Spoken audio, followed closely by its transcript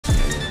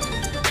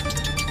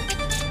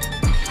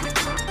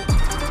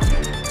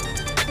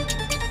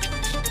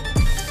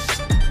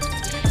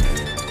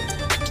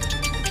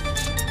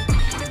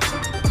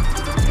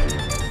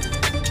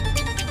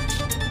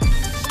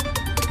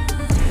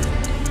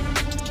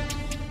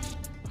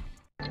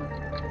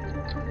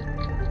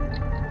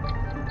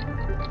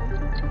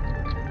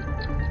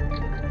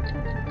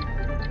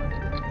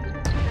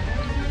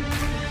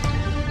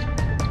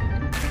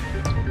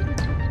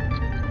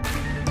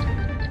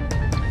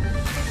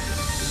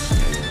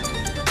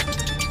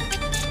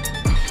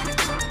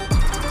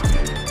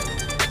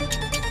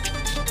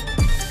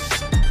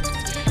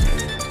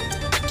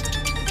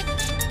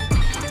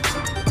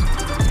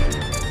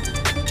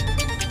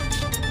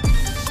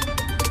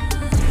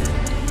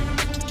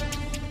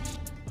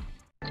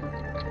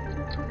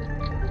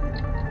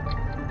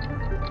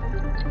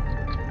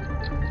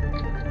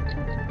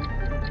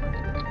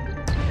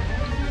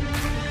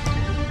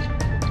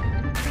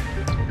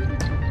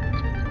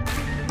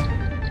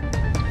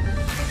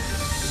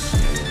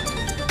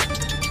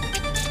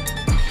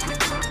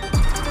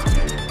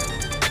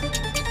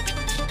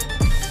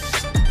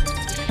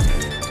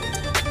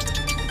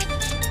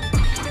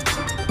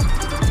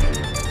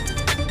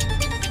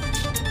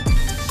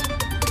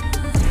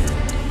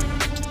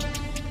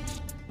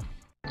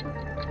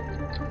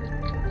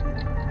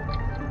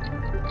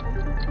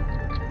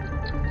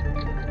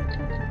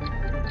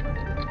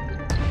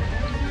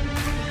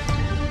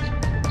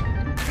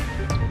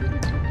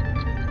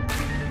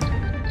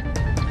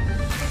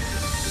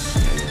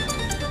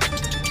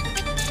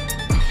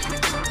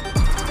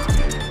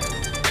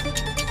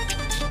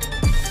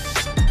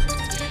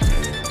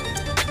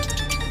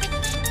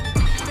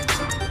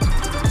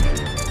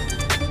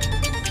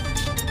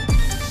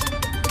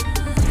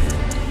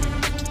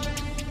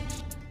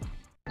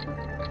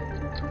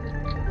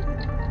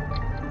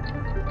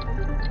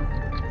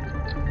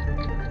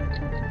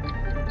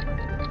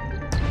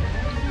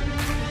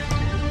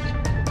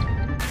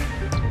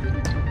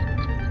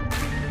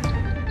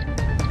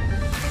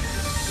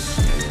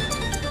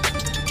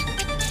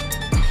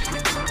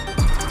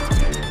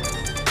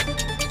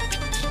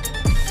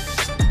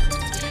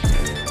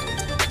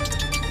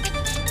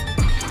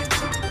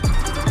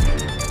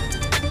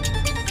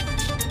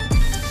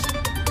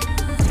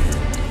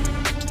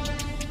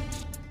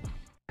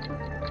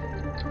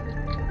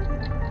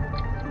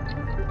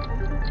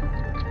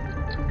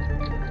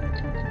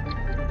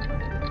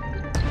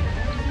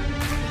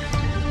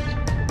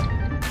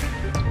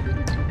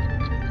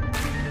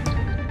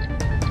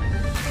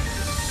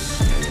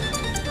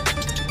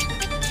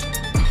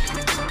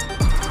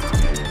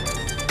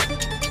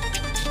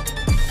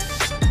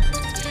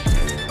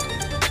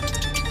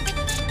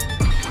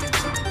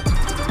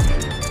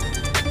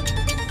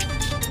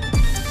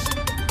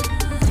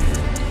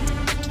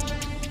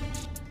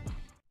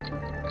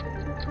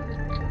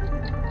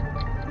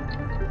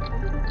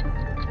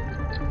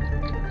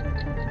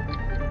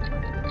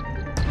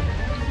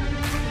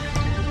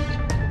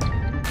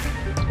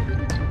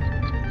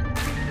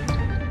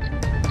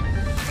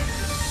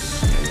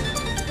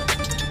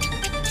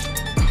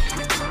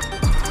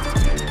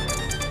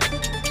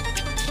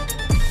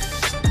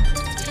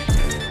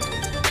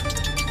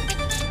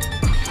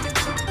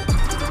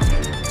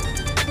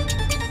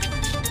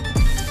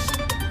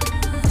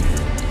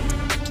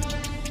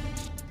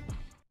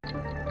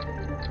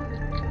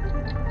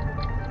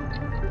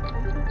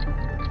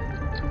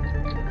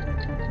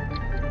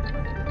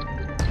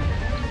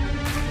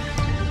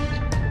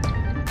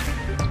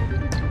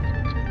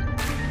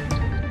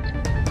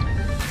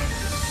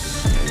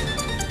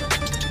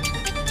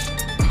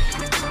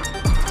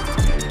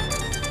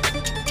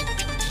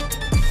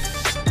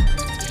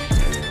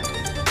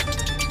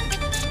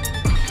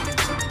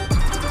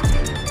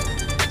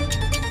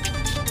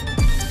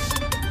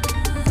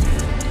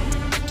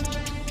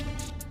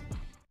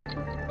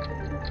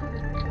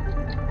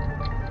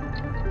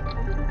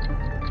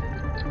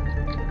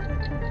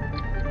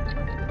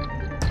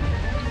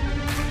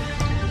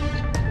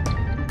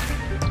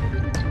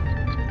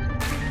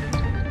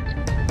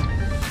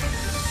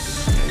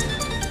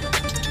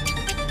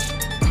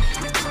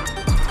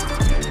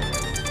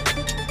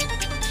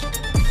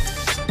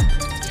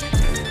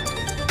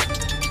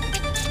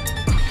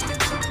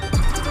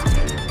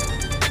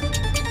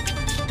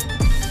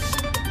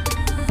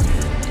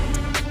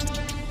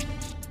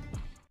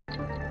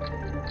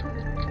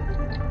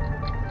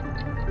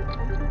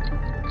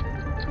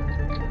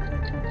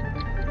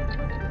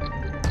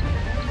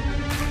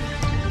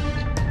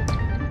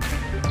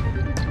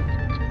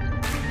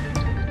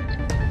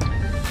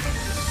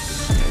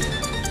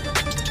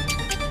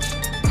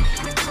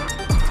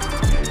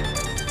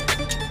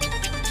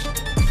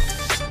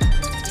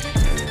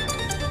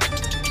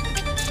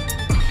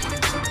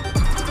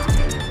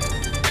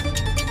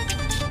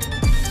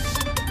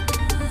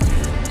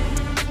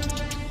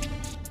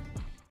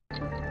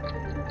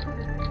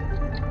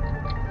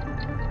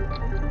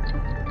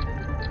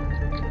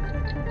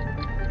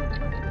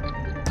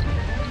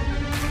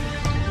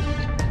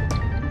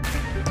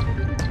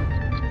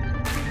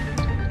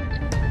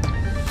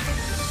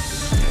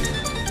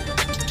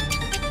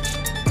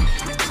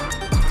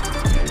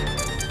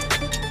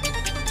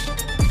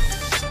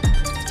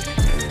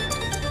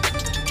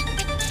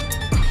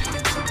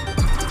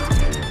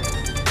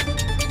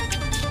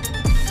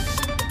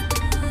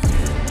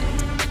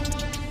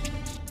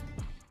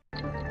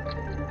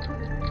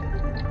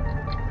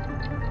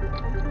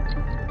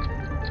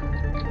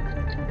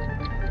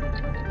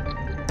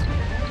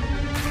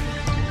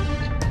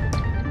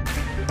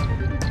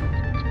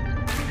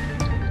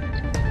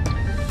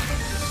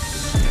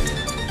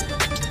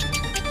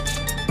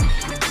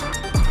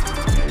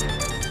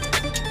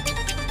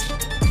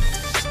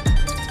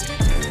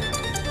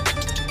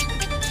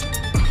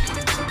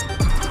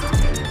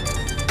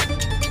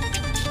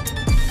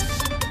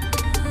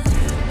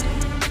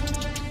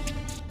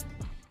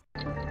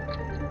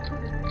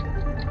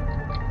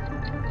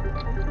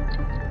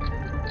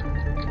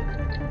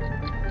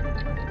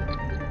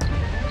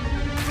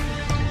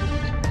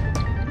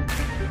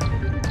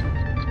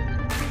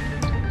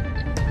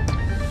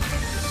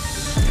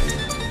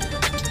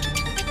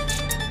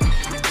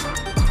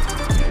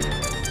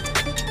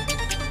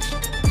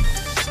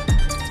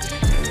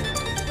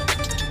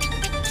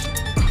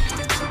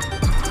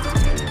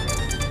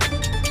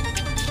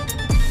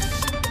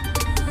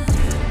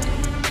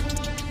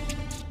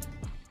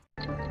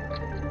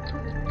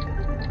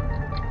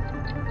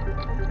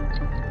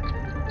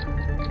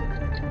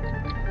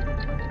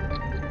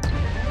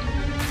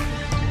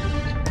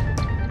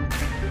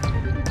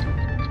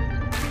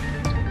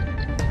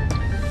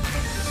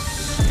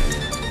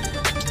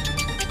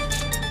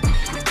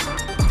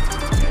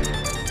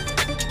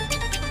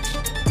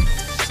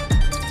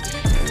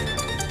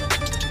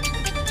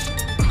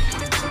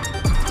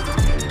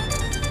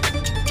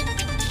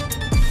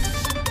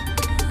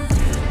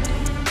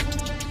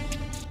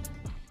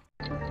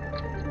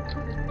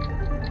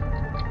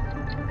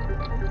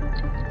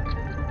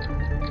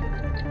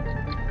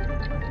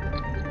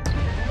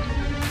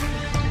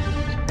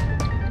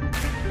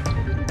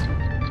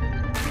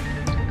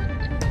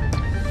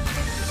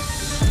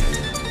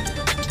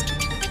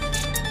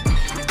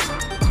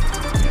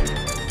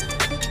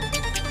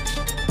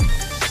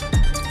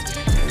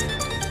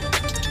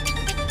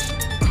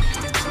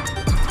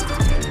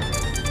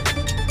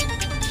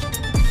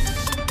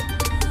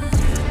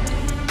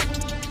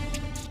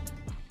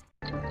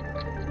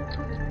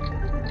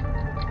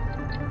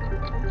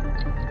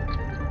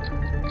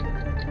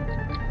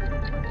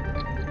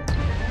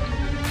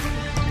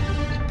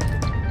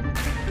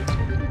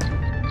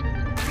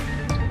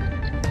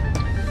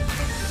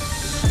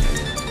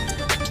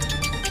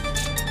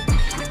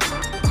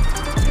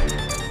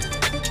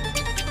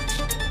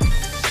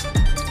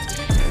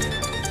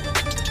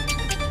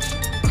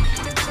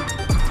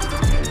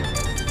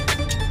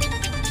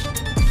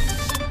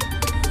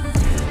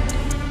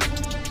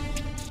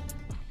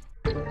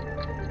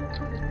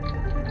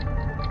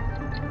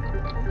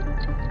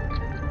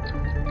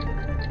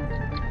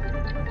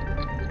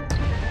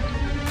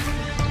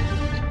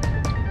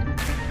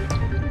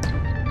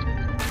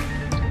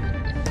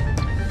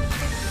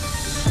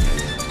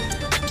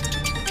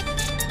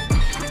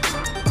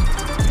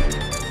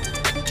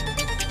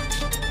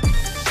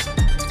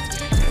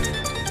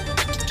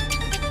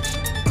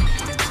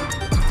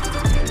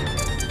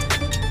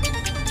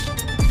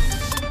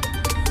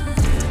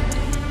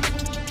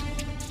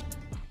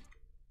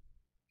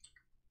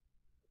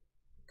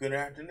Good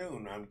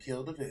afternoon, I'm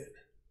Kill David.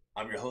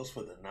 I'm your host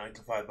for the 9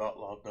 to 5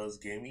 Outlaw Does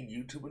Gaming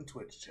YouTube and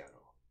Twitch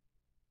channel.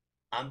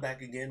 I'm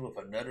back again with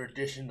another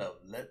edition of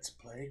Let's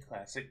Play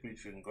Classic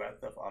featuring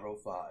Grand Theft Auto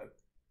 5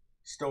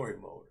 Story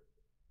Mode.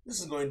 This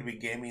is going to be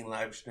Gaming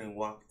Livestream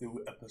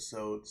Walkthrough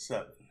Episode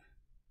 7.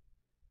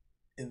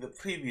 In the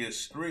previous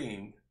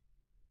stream,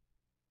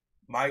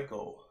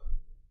 Michael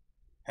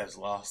has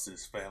lost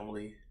his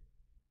family.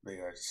 They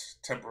are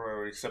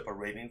temporarily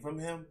separating from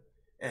him,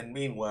 and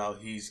meanwhile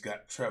he's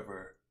got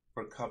Trevor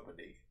for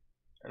company.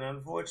 And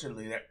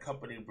unfortunately that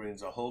company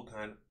brings a whole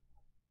kind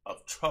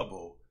of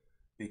trouble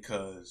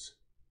because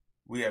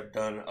we have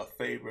done a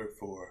favor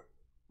for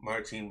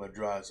Martin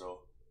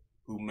Madrazo,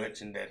 who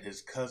mentioned that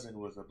his cousin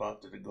was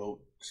about to go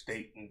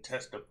state and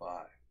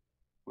testify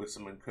with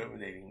some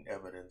incriminating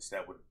evidence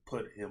that would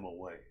put him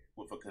away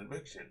with a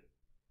conviction.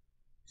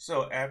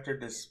 So after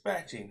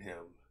dispatching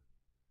him,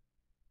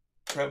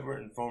 Trevor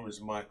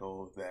informs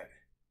Michael that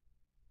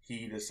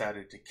he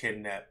decided to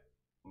kidnap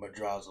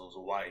Madrazo's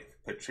wife,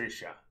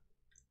 Patricia.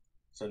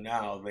 So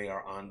now they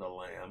are on the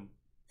lam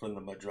from the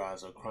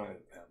Madrazo crime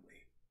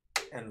family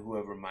and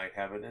whoever might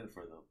have it in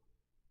for them.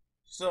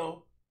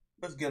 So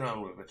let's get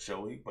on with it,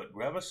 shall we? But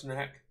grab a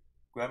snack,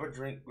 grab a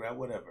drink, grab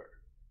whatever.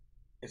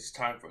 It's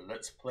time for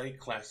Let's Play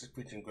Classic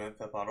featuring Grand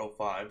Theft Auto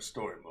 5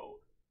 Story Mode.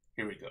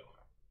 Here we go.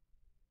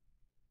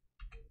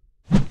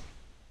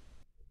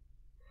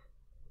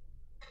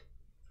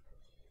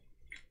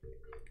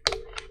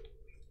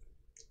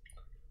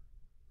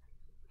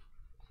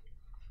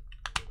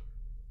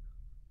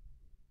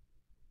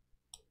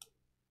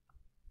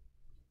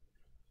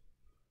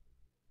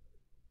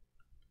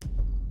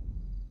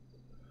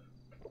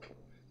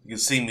 You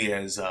can see me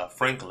as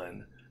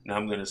Franklin. Now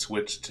I'm going to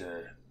switch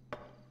to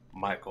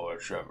Michael or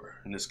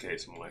Trevor. In this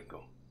case,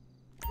 Michael.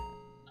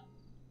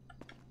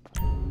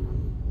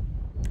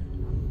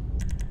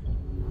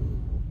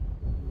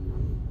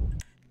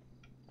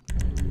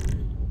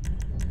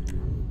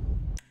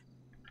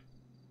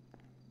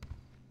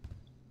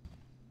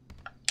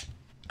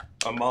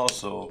 I'm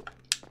also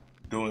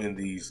doing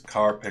these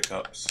car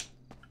pickups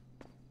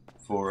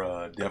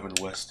for Devin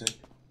Weston.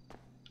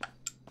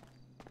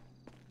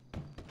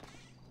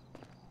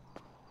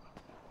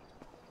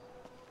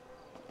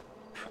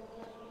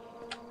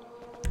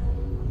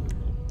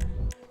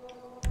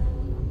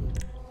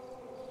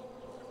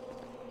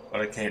 But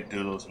I can't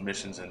do those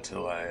missions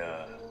until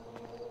I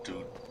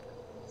do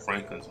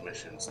Franklin's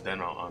missions.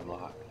 Then I'll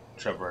unlock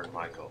Trevor and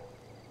Michael.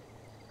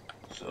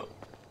 So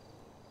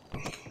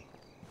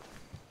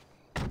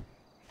I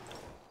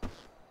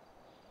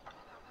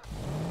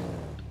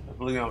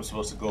believe I'm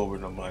supposed to go over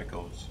to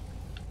Michael's.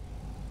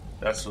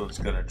 That's what's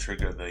gonna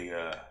trigger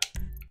the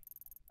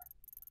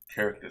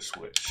character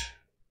switch.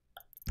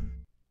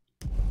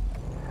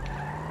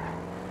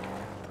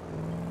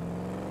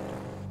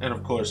 And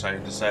of course, I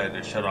decided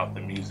to shut off the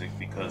music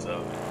because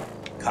of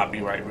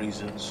copyright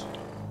reasons.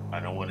 I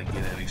don't want to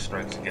get any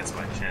strikes against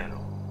my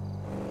channel.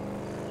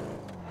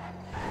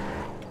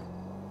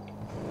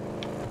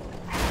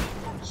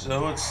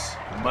 So it's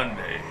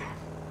Monday.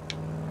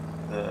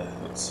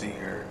 Let's see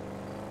here.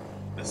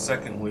 The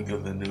second week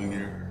of the new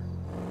year.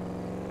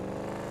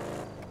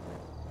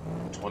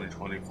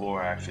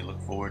 2024, I actually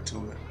look forward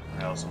to it.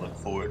 I also look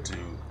forward to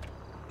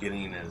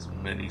getting as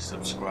many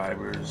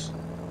subscribers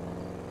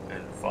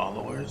and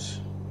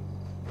followers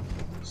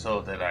so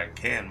that I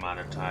can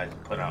monetize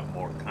and put out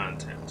more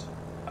content.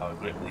 I would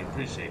greatly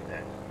appreciate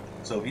that.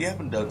 So if you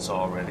haven't done so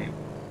already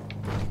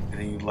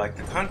and you like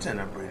the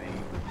content I'm bringing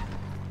you,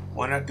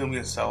 why not do me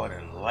a solid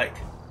and like,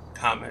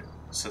 comment,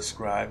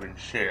 subscribe, and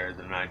share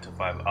the 9 to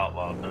 5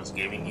 Outlaw Does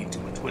Gaming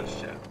YouTube and Twitch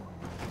channel.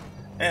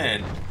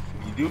 And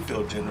if you do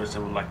feel generous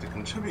and would like to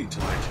contribute to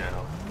my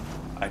channel,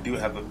 I do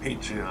have a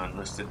Patreon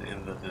listed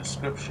in the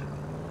description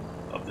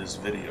of this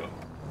video.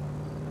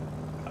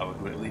 I would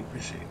greatly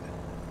appreciate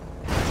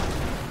it.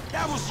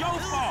 That was your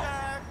fault!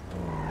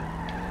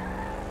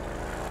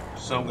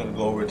 So I'm gonna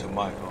go over to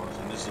Michael's,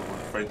 and this is when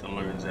Franklin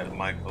learns that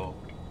Michael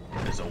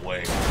is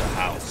away from the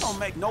house. That don't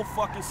make no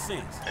fucking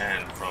sense.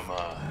 And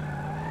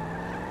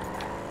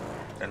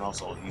and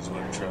also he's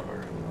with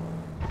Trevor.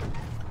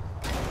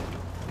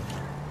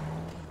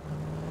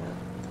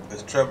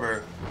 Because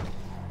Trevor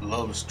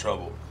loves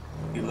trouble.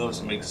 He loves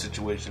to make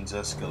situations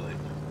escalate.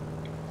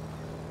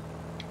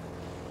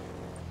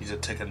 He's a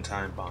ticking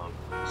time bomb,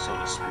 so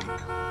to speak.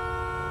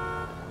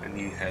 And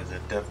he has a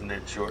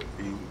definite short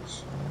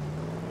fuse.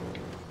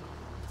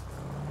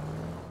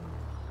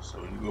 So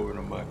when you go over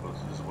to Michael's,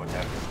 this is what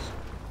happens.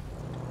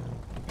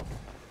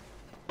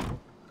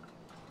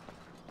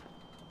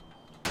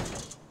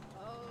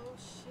 Oh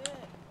shit.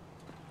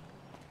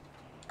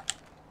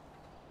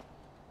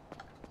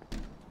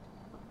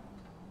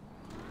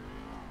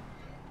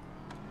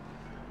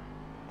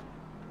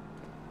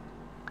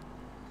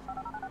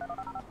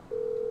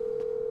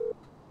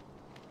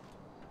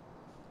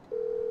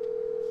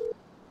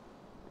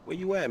 Where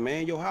you at,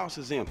 man? Your house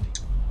is empty.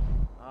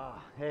 Oh,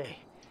 hey.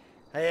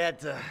 I had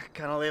to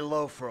kind of lay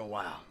low for a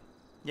while.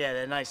 Yeah,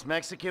 that nice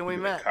Mexican we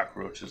met.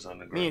 Cockroaches on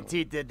the ground. Me and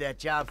T did that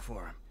job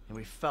for him. and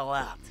we fell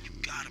out. You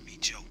gotta be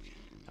joking.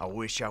 I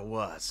wish I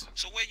was.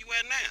 So where you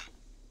at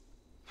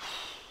now?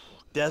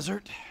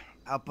 Desert,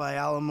 out by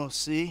Alamo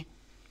Sea.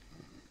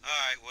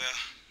 Alright, well,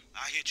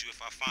 I'll hit you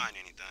if I find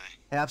anything.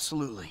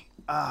 Absolutely.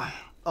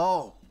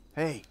 Oh,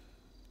 hey.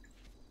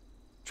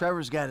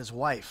 Trevor's got his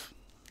wife.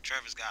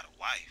 Trevor's got a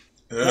wife.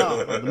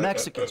 No, the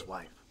Mexican's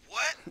wife.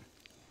 What?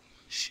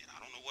 Shit, I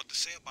don't know what to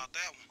say about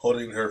that one.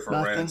 Holding her for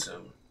Nothing.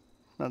 ransom.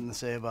 Nothing to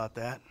say about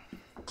that.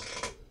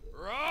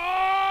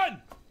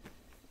 Run!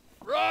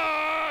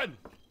 Run!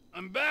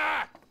 I'm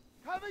back!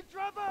 Coming,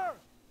 Trevor!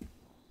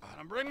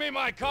 Bring me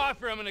my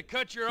coffee, I'm gonna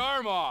cut your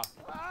arm off.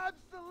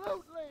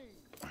 Absolutely!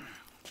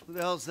 Who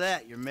the hell's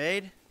that, your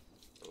maid?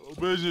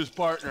 Business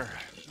partner.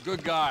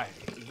 Good guy.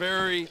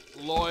 Very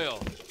loyal.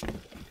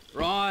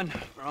 Ron,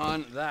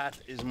 that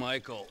is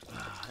Michael.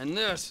 And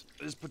this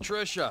is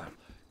Patricia.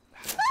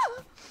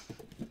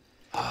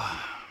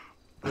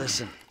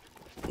 Listen,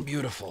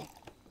 beautiful.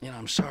 You know,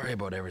 I'm sorry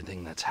about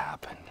everything that's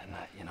happened. And,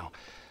 I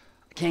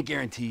can't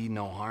guarantee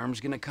no harm's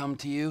gonna come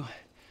to you.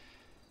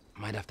 I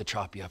might have to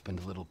chop you up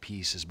into little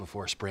pieces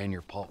before spraying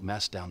your pulp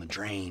mess down the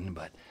drain,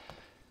 but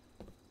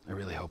I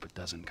really hope it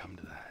doesn't come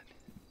to that.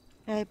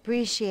 I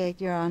appreciate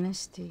your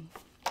honesty.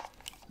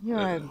 You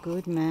are a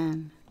good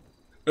man.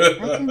 I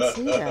can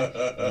see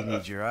that. You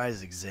need your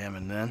eyes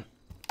examined then.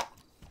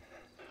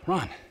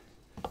 Ron,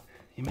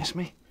 you miss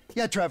me?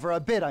 Yeah, Trevor, a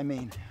bit, I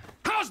mean.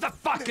 How's the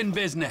fucking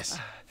business?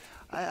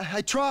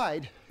 I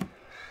tried.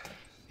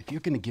 If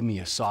you're gonna give me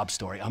a sob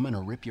story, I'm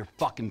gonna rip your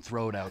fucking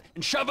throat out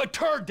and shove a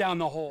turd down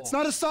the hole. It's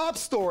not a sob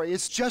story,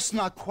 it's just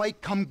not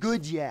quite come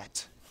good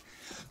yet.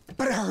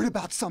 But I heard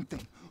about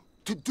something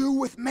to do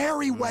with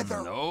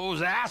Merryweather.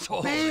 Those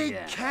assholes Big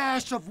again.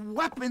 cache of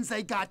weapons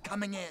they got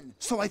coming in.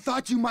 So I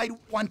thought you might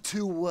want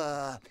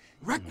to,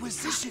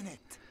 requisition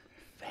it.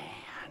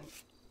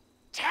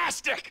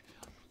 Fantastic!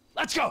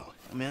 Let's go!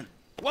 I'm in.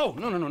 Whoa,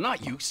 no,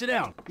 not you. Sit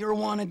down. You're a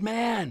wanted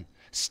man.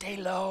 Stay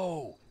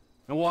low.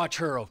 And watch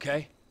her,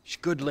 okay? She's a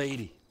good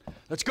lady.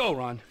 Let's go,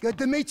 Ron. Good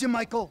to meet you,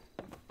 Michael.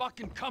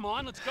 Fucking come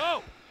on, let's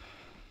go!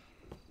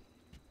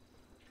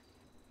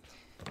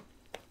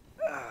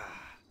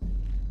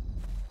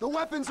 The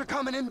weapons are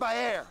coming in by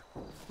air.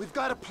 We've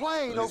got a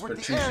plane over at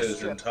the Patricia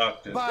isn't airstrip.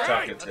 talking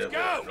Right, to him let's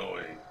go. or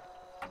annoying.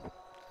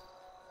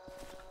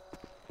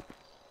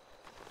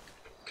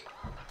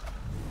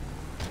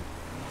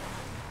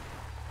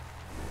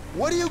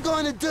 What are you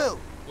going to do?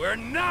 We're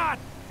not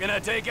gonna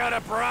take out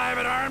a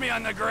private army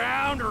on the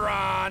ground,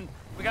 Ron.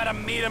 We gotta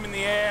meet them in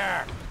the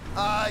air.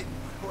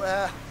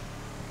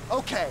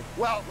 Okay.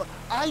 Well, look,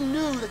 I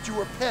knew that you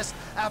were pissed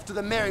after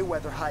the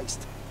Merryweather heist,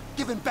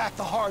 giving back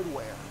the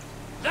hardware.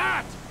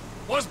 That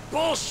was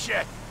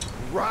bullshit!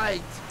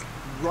 Right.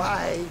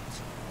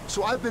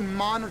 So I've been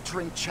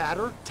monitoring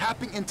chatter,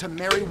 tapping into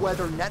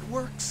Merryweather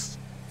networks.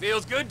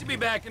 Feels good to be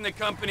back in the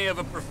company of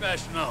a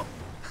professional.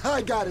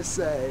 I gotta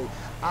say,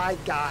 I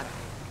got it.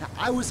 Now,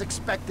 I was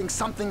expecting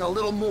something a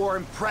little more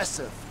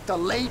impressive. The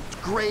late,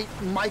 great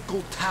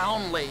Michael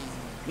Townley.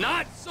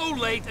 Not so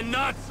late and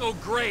not so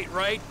great,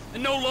 right?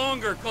 And no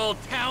longer called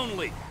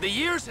Townley. The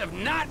years have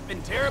not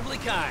been terribly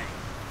kind.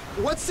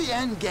 What's the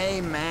end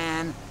game,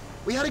 man?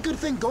 We had a good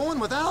thing going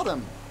without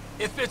him.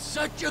 If it's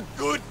such a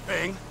good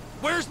thing,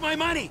 where's my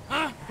money,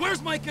 huh?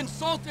 Where's my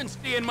consultant's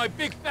fee and my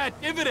big fat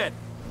dividend?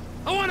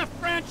 I want a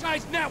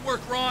franchise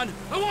network, Ron.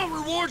 I want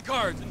reward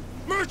cards and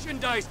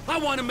merchandise. I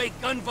want to make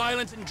gun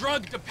violence and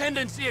drug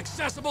dependency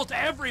accessible to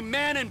every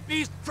man and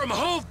beast from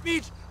Hove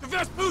Beach to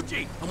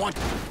Vespucci. I want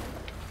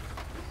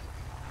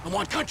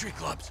country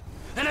clubs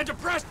and a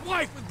depressed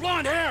wife with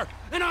blonde hair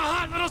and a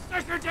hot little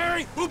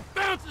secretary who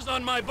bounces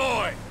on my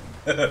boy.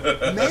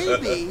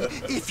 Maybe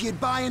if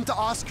you'd buy into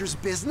Oscar's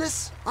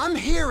business. I'm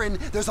hearing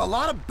there's a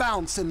lot of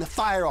bounce in the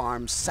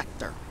firearms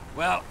sector.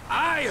 Well,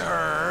 I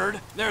heard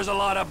there's a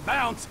lot of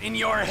bounce in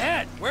your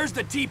head. Where's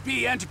the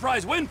TP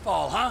Enterprise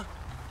windfall, huh?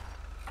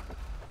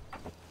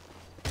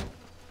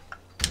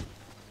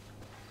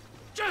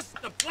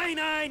 Just the plane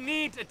I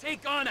need to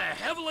take on a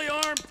heavily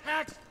armed,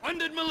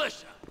 tax-funded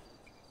militia.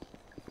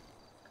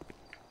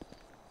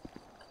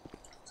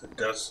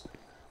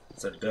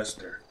 It's a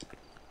duster.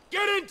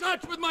 Get in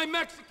touch with my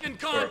Mexican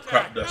crop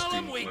contact. Tell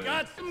dusting him we plane.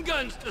 got some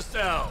guns to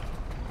sell.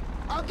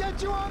 I'll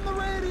get you on the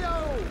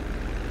radio!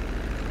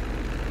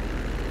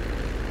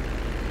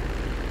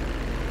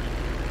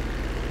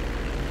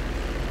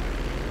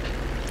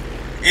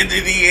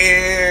 Into the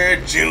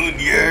air,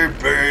 Junior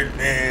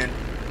Birdman.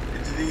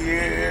 Into the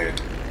air.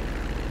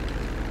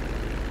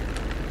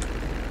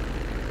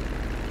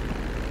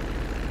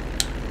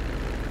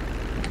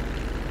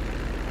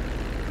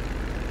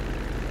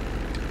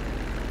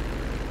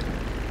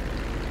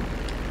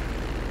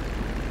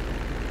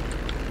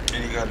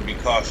 And you gotta be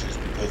cautious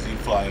because you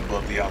fly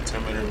above the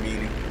altimeter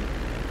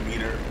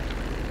meter.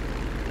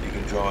 You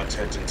can draw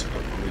attention to the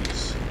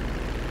police.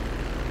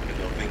 And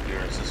they'll think you're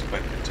a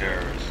suspected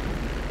terrorist.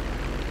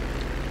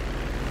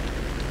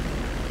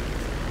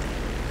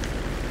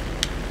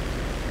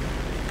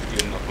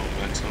 Get enough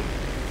momentum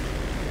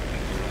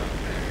and get out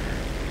there.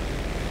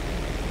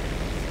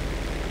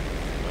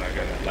 But I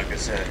gotta like I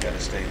said, I gotta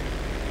stay on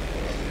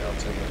the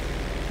altimeter.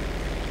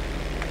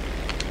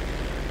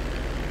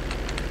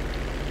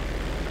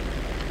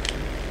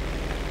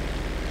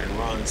 And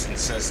Ron's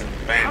incessant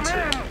banter.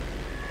 Come in!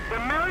 The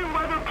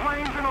Merryweather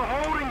plane's in a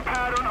holding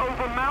pattern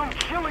over Mount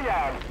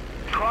Chiliad.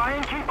 Try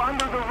and keep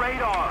under the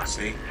radar.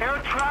 See? Air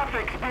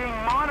traffic's being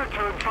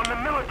monitored from the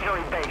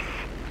military base.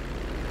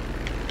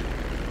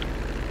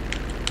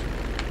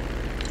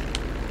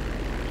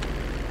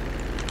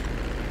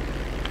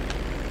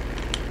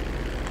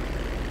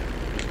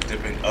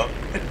 Dipping up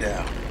and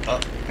down,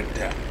 up and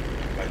down.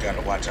 I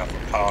gotta watch out for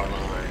power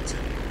lines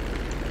and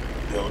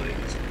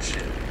buildings and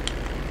shit.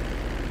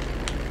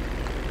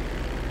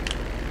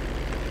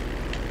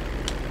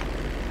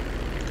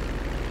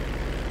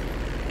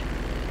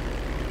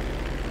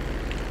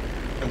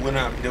 And when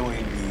I'm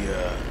doing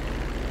the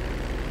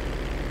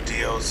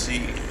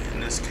DLC,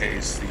 in this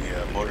case,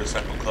 the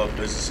motorcycle club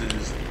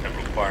businesses that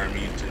require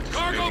me to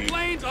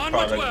distribute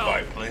product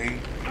by plane,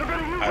 I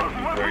have to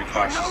be very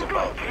cautious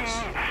about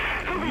this.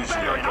 And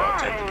usually I draw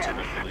attention to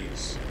the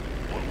police,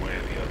 one way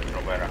or the other,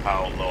 no matter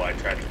how low I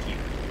try to keep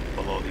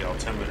below the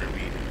altimeter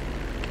meter.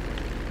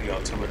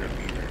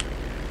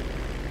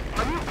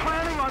 Are you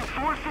planning on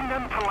forcing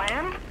them to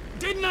land?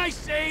 Didn't I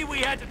say we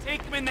had to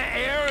take them in the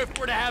air if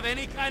we're to have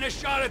any kind of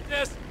shot at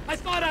this? I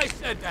thought I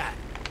said that.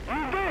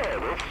 You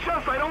did. It's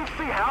just I don't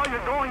see how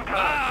you're going to...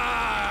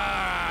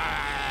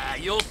 Ah,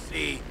 you'll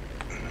see.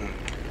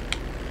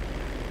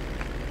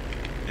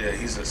 Yeah,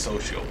 he's a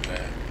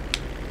sociopath.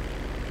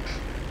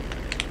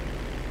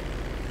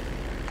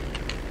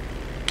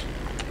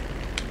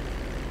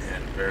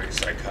 And very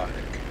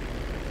psychotic.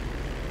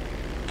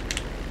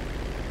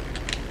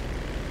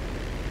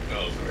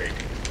 Oh, great.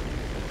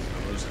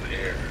 I'm losing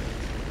air.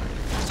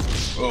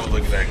 Oh,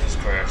 look at that, just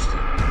crashed it.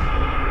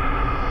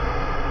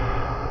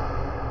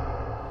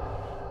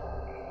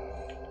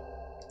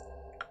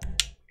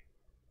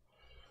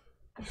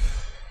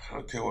 I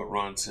don't care what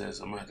Ron says,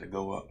 I'm gonna have to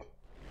go up.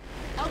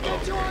 I'll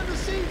get you on the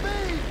CB!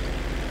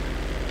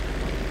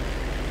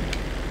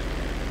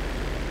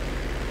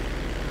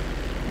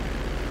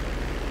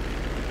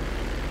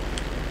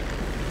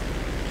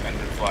 I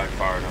didn't fly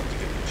far enough to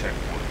get the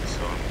checkpoint,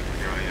 so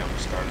here I am,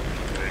 starting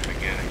from the very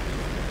beginning.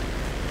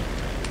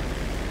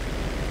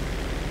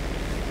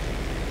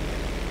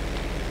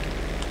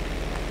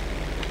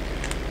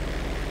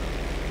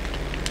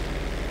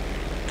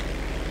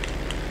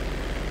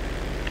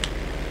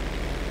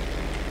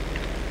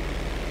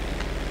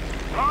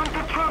 On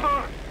to Trevor.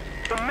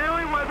 The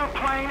Merryweather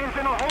plane is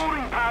in a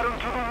holding pattern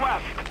to the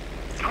west.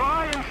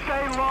 Try and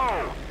stay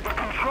low. The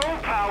control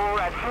tower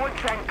at Fort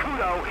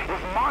Zancudo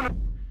is monitored.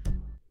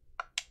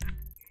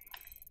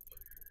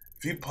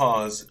 If you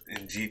pause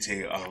in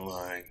GTA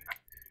Online,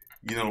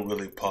 you don't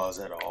really pause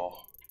at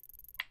all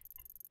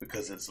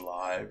because it's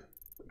live,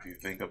 if you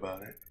think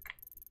about it.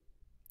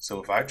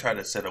 So if I try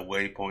to set a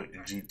waypoint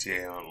in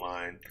GTA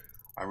Online,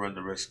 I run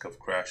the risk of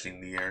crashing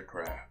the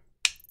aircraft.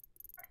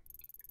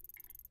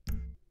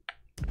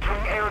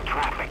 Air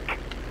traffic.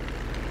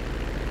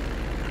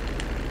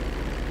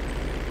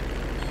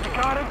 You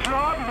gotta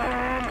drop,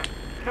 man.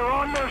 They're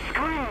on their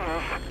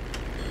screens.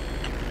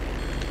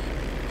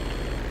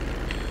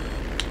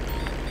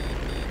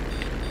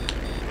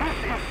 This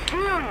is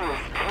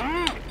serious, T.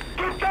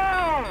 Get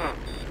down!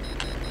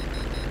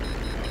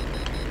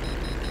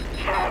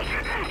 Yes,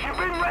 you've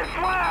been red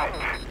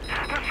flagged.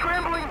 They're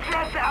scrambling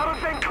jets out of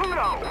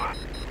Zancudo.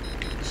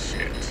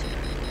 Shit.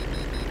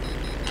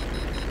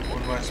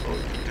 What am I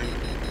supposed to do?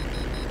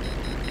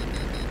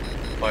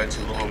 Fly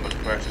too long but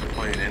crash the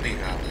plane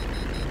anyhow.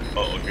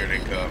 Uh-oh, here they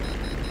come.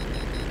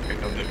 Here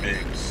come the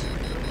MiGs,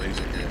 the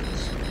laser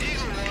jets.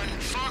 Eagle 1,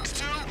 Fox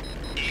 2,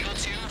 Eagle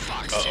 2,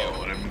 Fox 2.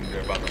 Uh-oh, and I mean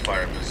they're about to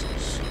fire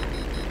missiles, so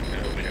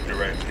it'll be a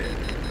direct hit.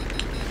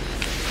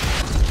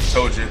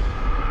 Told you.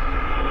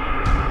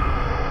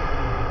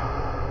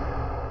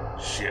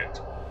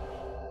 Shit.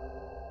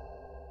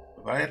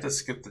 If I have to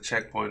skip the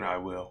checkpoint, I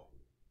will.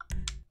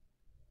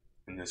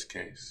 In this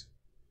case.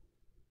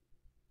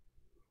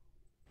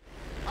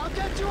 I'll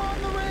get you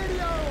on the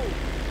radio!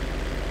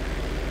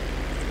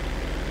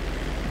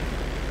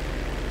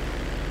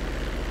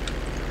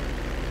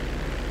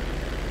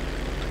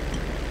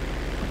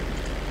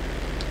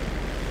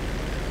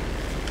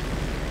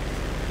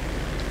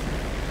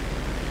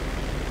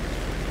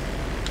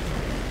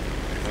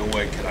 No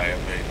way could I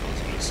have made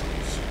those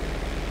missiles.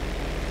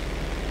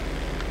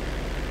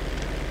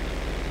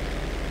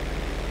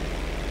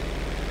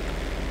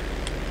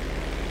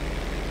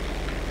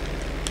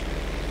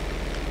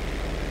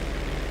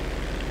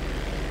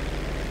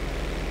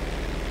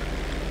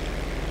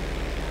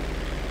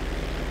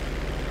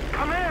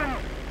 Come in.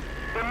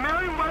 The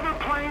Merryweather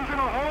plane's in a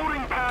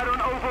holding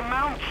pattern over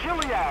Mount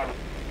Chiliad.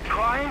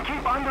 Try and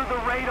keep under the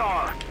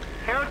radar.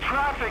 Air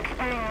traffic's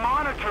being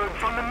monitored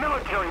from the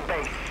military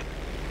base.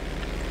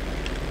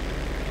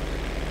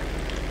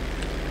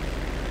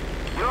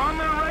 You're on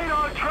their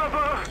radar,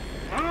 Trevor.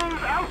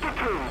 Lose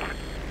altitude.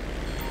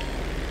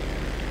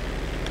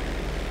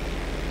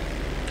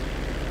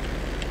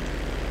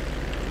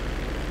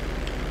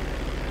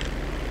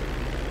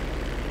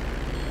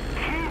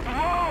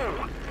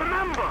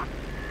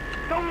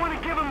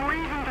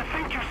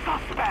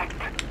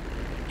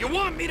 You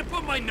want me to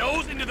put my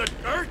nose into the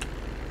dirt?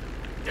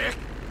 Dick.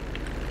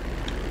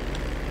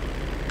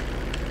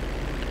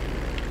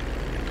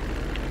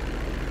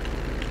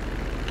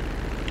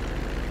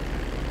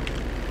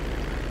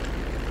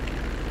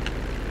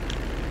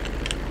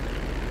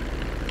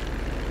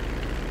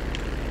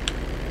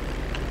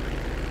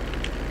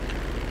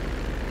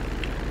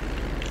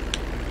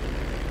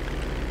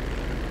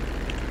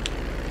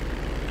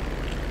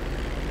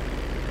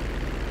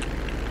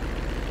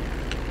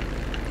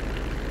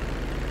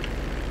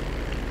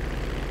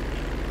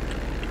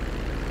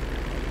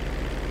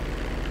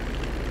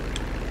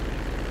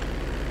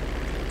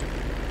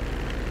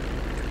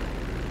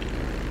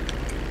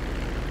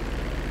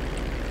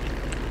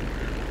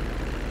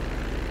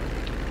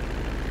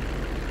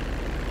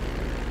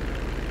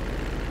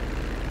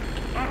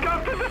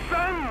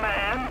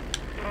 Man,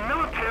 the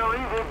military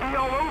will be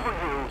all over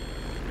you.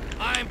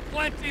 I'm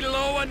plenty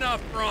low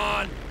enough,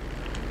 Ron.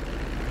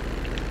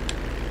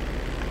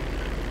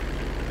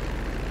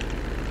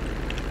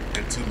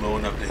 And too low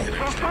enough to hit a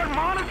They'll tree. start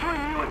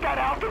monitoring you at that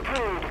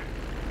altitude.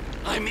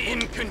 I'm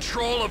in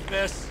control of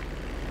this.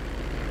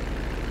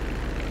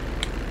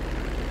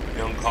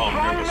 Don't call him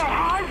Flying nervous. the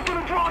high's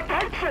gonna draw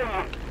attention.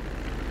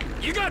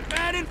 You got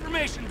bad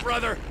information,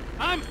 brother.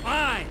 I'm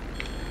fine.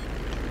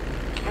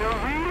 You're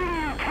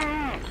reading your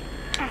key.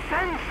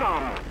 Descend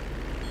some.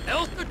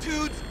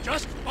 Altitude's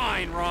just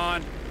fine,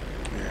 Ron.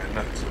 Yeah,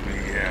 enough to me,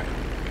 yeah.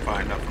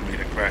 Fine enough for me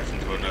to crash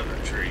into another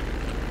tree.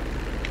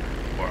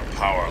 Or a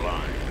power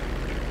line.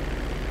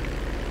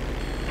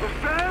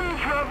 Descend,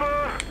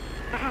 Trevor.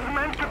 This is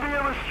meant to be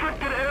a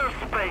restricted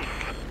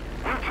airspace.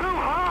 You're too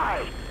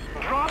high.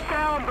 Drop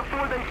down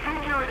before they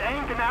figure it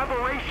ain't an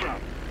aberration.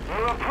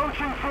 You're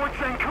approaching Fort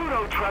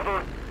Zancudo,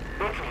 Trevor.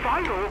 It's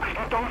vital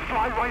you don't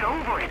fly right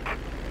over it.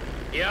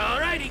 Yeah,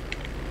 alrighty.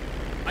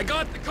 I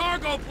got the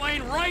cargo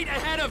plane right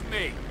ahead of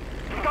me.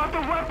 You got the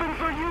weapons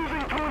they're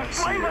using to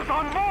enslave us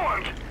on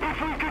board.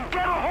 If we could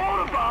get a hold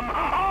of them,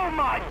 oh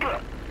my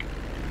god.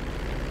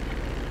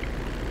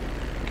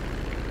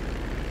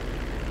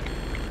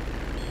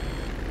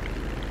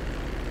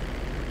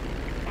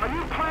 Are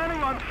you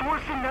planning on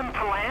forcing them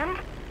to land?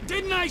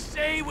 Didn't I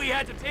say we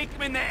had to take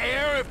them in the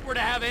air if we're to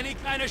have any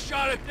kind of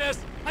shot at this?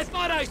 I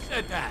thought I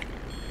said that.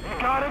 You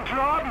gotta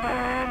drop,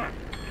 man.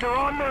 They're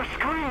on their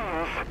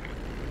screens.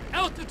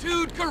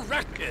 Altitude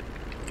corrected.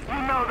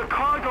 You know, the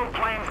cargo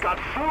plane's got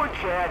 4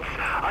 jets,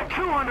 a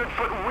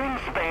 200-foot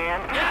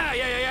wingspan.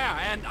 Yeah,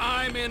 and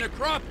I'm in a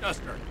crop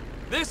duster.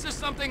 This is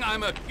something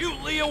I'm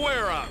acutely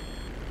aware of.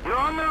 You're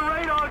on their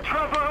radar,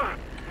 Trevor.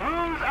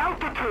 Lose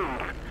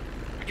altitude.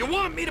 You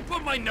want me to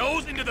put my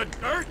nose into the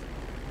dirt?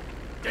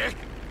 Dick.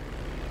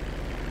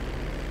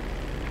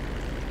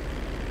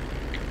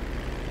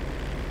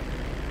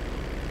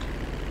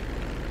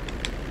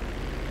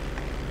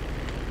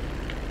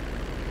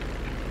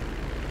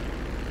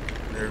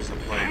 There's a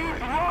plane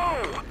Keep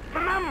right low.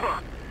 Remember,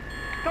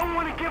 don't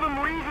want to give them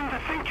reason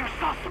to think you're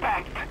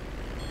suspect.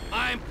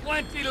 I'm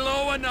plenty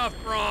low enough,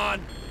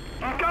 Ron.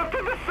 You got to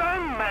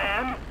descend,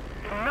 man.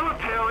 The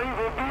military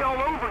will be all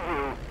over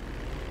you.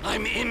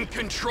 I'm in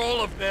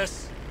control of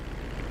this.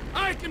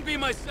 I can be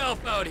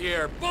myself out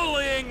here.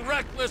 Bullying,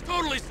 reckless,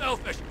 totally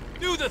selfish.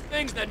 Do the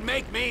things that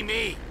make me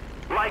me.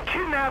 Like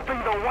kidnapping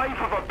the wife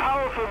of a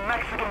powerful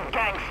Mexican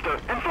gangster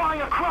and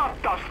flying a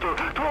crop duster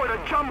toward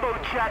a jumbo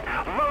jet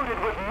loaded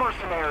with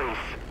mercenaries.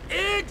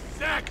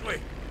 Exactly!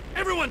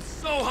 Everyone's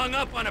so hung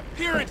up on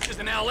appearances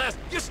in LS,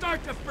 you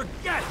start to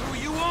forget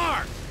who you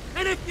are.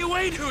 And if you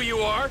ain't who you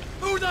are,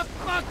 who the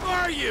fuck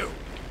are you?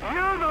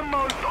 You're the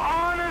most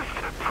honest,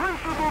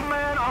 principled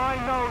man I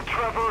know,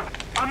 Trevor.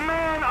 A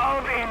man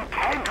of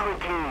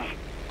integrity.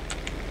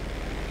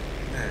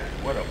 Man,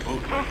 what a They'll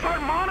bootleg.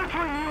 start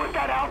monitoring you at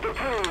that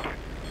altitude.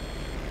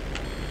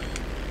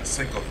 A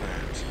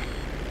sycophant.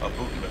 A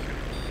bootlegger.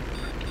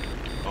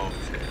 Oh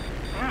shit.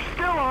 You're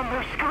still on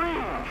their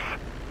screens.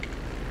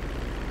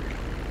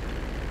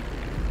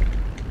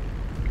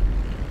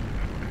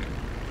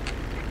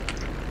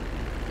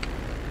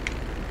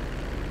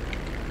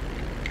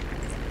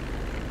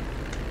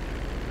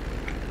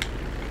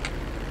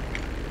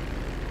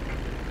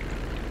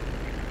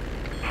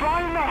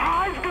 Flying the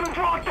high's gonna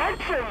draw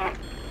attention.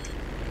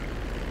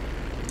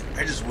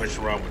 I just wish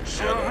Ron would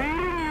shut You're up.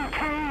 reading your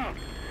key.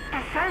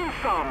 Descend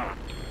some.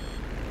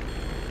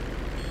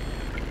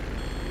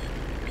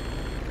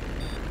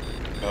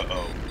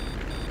 Uh-oh.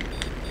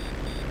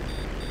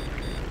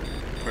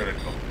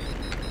 Critical.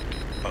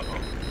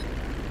 Uh-oh.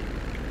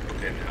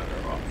 Okay, now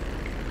they're off.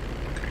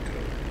 Okay,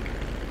 good.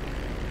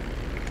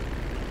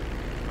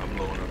 I'm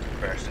low enough to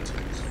crash into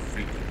these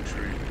freaking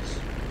trees.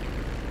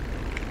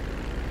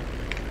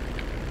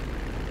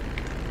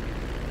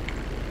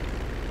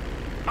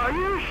 Are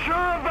you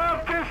sure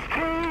about this, T?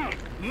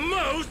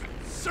 Most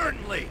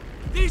certainly.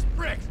 These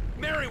pricks,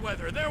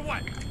 Merryweather, they're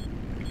what?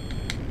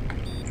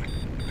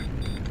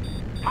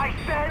 I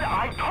said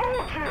I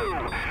told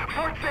you!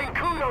 Fort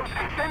Zancudo's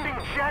sending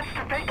jets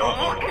to take a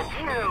look at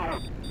you!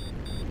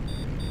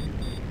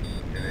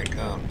 Here they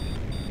come.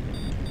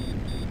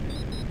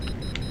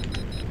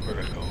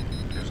 Critical.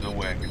 There's There's no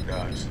way I can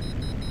dodge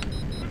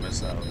the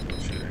missile. Go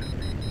shoot it.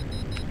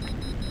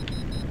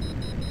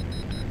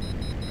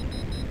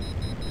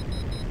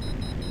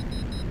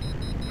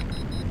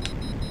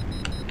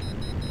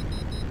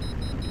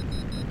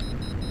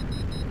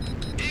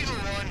 Eagle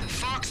 1,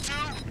 Fox 2.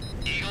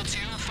 Eagle 2,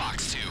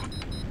 Fox 2.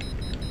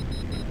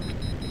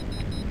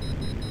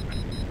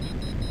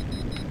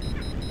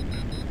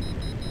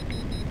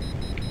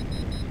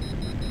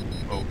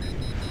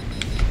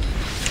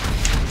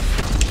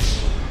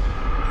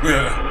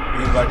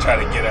 Yeah, if I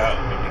try to get out,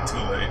 it'll be too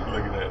late.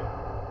 Look at that.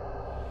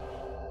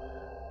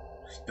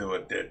 Still a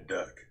dead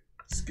duck.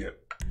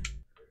 Skip.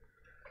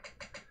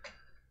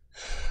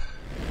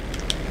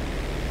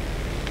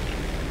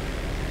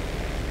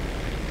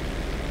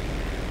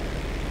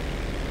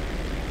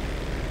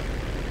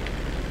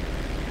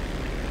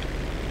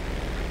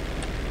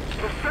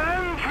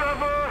 Descend,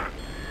 Trevor!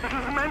 This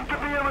is meant to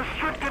be a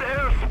restricted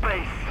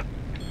airspace.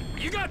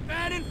 You got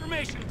bad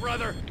information,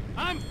 brother.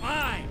 I'm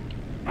fine.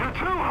 You're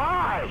too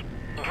high!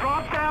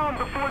 Drop down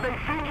before they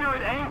figure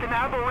it ain't an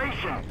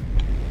aberration.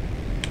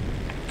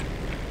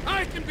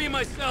 I can be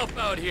myself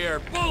out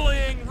here.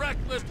 Bullying,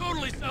 reckless,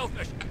 totally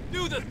selfish.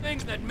 Do the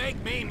things that make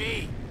me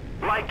me.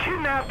 Like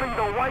kidnapping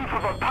the wife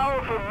of a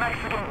powerful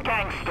Mexican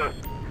gangster.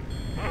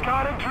 You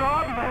gotta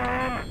drop,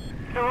 man.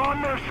 They're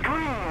on their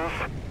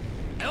screens.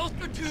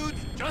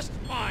 Altitude's just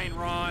fine,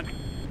 Ron.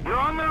 You're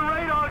on their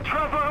radar,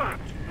 Trevor.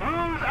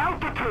 Lose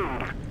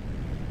altitude.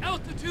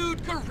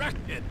 Altitude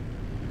corrected.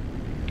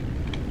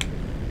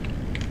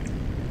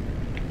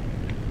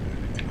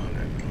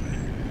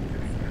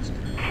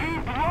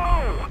 Keep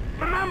low.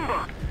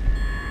 Remember,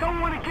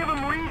 don't want to give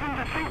them reason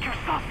to think you're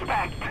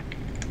suspect.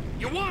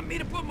 You want me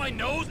to put my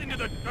nose into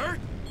the dirt?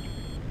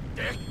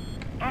 Dick.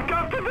 You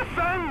got to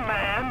descend,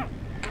 man.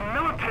 The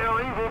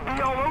military will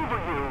be all over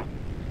you.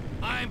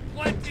 I'm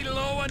plenty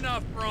low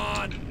enough,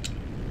 Ron.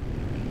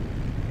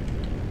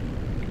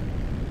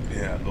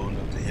 Yeah, low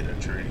enough to hit a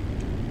tree.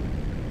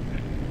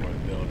 Or a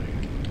building.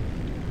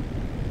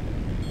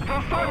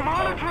 They'll start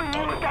monitoring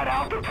you at that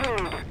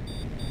altitude.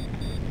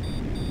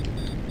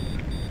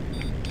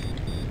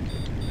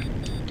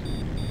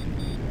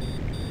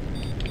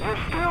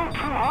 You're still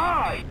too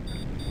high.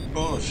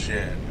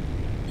 Bullshit.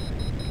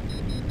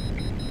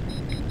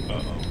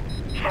 Uh-oh.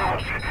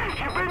 Yes,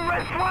 you've been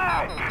red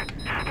flagged.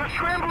 They're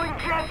scrambling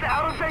jets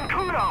out of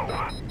Zancudo.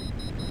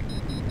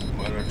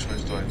 What other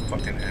choice do I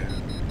fucking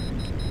have?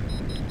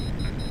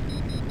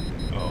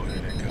 Oh,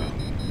 here they come.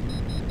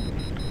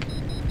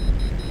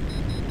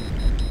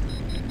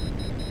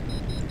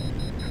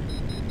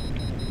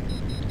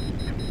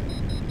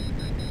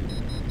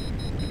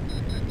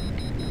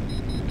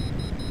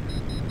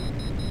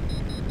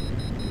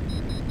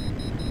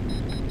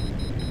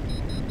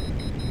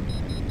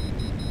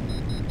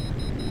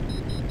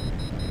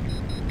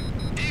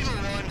 Eagle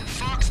 1,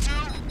 Fox 2.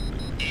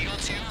 Eagle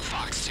 2,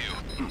 Fox 2.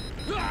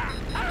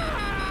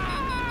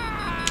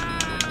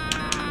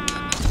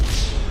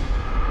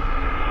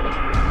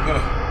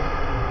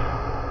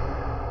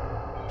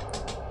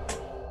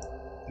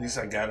 At least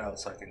I got out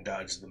so I can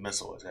dodge the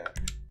missile attack.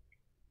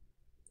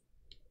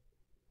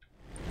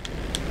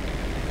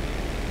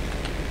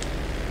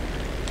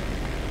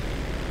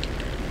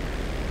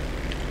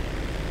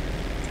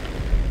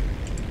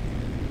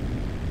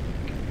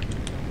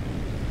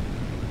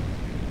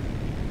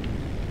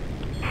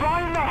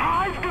 Flying that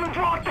high's gonna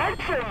draw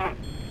attention.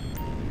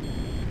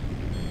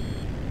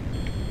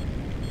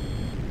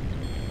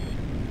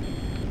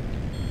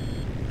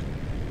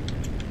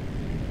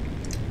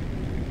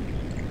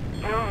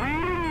 You're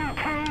reading, you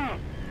king.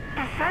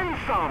 Descend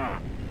some.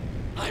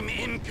 I'm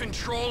in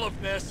control of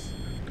this.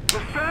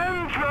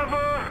 Descend,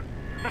 Trevor.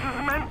 This is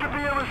meant to be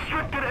a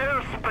restricted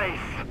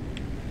airspace.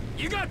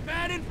 You got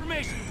bad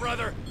information,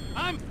 brother.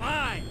 I'm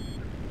fine.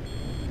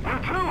 You're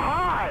too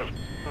high.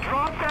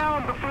 Drop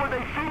down before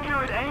they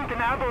figure it ain't an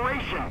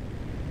aberration.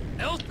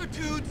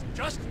 Altitude's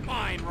just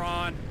fine,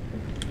 Ron.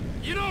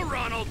 You know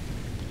Ronald.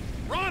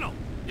 Ronald,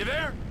 you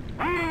there?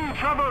 Reading you,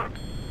 Trevor.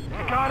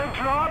 You gotta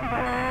drop,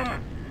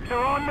 man. They're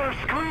on their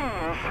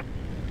screens.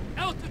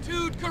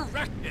 Altitude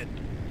corrected.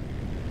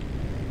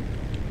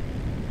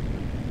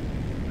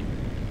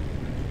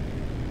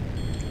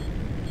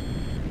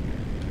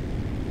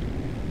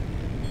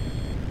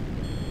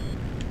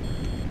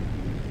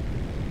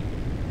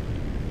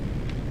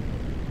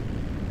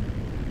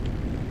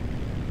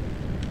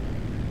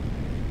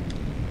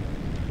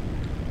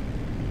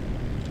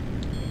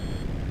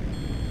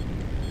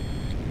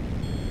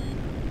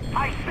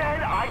 I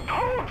said I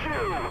told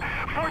you!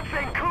 Fort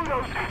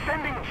Zancudo's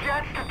sending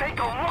jets to take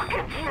a look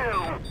at you!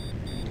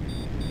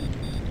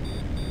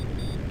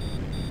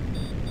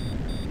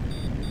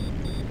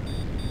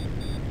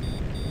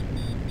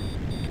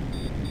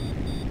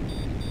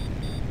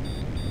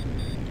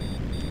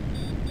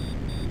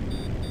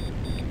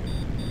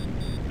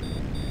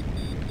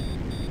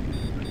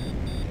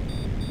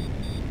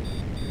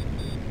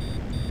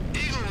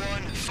 Eagle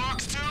 1,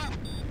 Fox 2.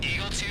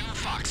 Eagle 2,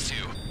 Fox 2.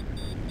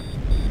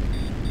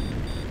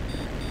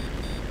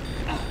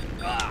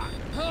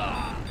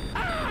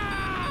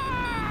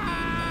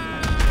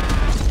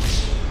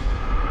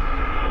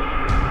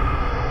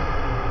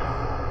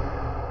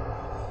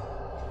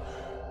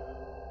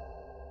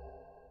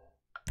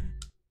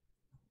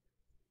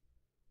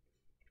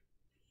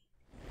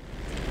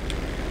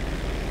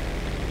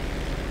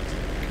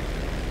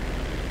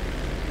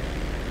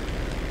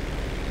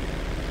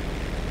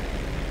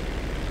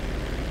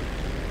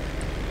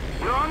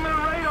 On the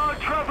radar,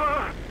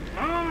 Trevor.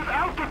 Lose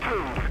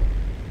altitude.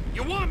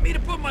 You want me to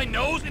put my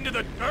nose into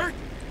the dirt?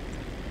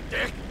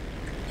 Dick?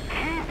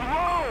 Keep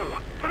low.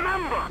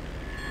 Remember,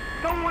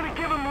 don't want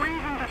to give him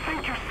reason to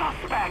think you're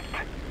suspect.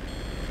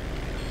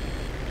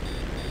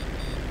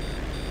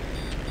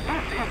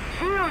 This is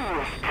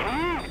serious, T.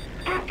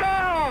 Get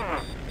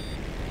down!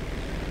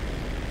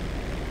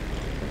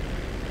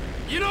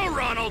 You know,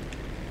 Ronald.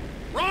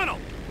 Ronald,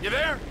 you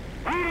there?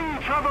 Reading,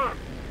 Trevor.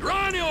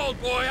 Ronnie,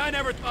 old boy, I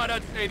never thought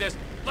I'd say this,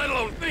 let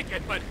alone think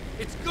it, but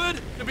it's good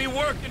to be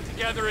working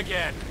together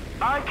again.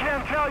 I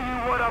can't tell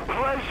you what a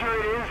pleasure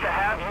it is to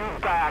have you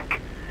back.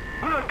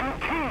 We're a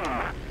good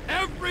team.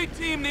 Every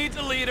team needs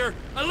a leader,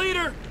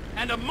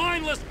 and a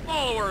mindless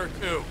follower or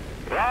two.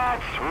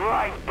 That's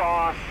right,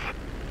 boss.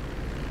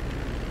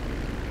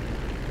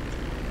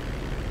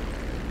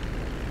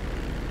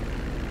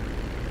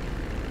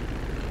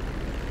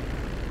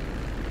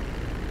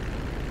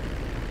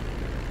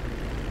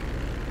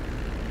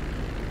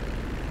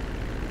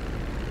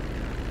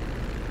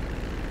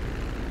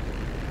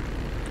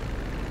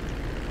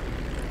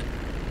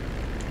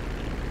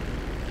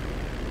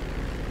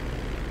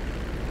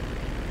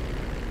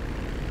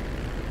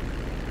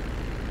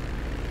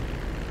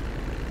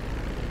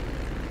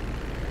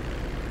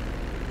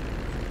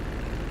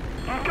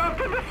 You got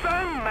to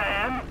defend,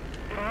 man.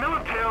 The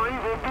military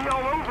will be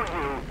all over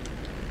you.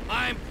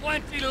 I'm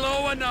plenty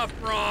low enough,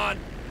 Ron.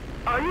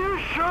 Are you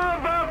sure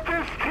about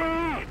this,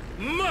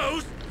 T?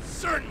 Most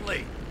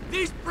certainly.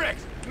 These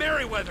pricks,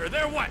 Merryweather,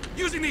 they're what?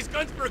 Using these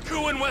guns for a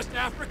coup in West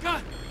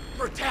Africa?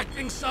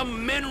 Protecting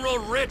some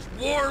mineral-rich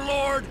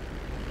warlord?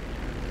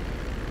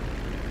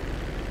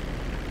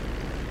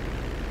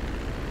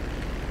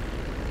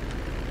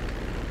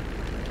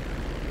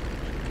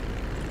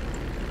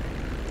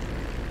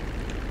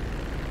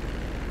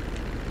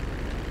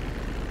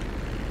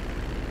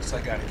 So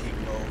I gotta keep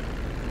low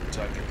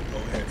until I get to go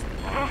ahead from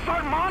home. They'll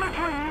start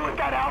monitoring you at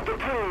that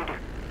altitude.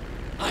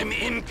 I'm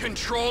in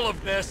control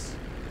of this.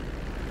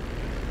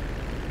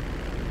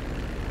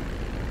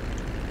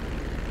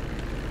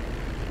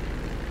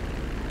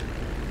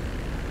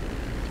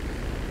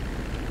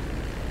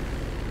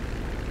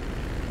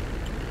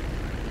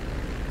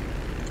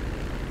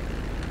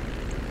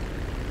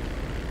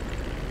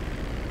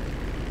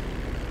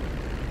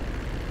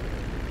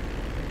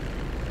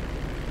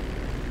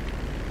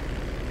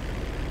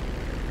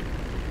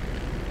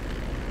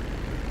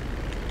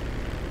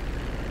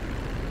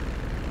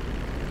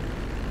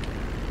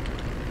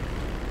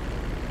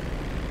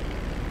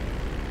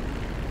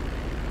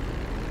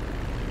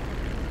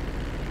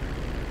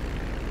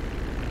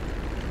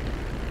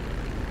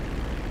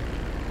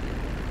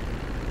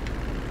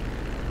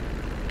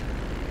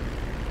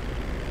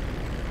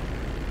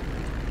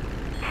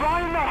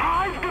 Flying that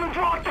high's gonna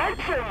draw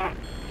attention.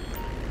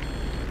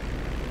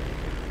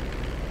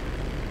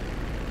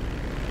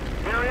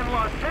 You're in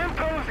Los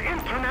Santos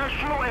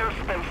International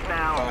Airspace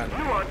now. Fine.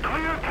 You are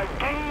clear to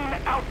gain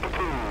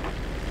altitude.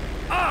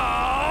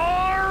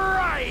 Alrighty!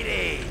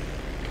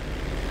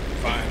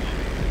 Finally.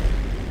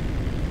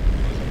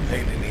 It was a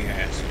pain in the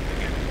ass from the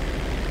beginning.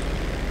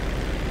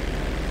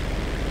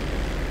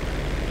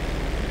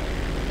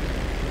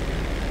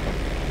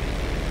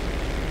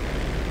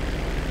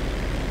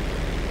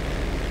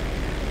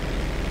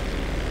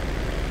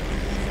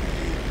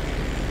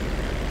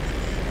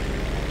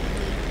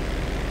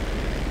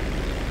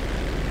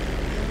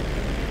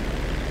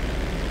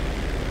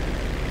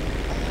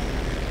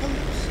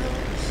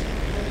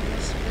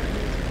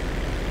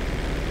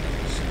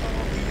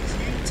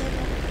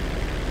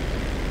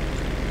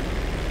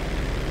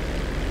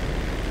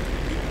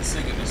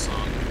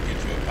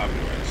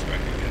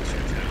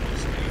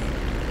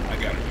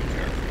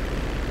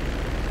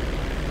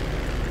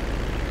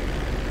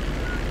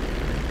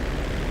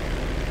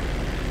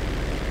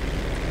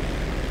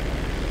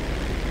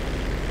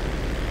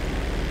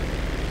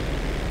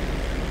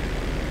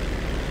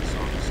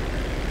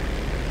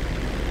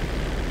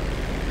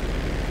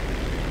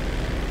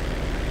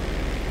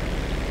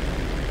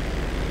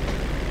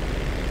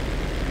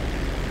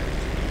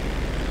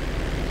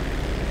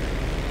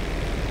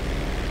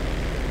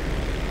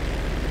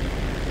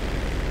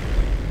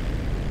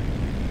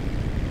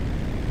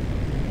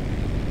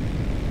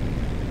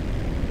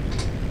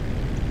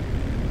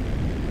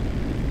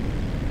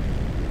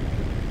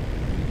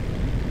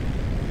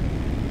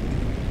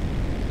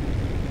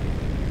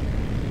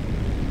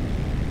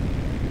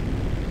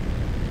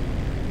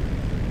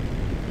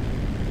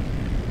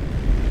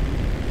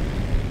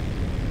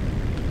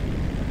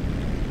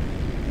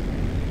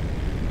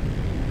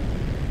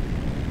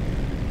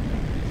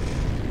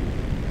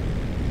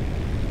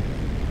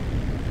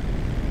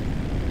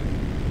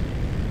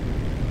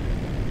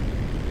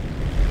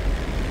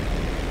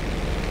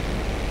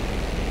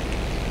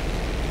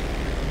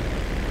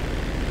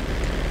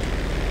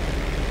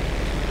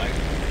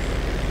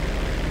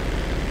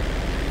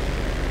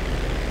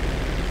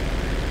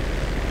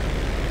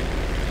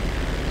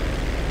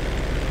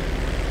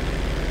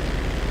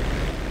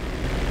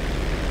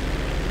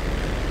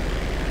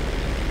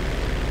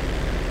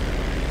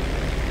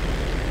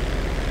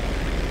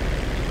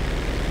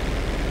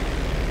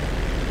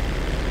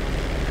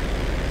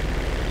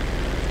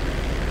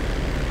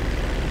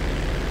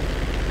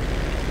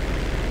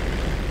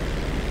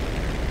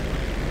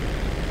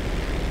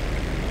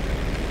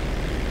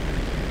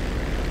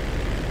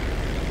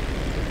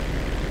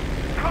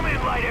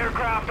 light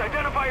aircraft.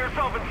 Identify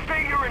yourself and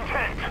state your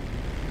intent.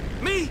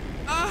 Me?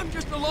 I'm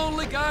just a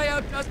lonely guy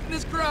out dusting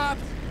his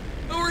crops.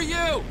 Who are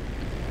you?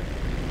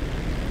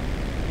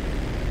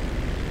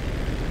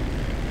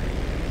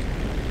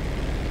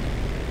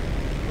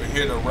 We're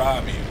here to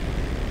rob you.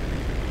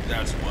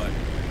 That's what.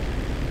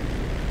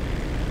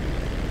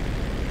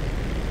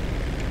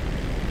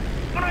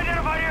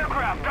 Unidentified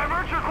aircraft.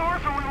 Divert your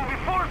course or we will be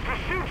forced to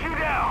shoot you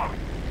down.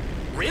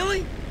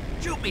 Really?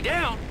 Shoot me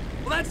down?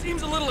 Well, that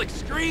seems a little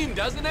extreme,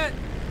 doesn't it?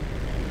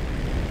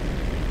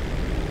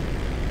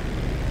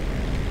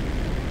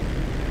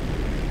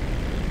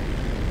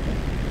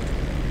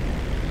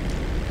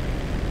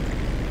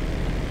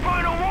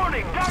 Final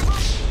warning.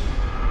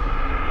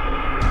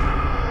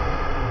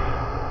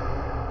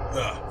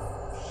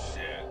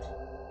 Shit.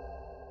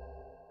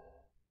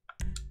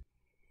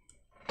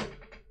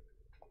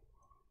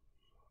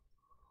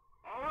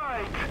 All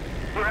right.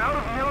 You're out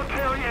of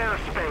military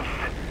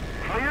airspace.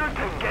 Clear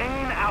to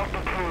gain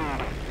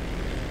altitude.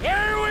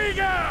 Here we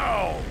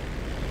go!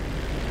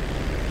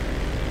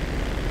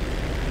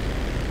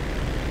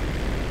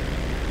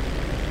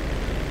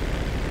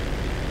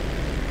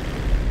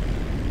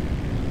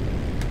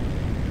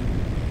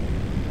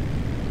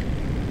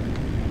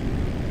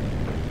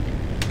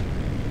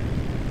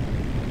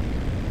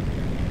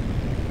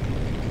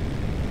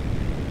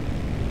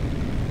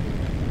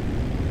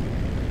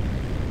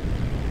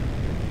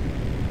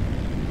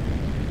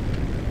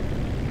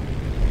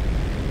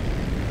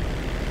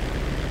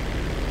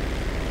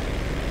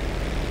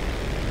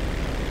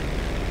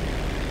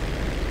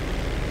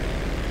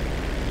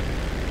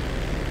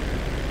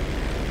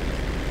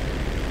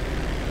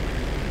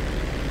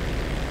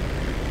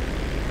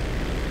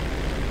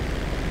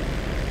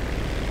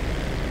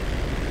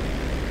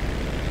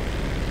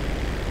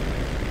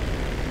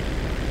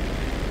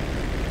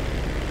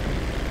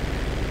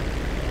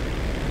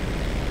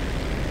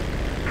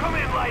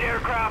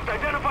 Aircraft,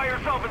 identify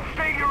yourself and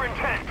state your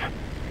intent.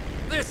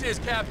 This is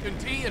Captain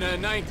T in a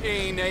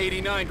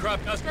 1989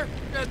 crop duster.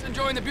 Just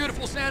enjoying the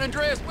beautiful San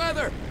Andreas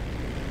weather.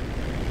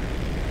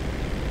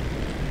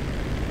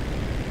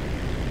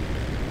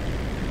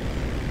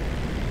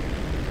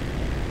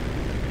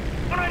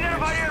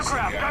 Unidentified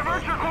aircraft,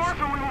 divert your course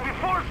or we will be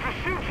forced to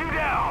shoot you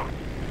down.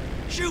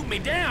 Shoot me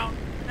down?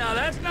 Now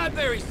that's not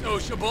very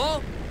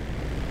sociable.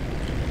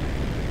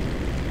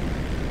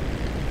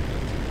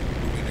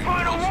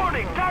 Final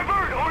warning,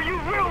 divert or you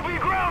will be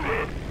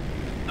grounded.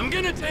 I'm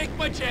gonna take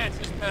my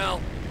chances,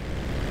 pal.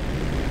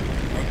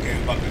 Okay,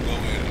 I'm about to go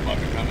in. I'm about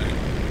to come in.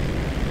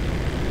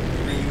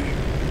 3,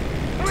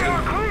 2. We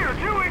are clear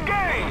to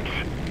engage.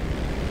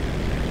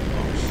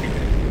 Oh, shit.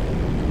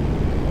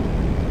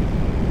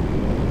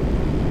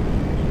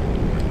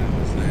 Now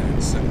it's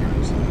landing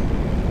suckers.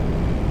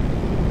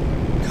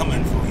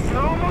 Coming for you.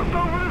 You're almost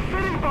over the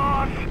city,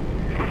 boss.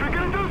 If you're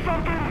gonna do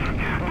something,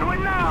 do it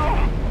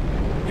now.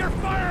 You're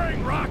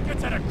firing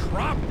rockets at a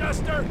crop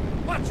duster?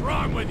 What's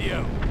wrong with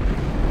you?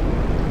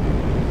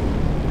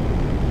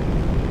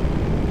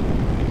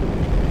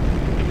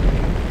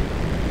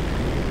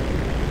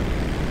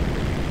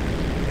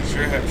 You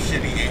sure have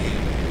shitty aim.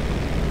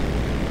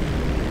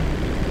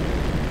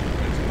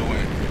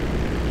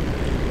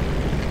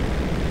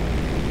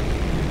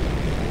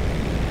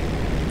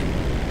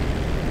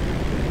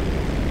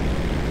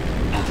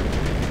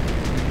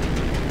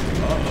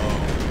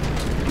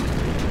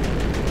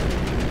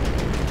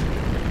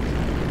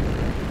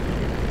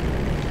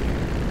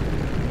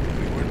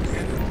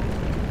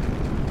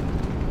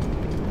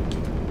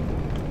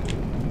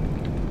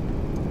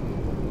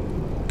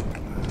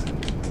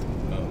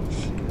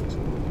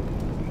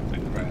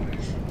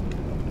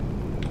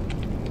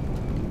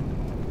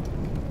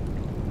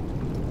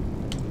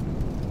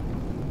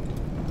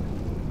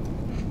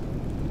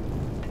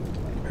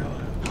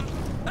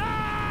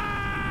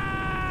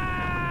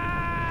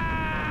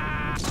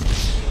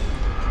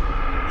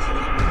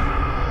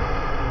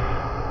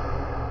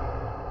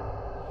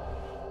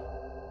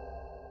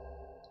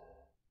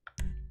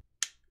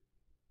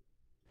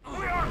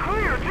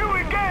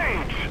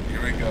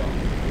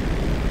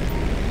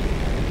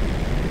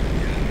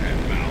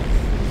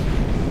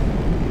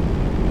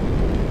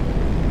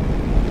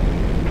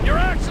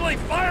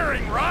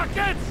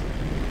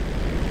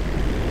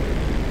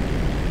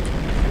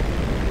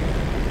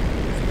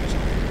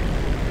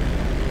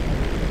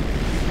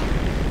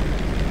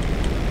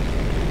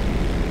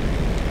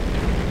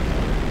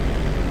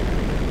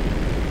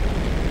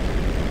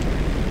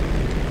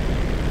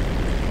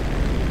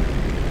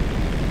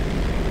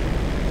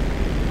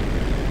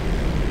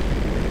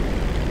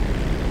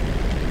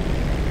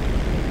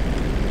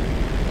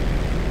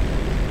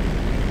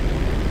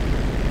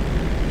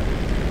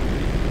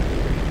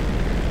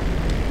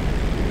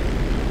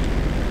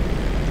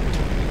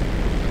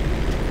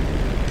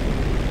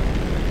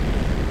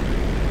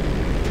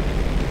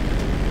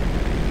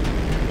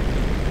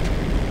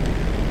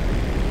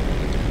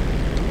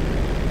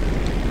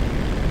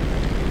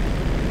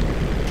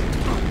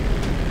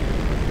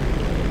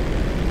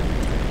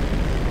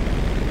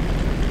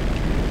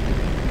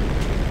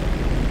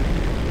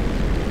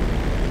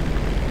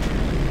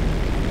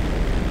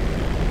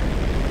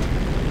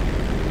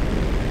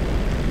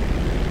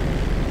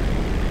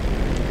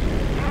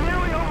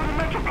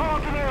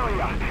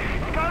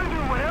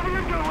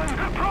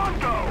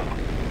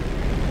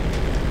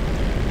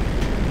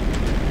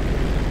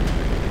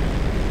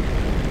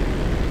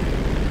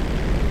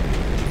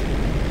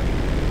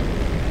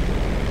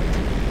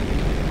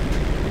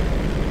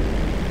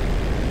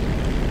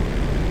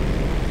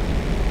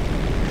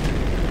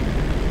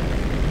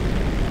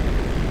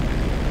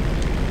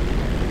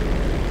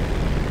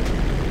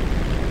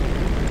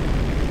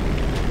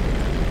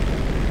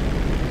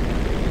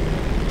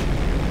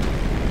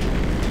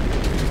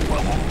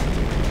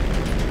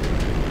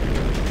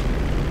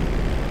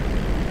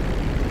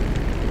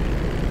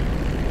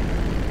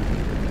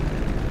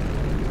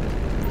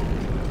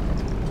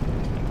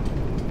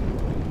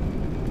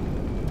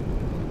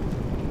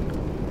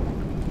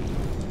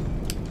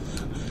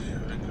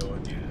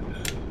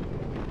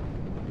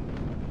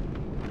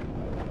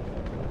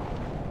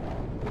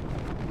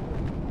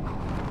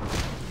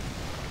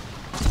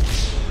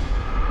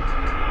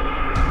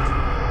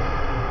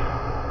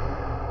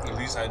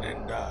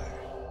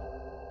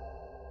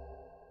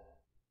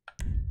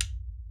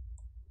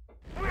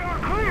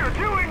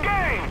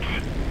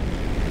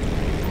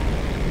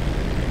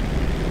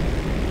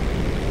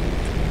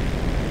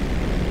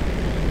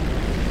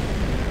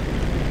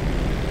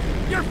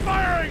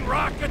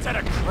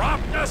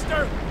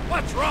 Chester?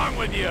 What's wrong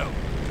with you?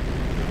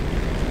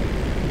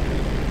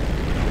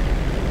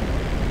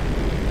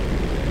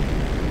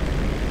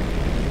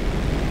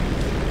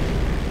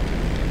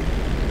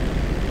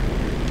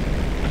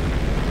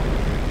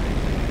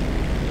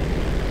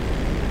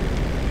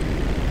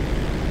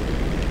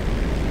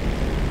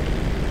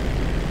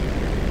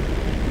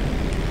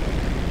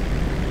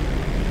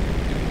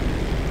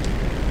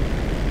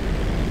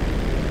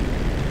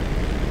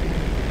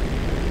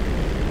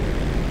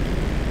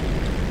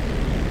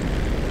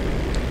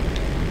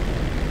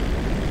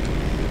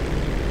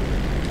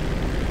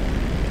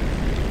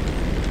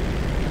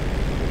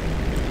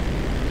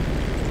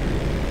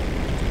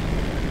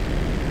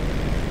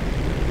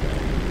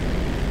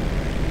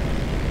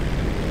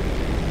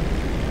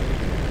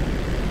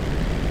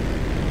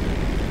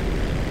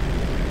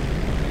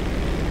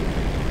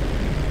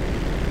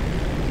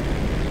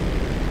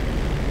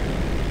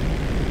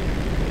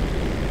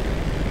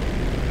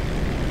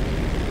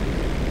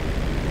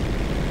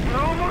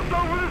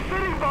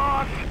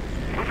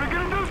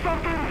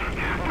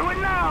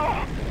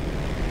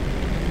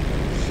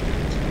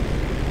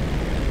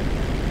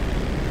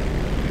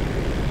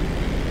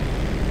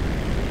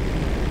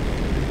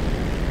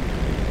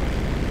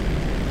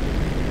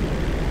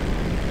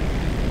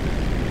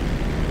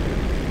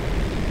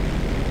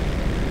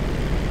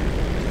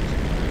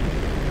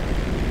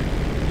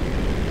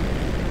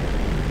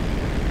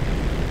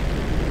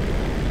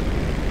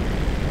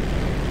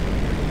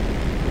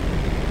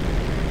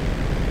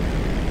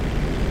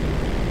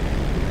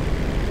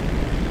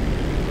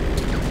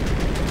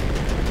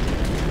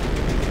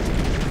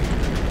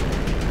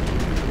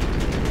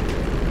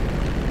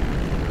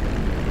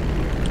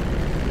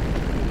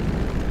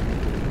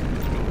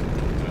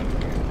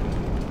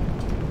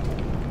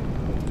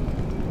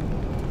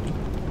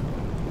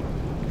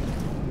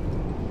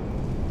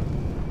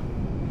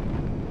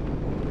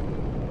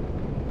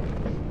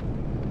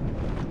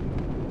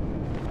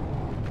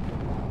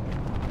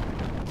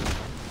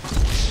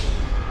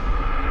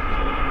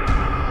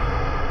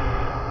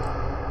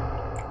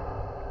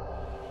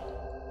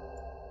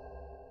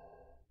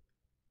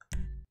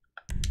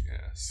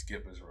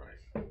 Skip is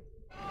right.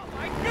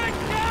 My good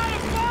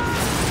God!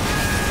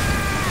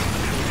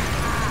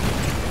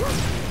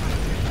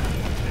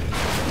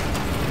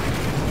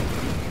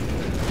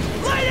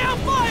 Lay down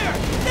fire!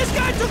 This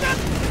guy took us.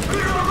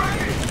 Clear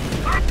already!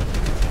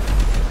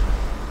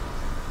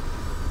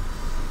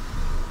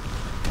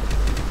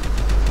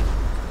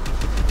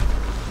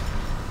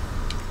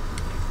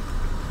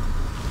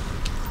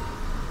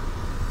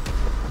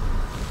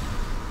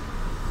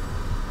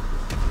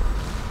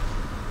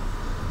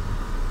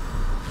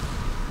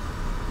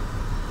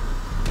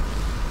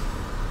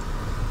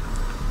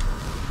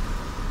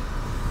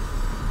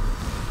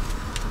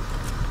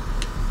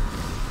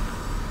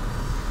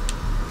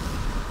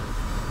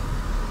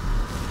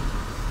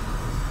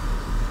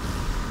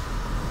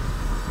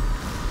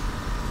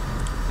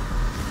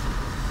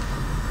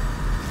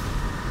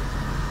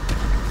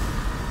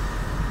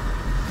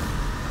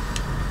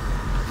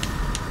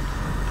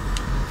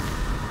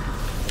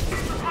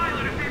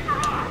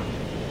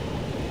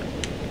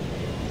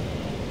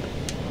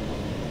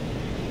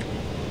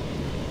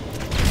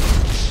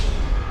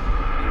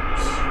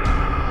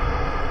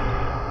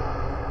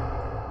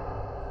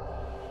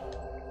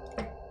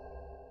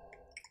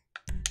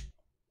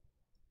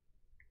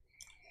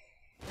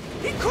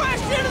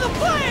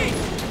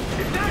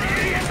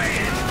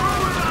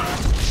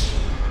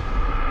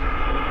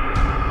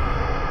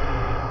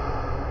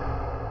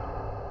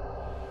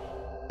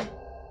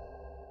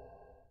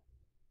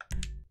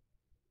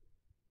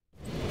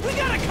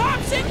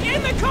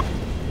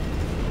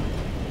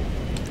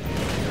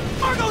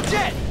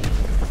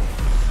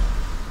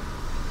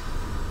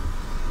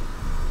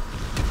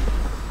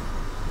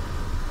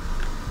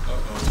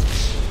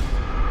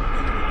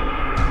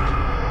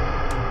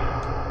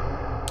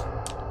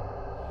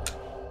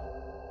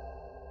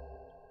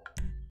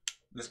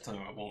 This time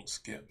I won't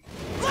skip.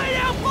 Lay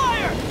down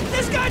fire!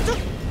 This guy took...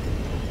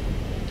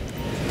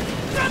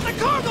 Got the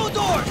cargo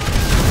door!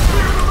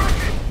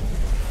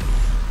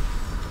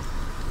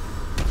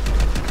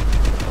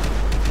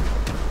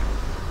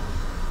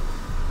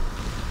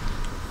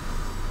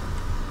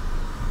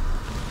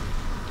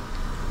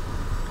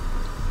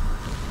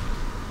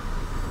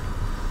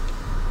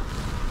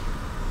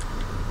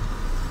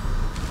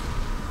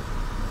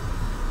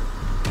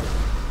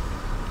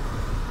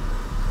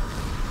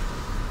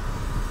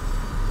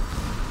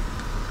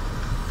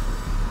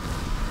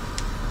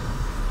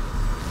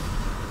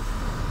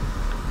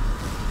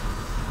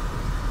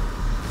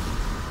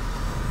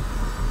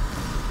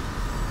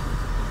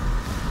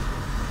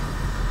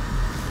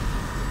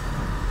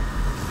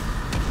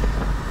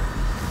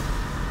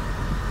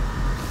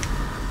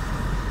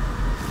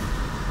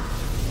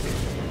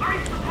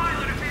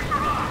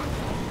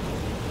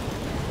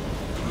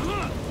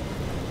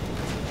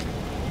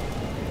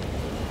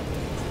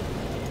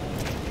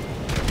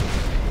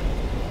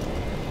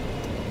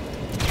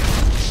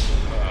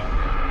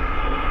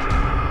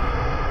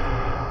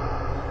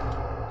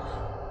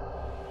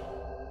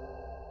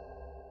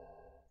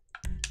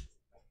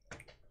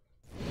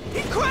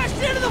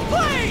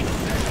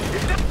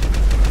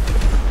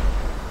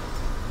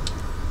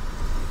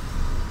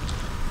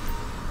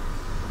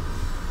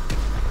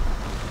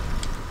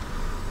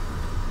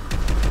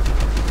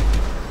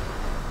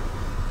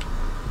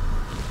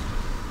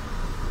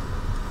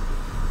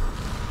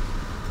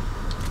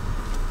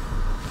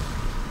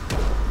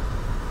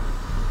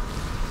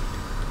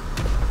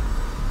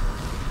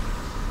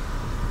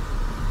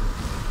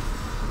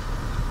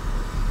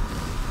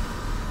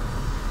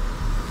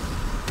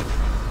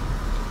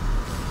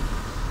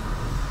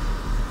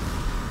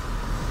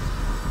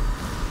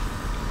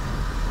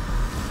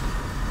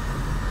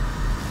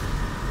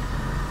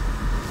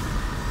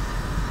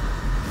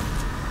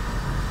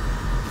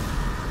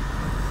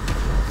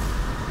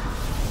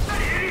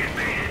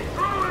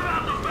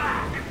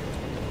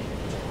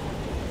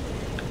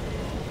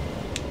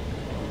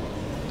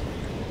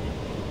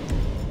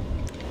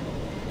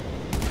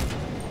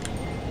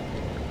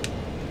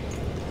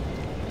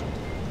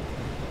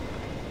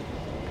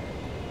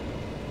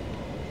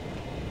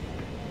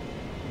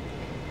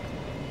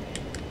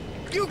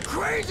 You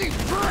crazy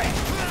prick!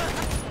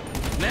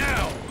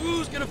 Now,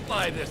 who's gonna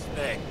fly this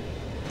thing?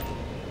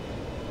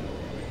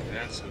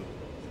 That's who.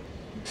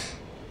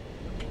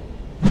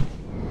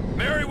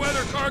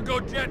 Merryweather cargo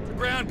jet to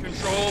ground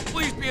control.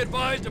 Please be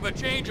advised of a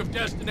change of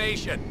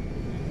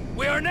destination.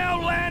 We are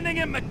now landing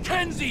in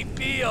Mackenzie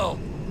Field.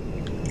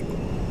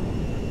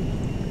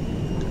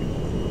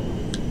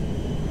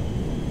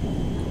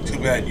 Too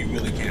bad you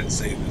really can't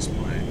save this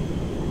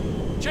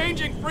plane.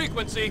 Changing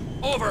frequency.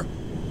 Over.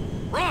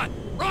 Ron!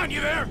 Ron,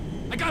 you there?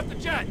 I got the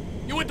jet.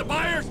 You with the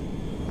buyers?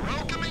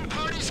 Welcoming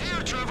parties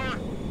here, Trevor.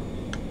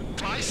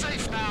 Fly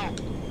safe now.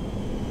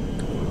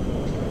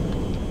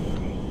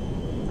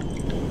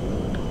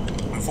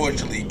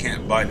 Unfortunately, you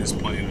can't buy this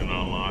plane in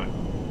online.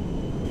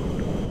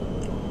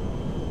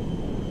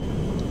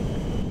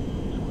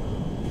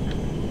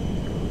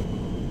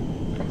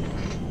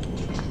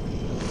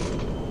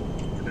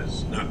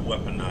 It's not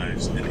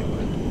weaponized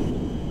anyway.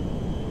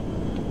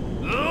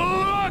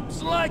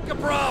 Looks like a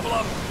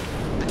problem.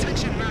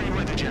 Attention,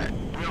 Merryweather Jet.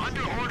 We're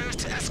under orders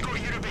to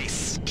escort you to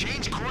base.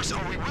 Change course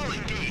or we will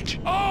engage.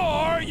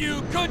 Or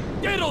you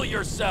could diddle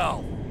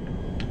yourself.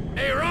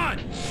 Hey, Ron.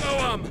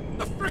 So,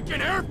 the frickin'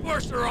 Air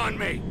Force are on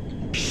me.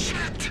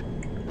 Shit!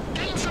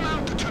 Gain some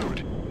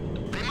altitude.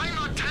 They might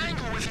not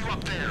tangle with you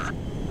up there.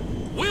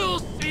 We'll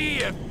see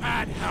if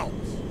that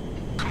helps.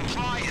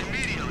 Comply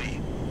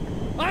immediately.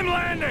 I'm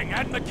landing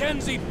at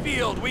Mackenzie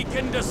Field. We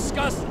can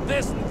discuss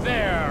this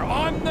there,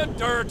 on the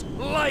dirt,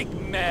 like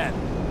men.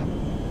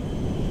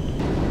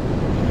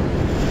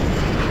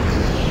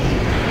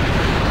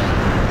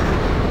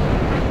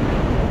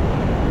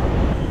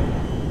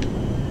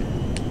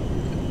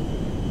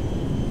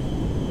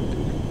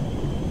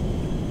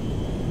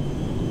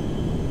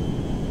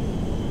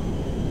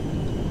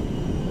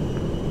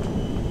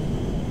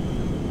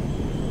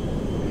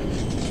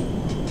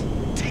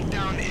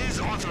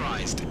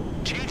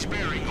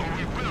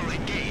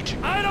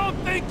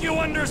 You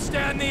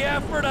understand the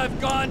effort I've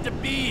gone to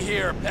be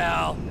here,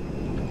 pal.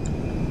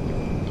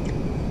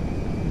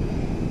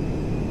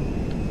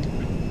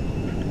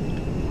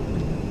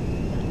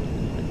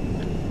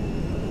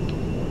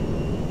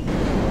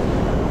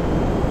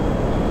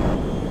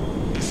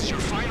 This is your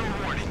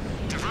final warning.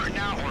 Divert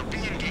now or be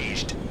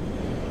engaged.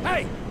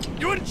 Hey,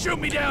 you wouldn't shoot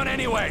me down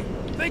anyway.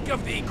 Think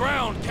of the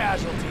ground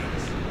casualties.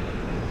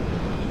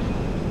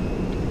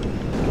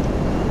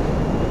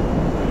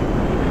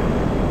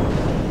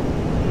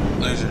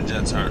 Laser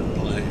jets aren't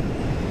playing.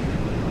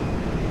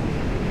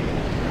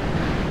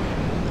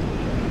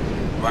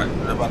 Right,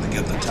 they're about to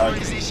get the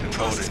target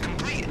coded.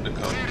 The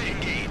code. Clear to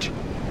engage.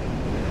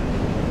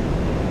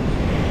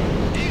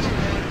 Eagle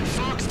 1,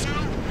 Fox 2.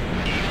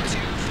 Eagle 2,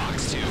 Fox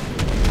 2.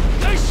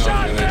 They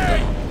shot there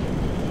you me!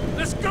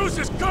 This goose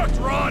is cooked,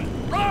 Ron!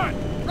 Ron!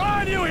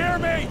 Ron, you hear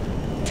me?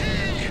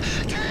 Tig!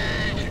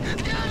 Tig!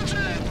 The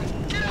engine!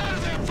 Get out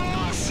of there,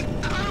 boss! I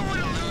don't want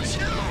to lose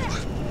you!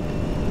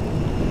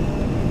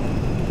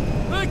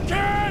 I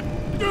can't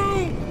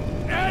do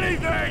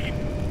anything!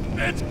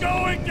 It's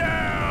going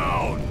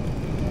down!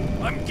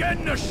 I'm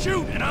getting a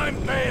shoot and I'm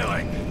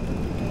failing.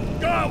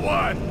 Got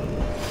one!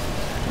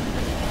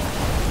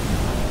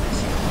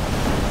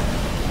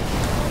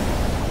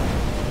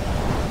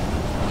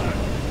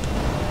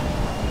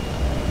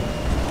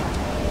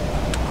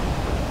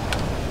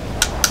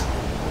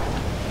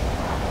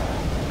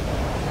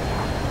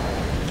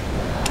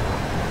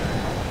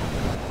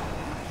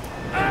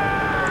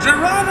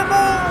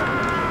 Geronimo!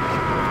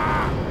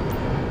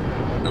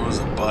 It was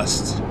a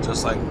bust,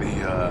 just like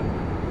the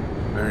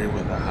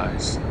Merryweather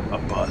heist. A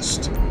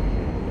bust.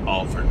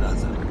 All for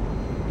nothing.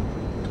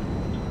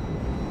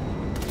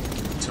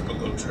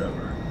 Typical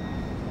Trevor.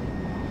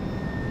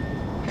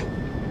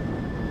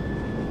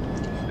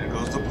 There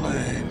goes the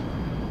plane.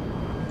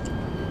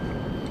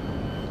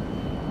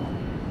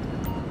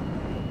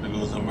 There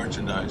goes the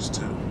merchandise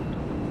too.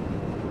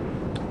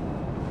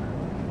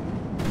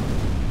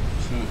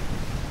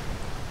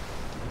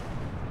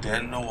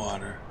 Dead in the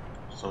water,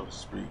 so to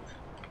speak.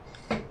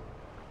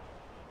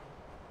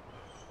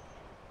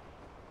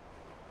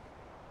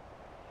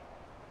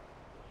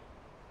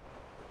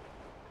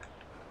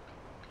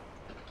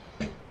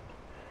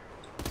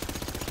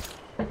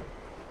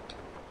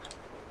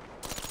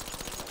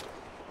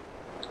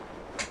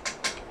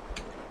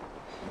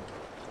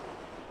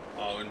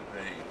 All in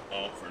vain,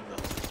 all for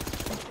nothing.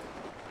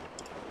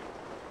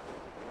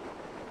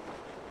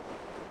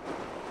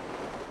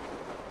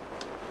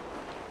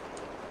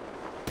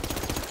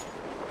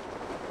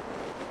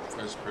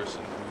 First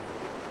person view.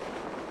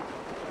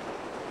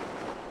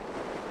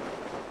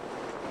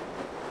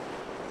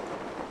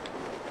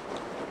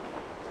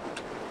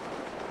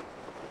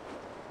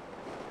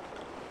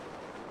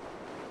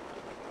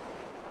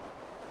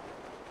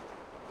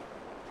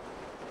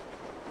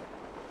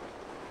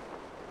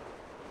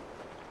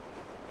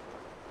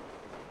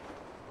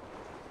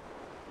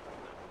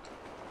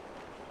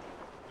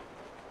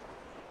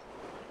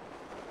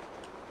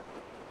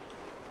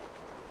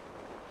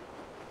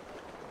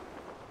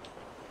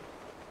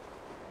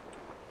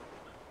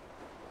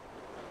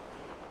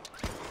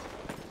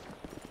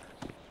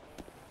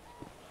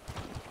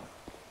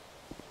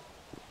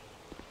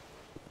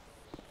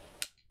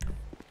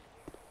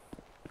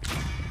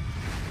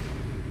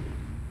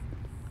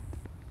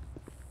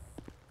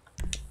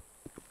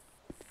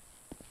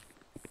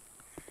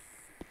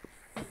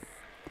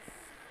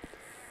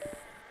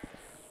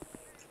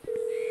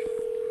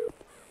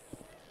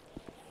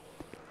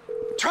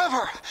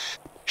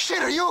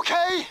 you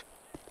okay?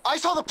 I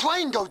saw the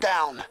plane go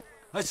down.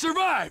 I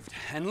survived,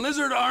 and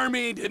Lizard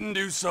Army didn't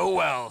do so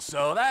well,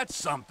 so that's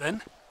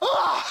something.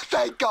 Ah,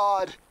 thank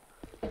God.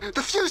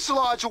 The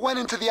fuselage went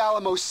into the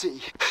Alamo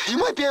Sea. You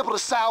might be able to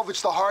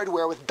salvage the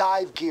hardware with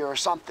dive gear or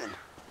something.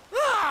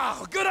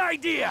 Ah, good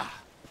idea.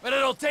 But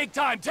it'll take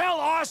time. Tell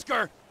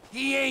Oscar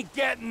he ain't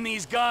getting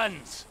these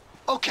guns.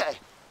 Okay,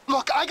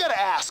 look, I gotta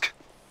ask.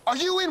 Are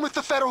you in with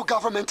the federal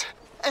government?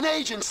 An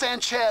agent,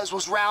 Sanchez,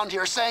 was round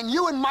here saying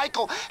you and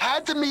Michael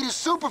had to meet his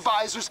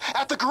supervisors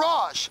at the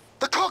garage,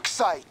 the cook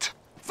site.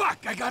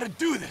 Fuck, I gotta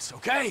do this,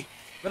 okay?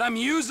 But I'm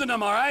using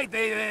them, all right?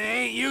 They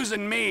ain't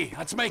using me.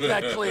 Let's make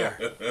that clear.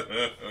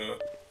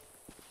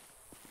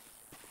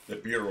 The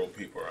Bureau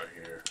people are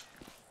here.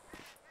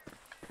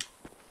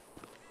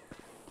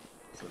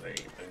 So they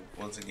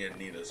once again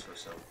need us for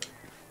something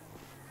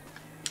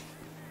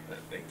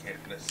that they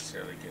can't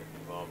necessarily get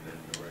involved in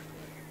directly.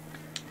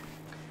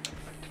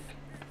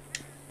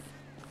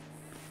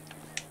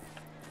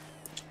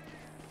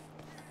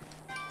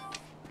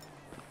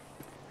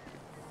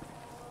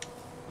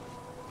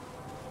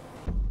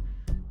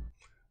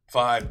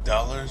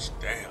 $5?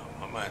 Damn,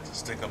 I might have to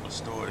stick up a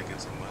store to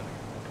get some money.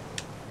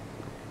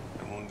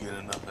 I won't get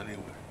enough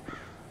anyway.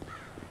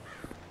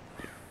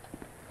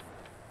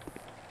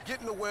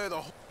 Getting away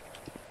the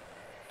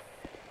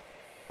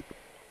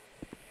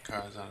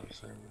Car's out of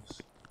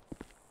service.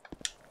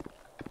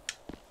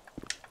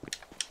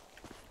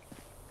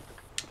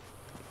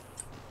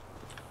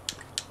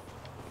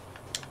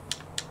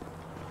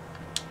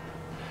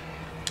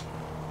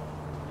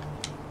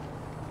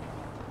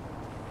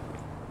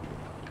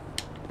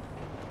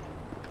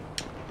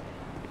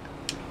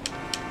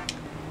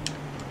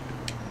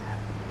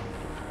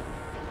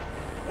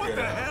 What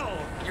the hell?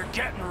 You're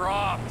getting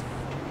robbed.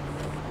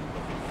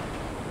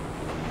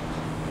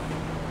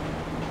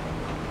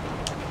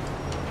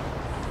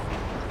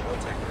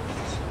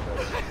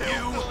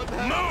 You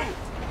move!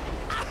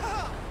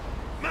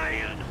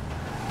 Man!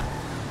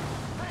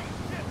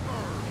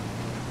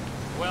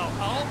 Well,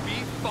 I'll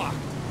be fucked.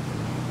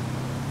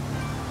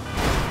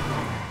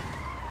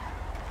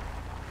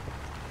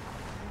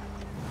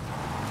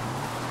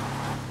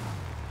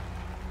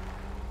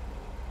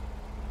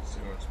 See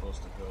where I'm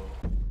supposed to go.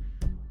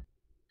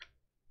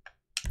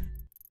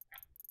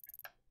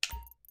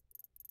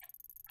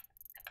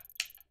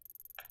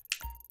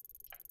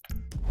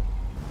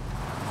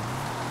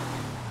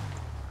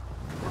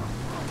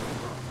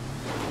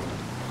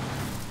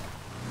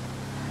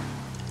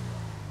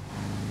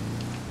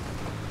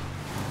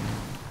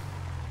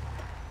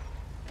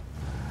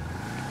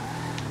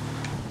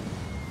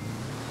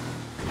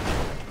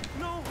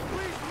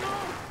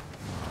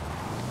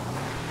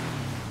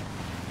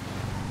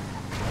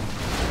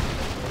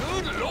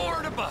 Good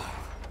Lord above.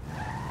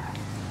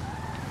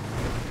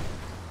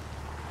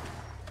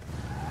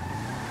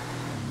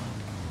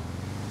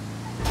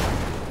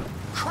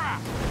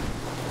 Crap!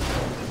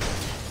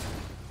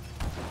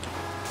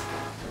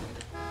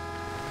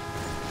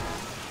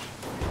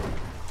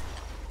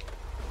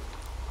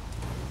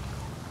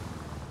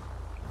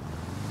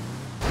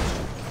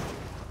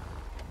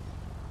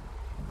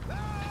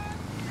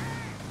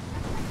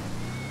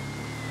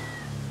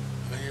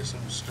 I hear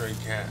some stray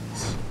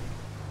cats.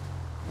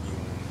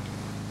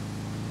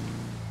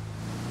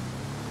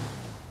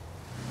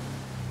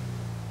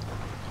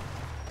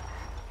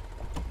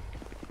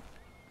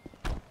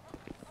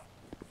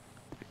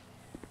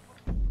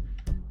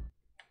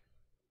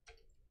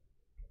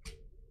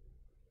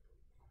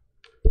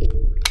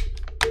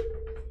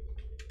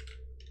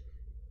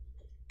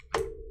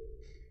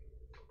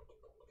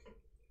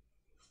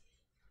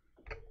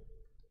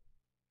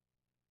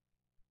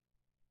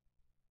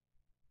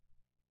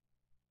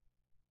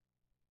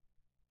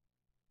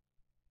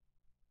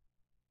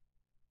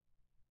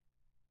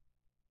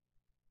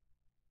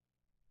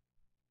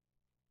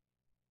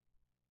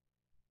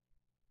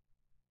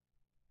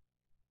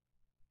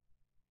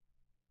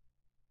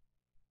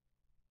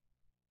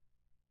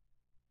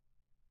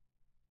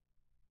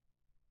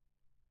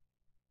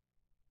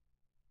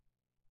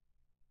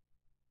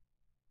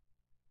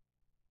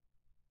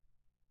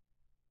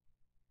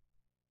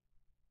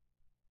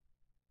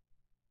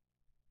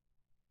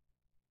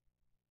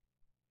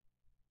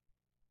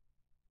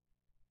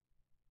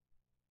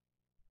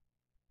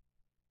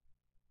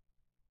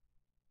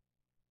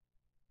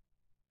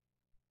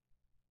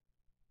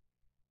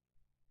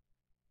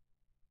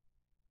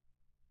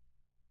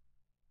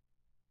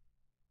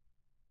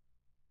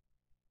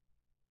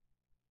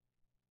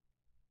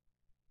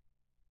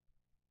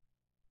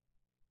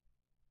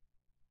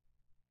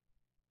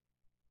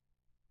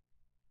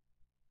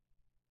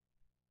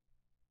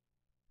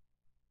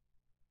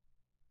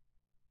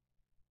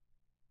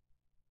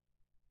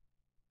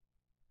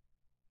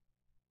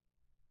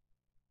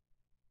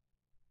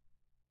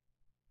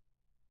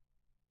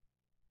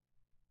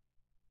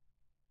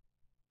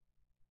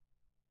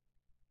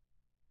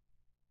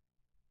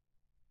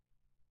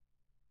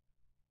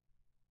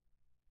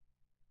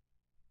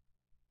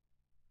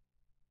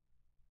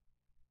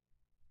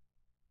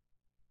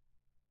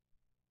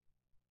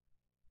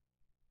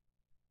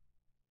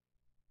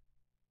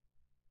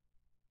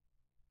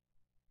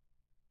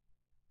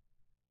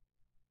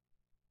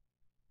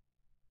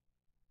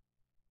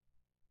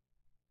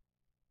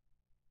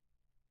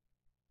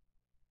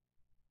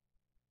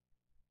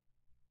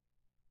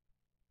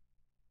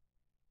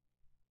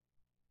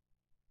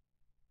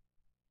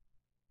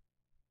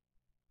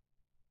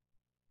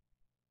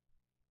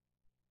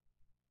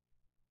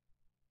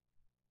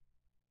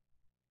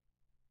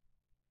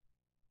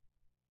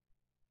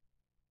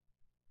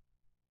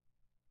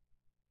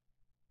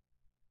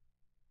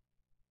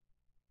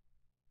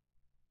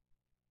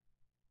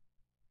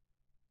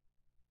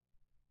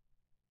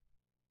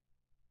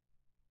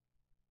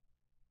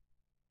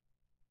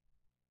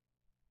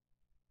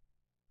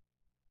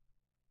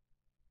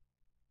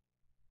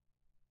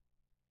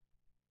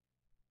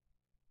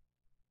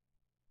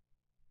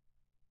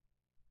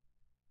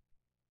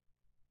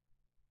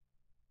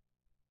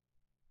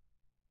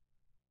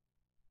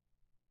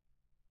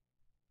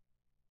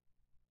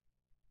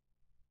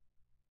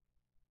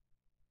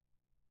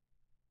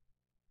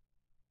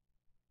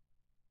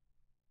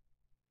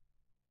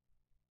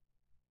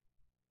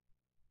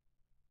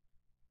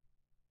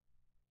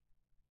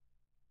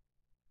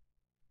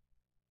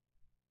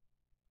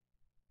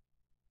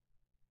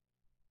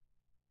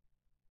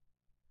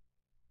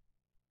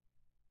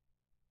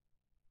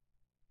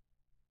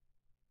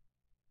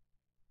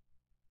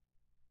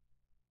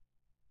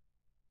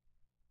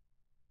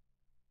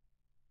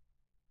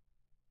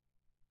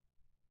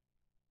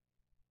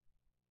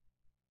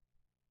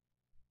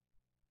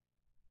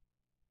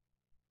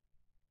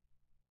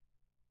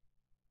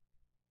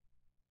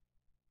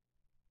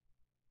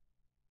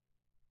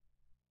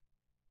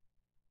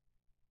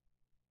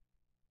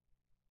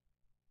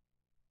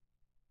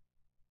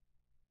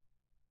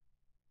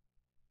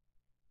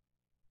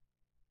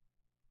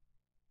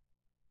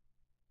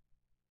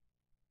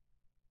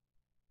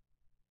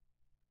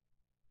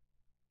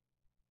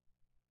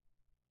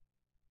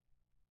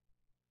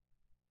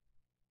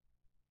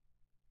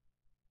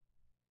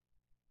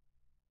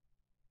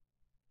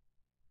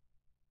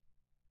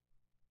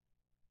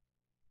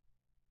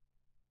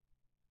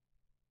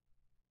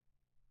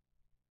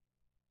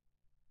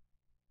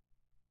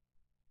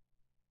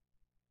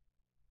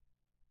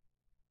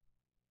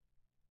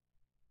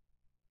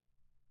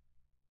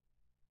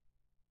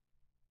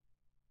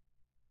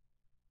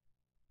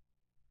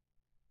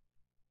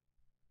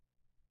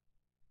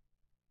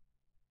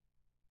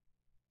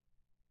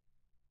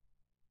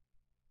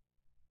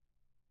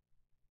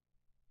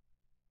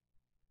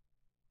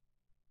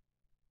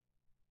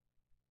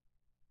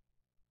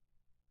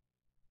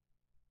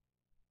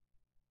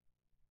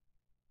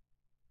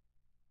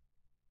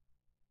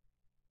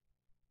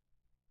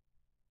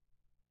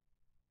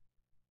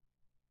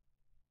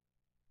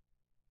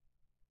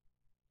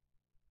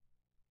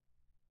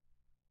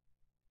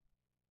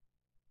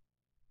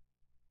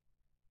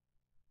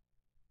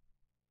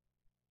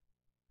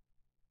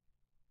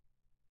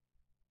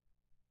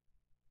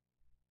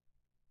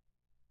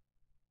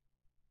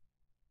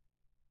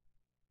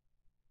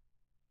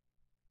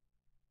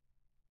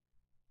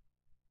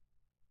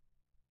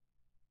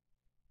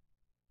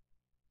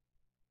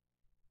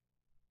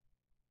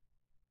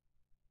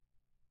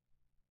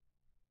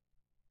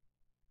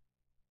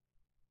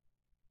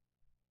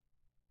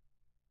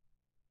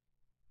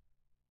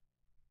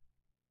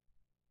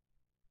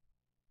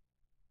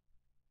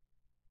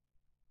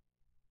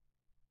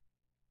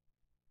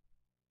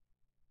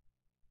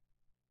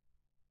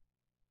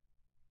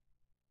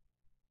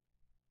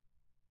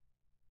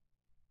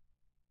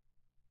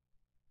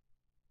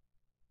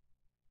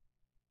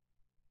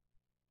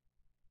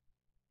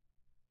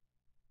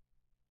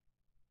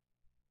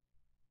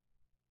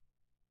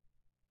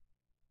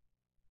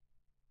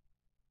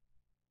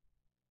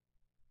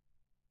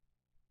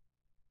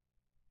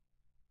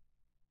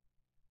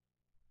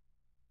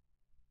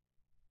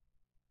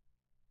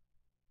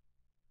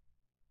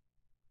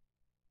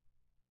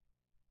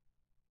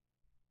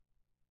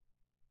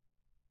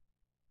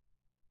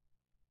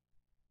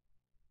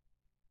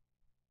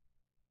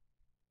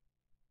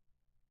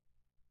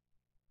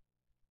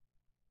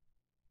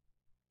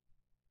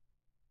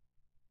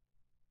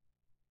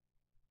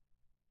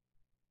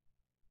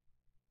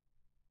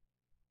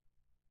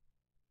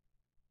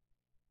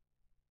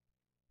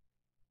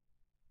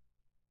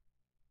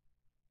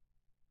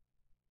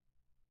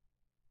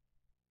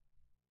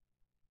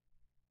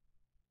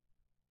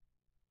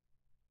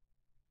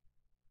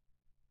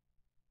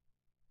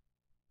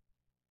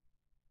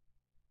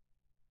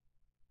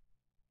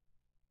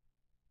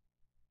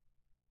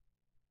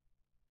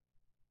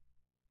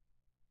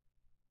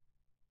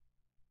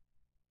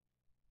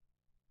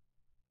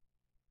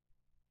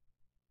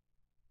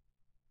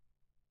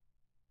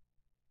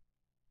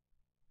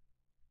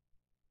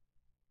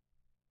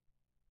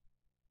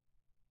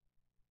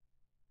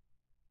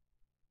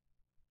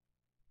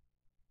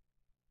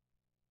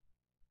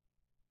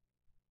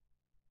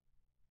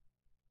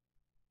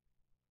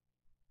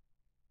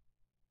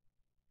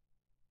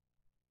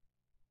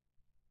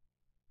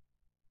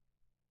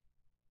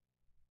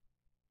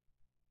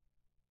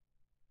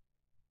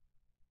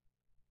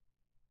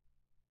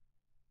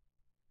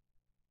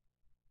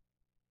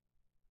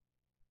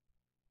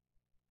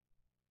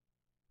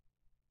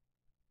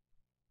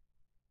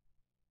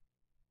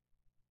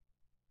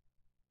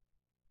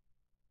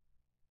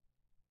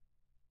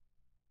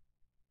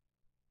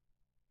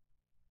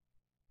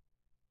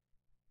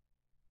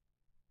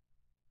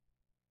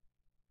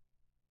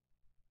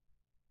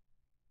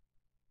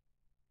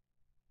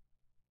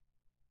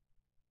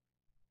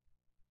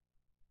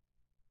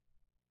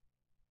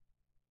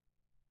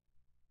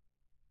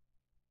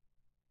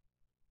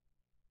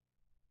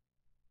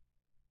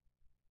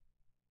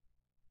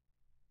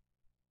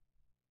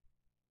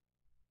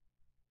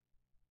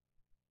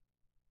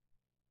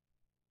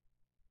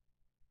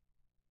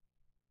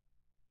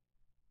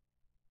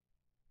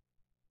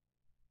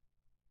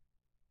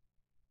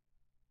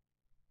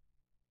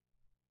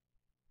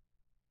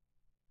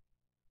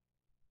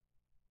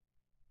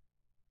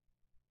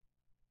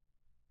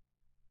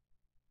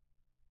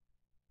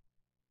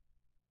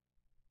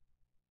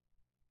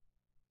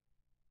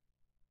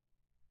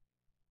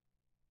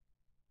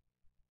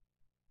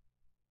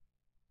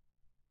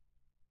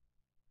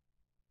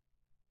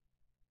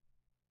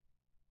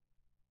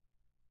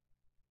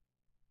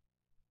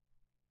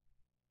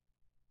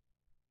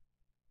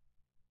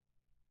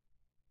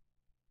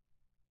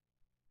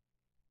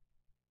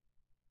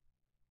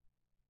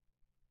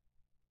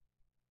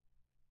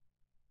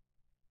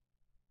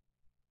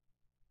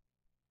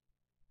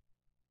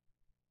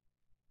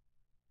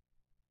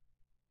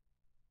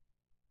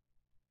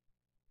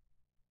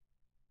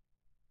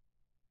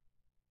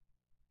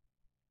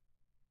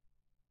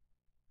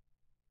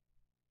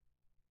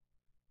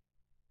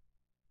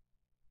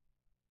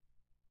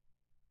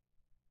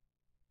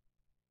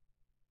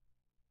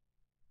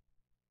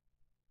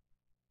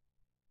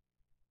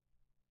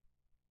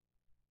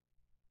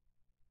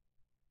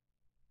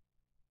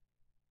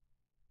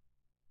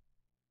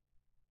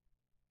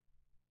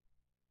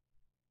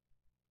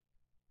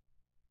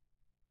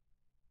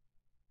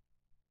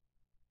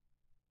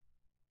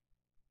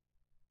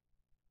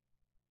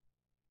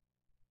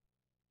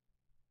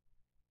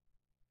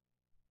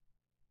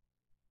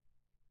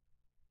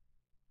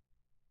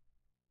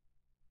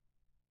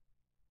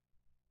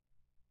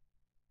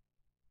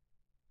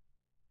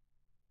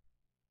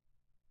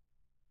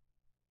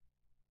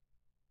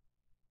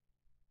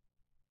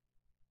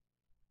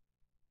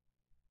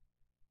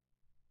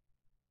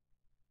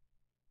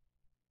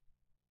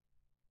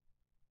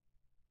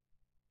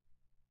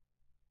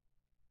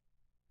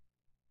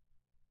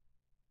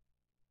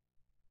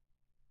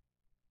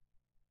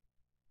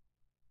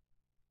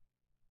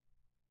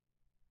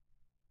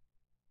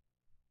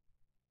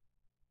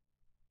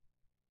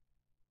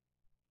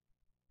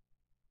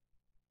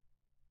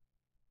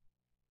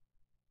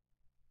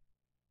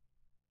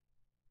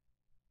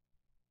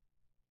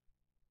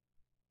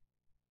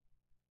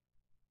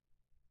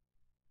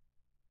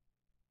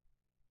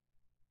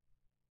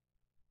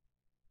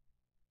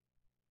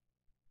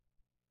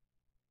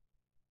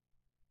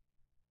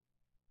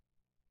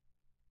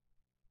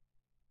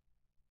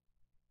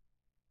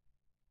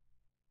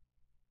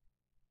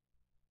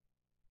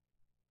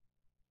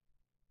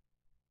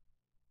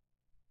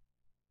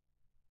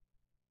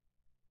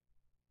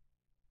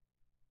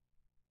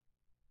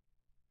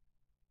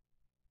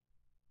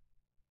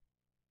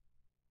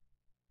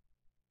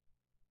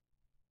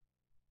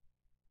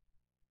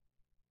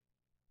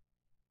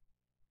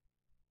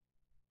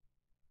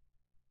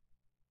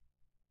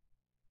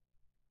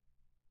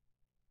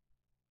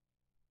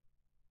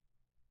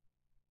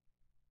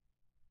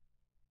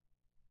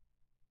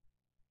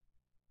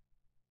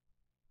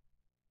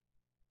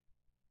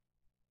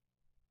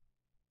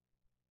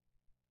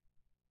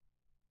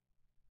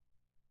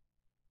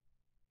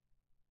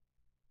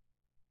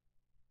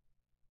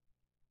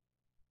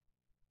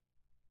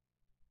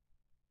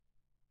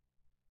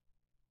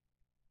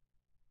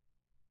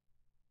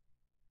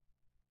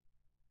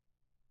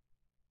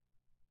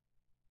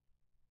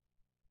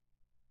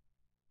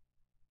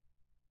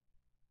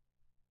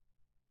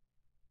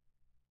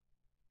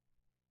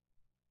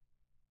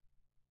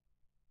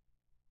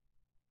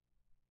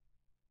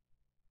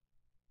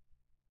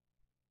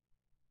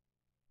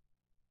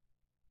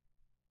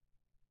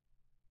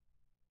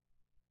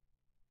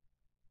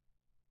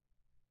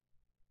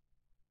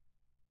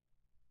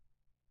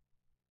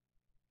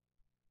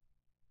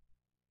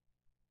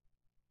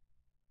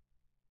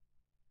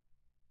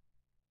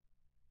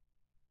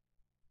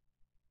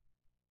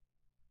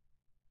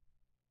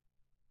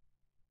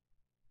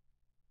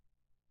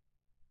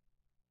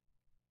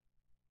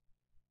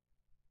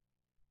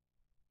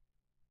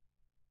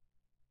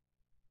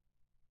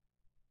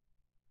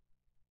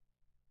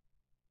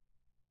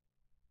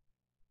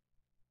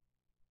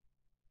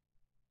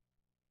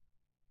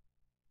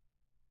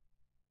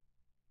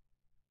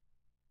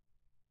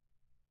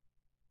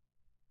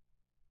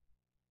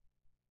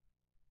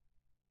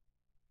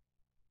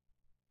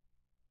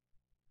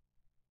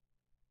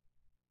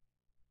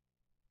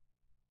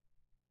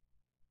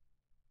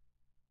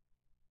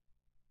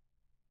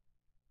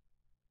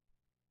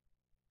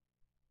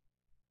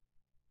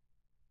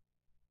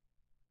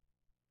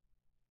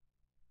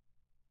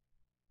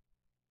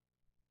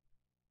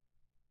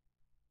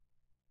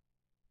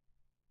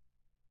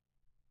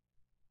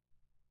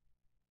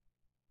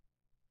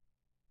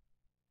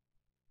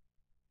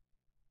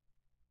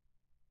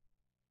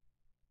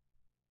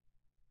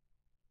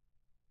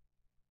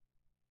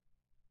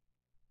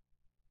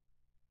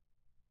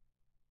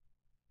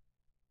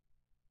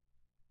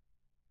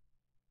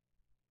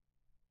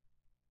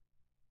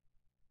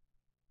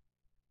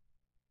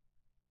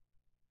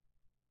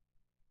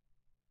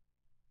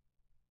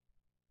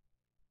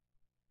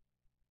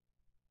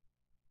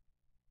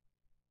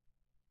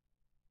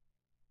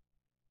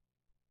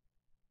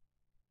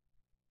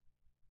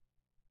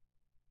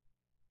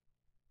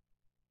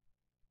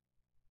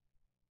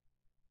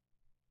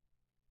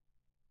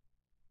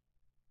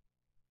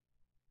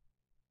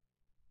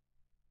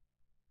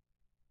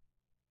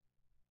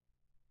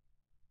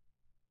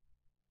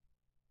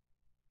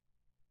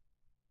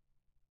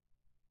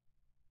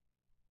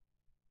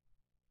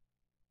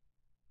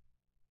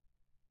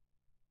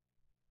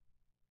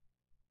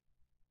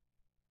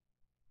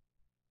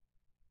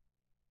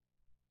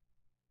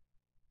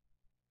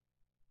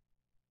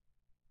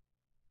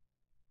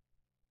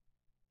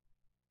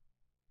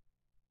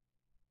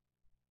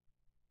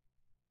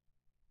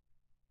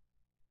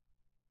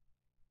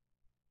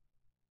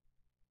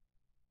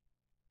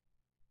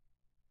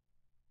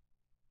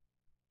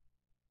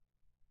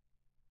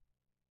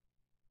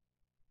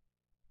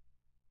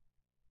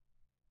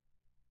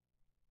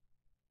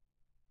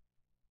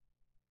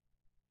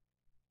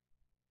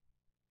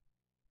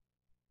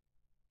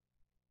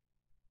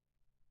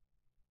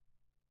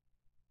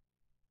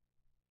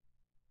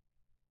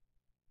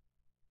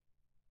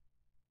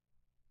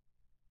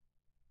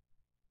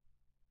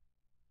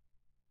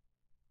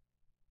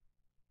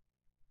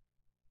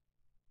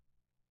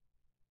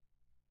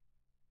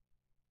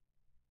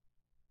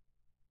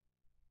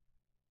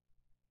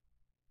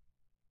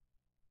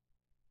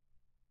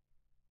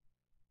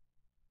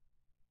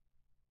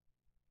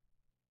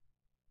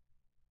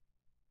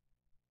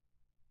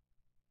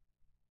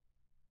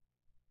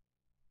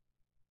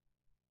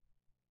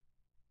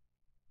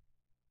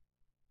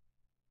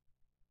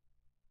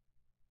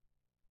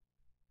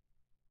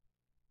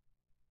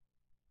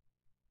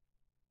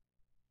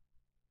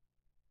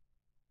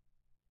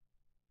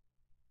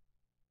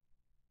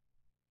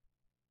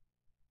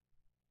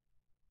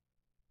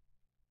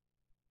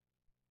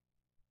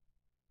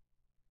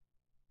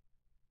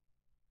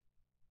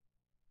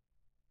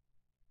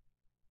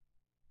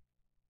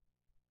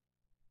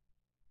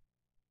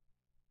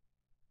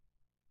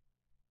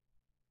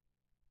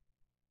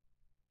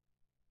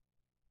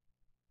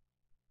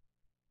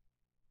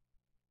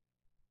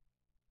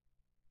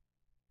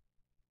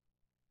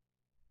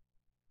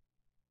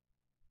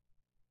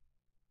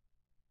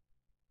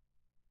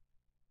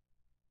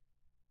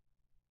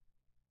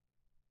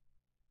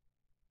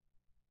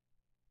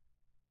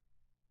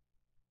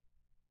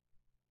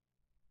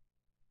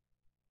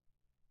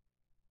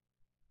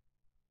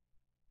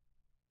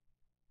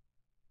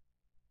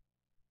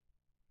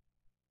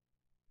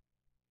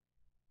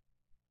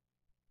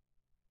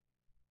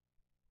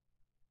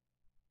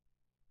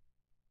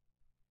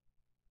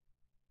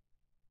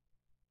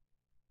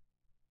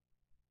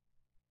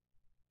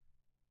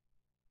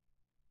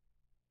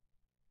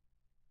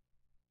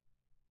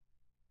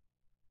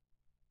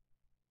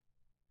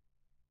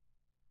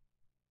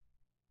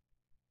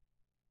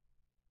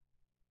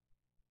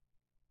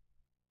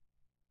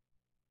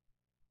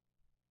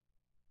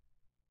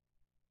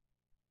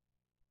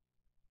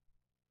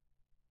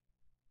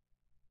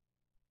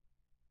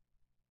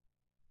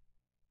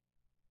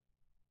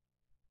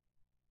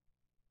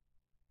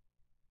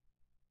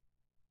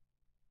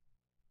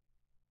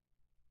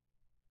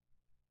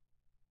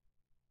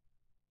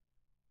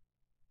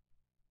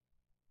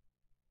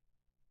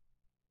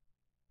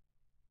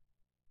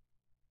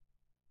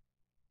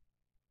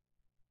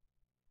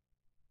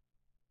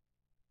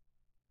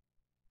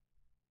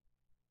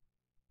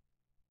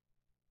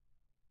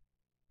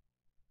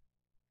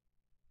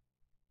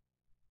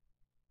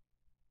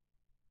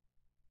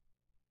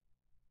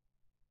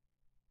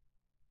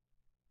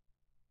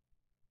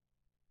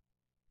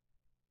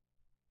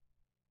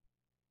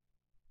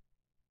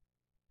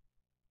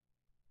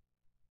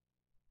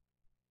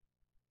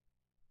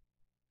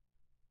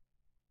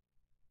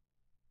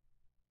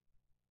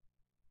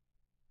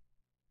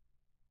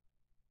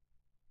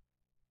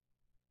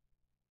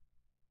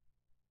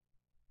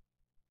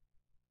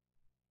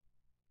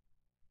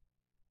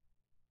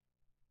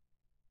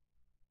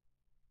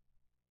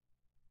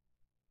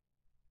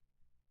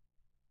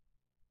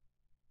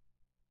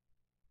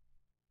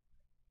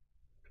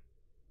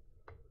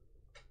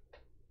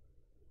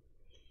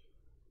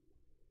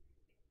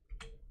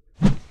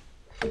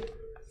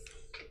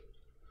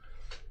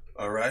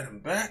 Alright, I'm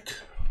back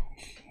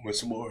with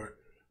some more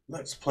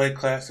Let's Play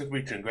Classic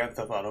featuring Grand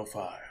Theft Auto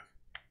 5.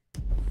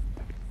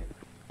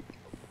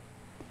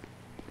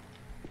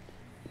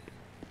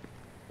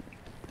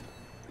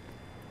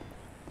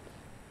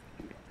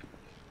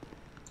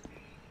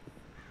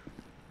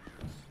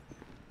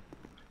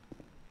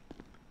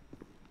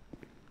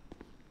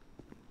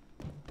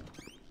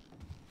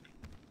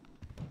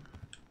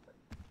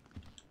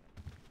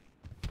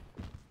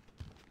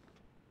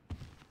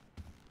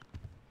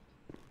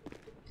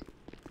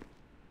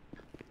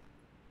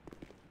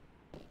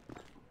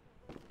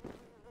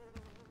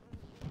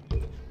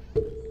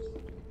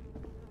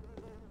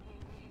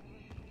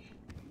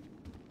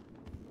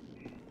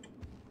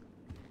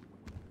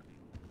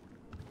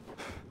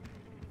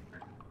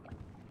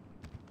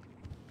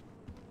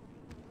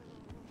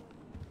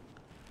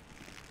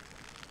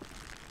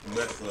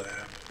 Meth lab.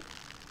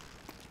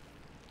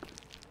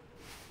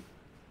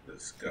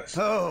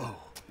 Disgusting. Oh,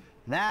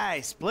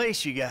 nice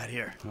place you got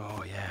here.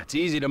 Oh, yeah, it's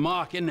easy to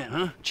mock, isn't it,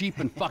 huh? Cheap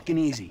and fucking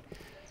easy.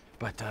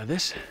 But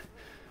this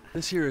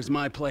here is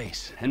my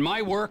place. And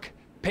my work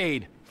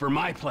paid for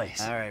my place.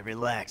 All right,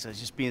 relax. I was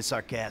just being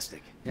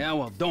sarcastic. Yeah,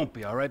 well, don't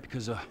be, all right?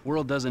 Because the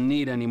world doesn't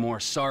need any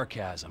more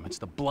sarcasm. It's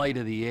the blight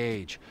of the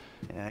age.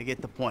 Yeah, I get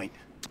the point.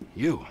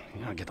 You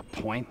don't get the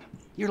point.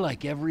 You're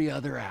like every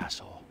other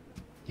asshole.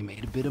 You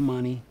made a bit of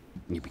money,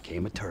 and you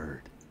became a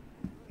turd.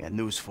 Got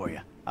news for you.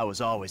 I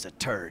was always a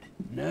turd.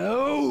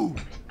 No!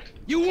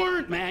 You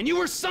weren't, man. You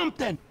were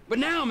something. But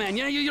now, man,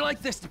 you're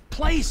like this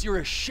place. You're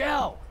a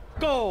shell.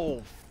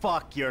 Go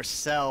fuck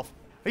yourself.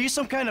 Are you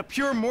some kind of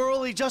pure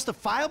morally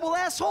justifiable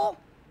asshole?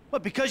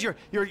 What, because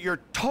you're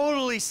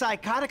totally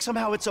psychotic,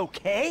 somehow it's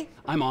okay?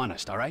 I'm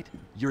honest, all right?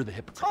 You're the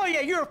hypocrite. Oh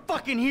yeah, you're a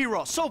fucking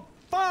hero, so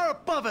far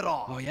above it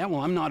all. Oh yeah?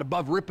 Well, I'm not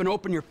above ripping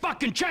open your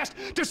fucking chest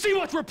to see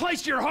what's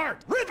replaced your heart.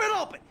 Rip it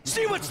open!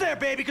 See what's there,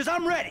 baby, because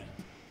I'm ready.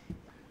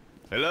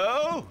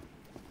 Hello?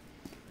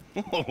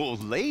 Oh,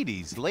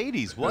 ladies,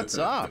 what's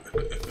up?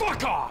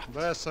 Fuck off!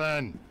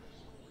 Listen.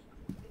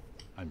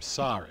 I'm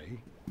sorry,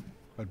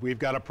 but we've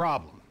got a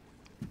problem.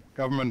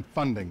 Government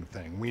funding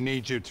thing. We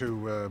need you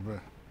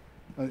to,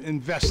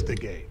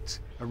 investigate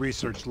a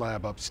research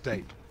lab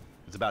upstate.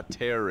 It's about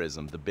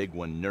terrorism, the big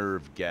one,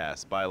 nerve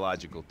gas,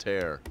 biological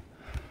terror.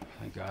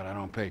 Thank God I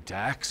don't pay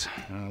tax.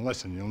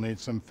 Listen, you'll need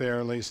some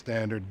fairly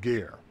standard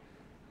gear.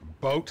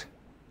 Boat,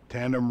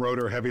 tandem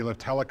rotor heavy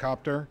lift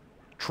helicopter,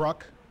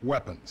 truck,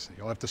 weapons.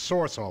 You'll have to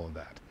source all of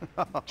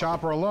that.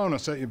 Chopper alone will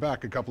set you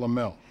back a couple of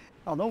mil.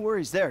 Oh, no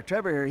worries there.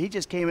 Trevor here, he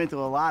just came into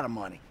a lot of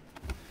money.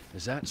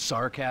 Is that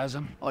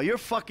sarcasm? Oh, you're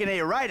fucking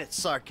A-right at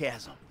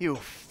sarcasm. You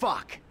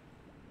fuck.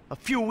 A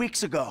few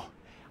weeks ago,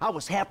 I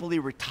was happily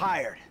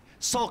retired,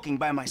 sulking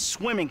by my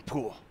swimming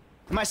pool.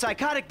 And my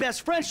psychotic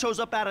best friend shows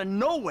up out of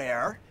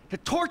nowhere to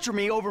torture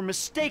me over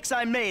mistakes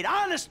I made,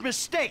 honest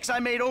mistakes I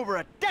made over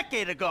a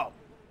decade ago.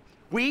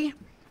 We,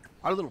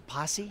 our little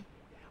posse,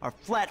 are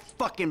flat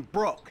fucking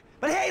broke.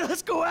 But hey,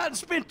 let's go out and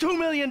spend $2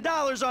 million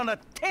on a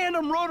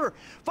tandem rotor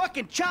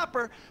fucking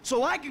chopper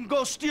so I can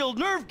go steal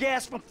nerve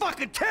gas from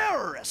fucking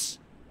terrorists.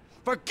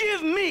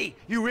 Forgive me,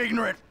 you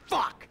ignorant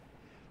fuck.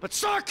 But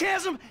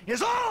sarcasm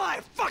is all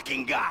I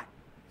fucking got.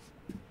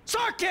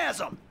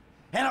 Sarcasm!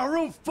 And a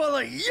room full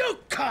of you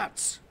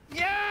cunts!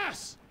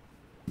 Yes!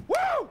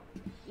 Woo!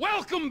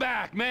 Welcome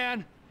back,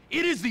 man.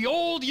 It is the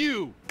old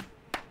you.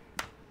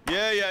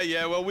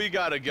 Yeah, well, we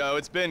gotta go.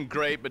 It's been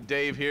great, but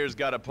Dave here's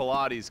got a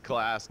Pilates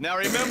class. Now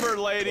remember,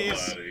 ladies,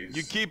 Pilates.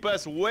 you keep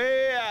us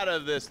way out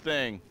of this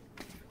thing.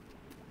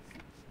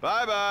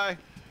 Bye-bye.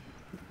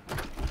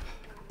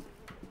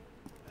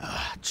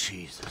 Ah,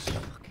 Jesus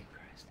fucking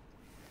Christ.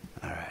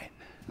 All right,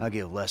 I'll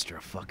give Lester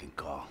a fucking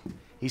call.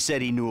 He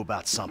said he knew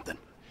about something.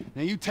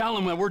 Now you tell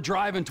him that we're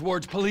driving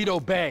towards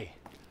Paleto Bay.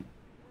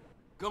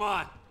 Come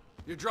on.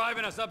 You're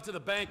driving us up to the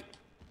bank.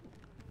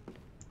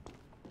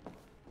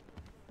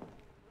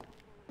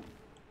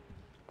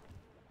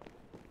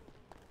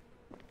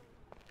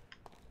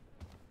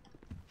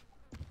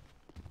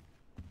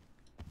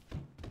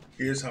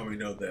 Here's how we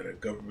know that a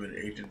government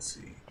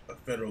agency, a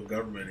federal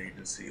government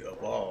agency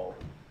of all,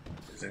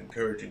 is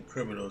encouraging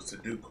criminals to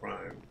do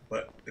crime,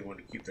 but they want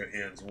to keep their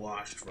hands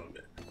washed from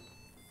it.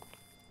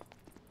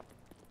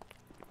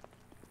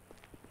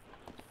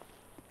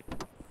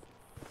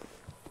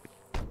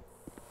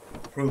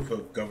 Proof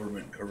of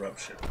government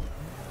corruption.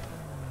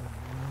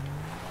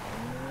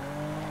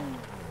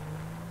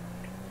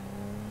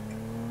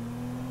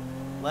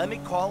 Let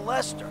me call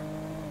Lester.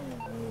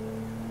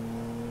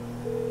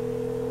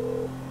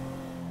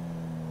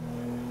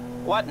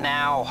 What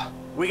now?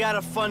 We got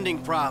a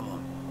funding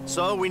problem,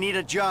 so we need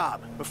a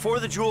job. Before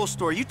the jewel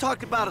store, you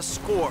talked about a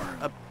score,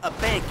 a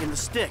bank in the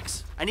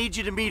sticks. I need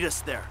you to meet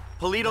us there.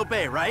 Paleto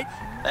Bay, right?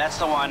 That's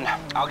the one.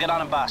 I'll get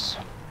on a bus.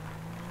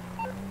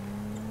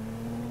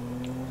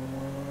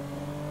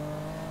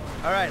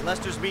 All right,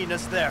 Lester's meeting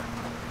us there.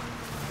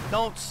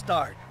 Don't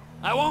start.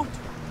 I won't.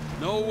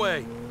 No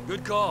way.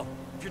 Good call.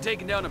 If you're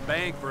taking down a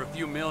bank for a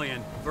few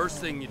million, first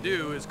thing you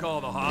do is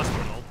call the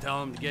hospital,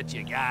 tell them to get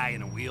you a guy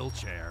in a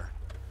wheelchair.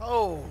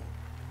 Oh,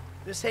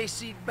 This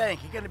hayseed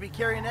bank, you gonna be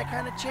carrying that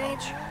kind of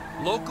change?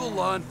 Local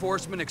law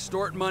enforcement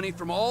extort money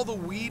from all the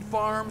weed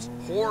farms,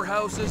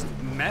 whorehouses,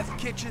 meth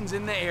kitchens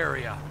in the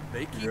area.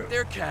 They keep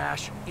their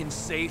cash in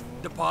safe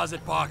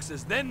deposit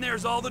boxes. Then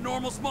there's all the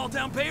normal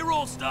small-town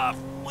payroll stuff.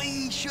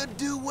 We should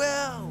do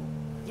well.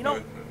 You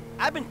know,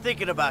 I've been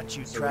thinking about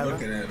you, So Trevor. we're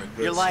looking at a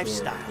good Your score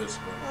lifestyle. with this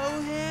one.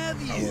 Oh,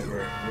 have you?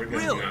 However, we're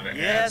going Really? on the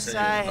Yes, ass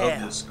I end of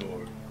have. the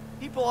score.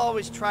 People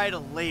always try to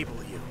label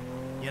you.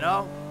 You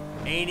know?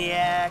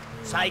 Maniac,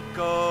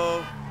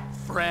 psycho,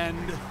 Friend,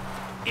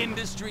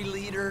 industry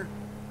leader.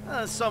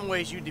 in some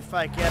ways you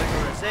defy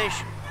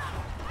categorization.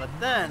 But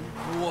then,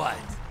 What?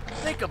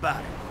 think about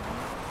it.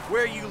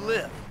 Where you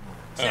live.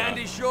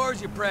 Sandy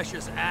Shores, you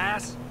precious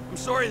ass. I'm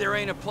sorry there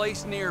ain't a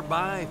place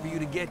nearby for you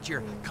to get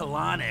your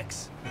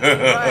colonics.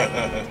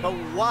 Right. But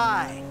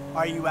why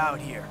are you out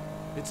here?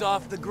 It's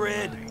off the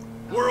grid.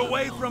 We're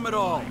away from it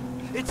all.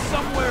 It's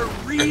somewhere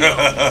real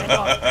and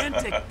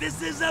authentic.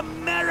 This is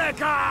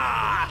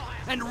America!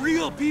 And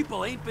real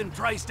people ain't been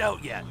priced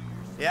out yet.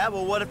 Yeah,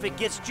 well, what if it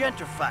gets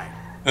gentrified?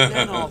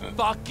 Then I'll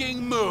fucking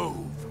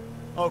move.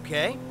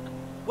 Okay.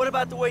 What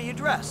about the way you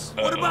dress?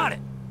 What about it?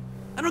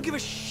 I don't give a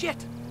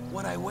shit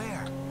what I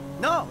wear.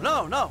 No,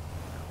 no, no.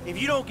 If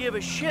you don't give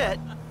a shit,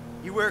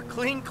 you wear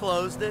clean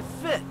clothes that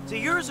fit. So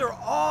yours are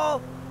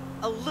all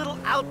a little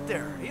out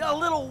there, a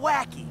little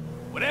wacky.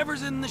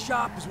 Whatever's in the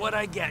shop is what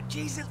I get.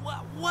 Jesus,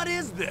 what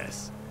is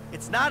this?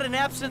 It's not an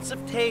absence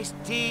of taste,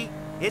 T.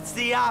 It's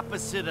the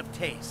opposite of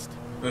taste.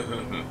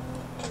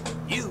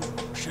 You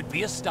should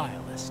be a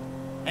stylist.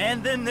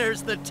 And then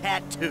there's the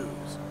tattoos,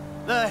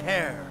 the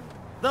hair,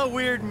 the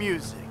weird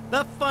music,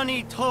 the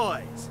funny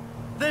toys,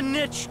 the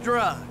niche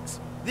drugs,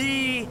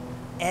 the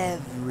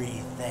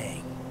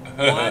everything.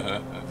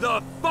 What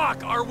the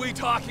fuck are we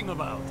talking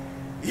about?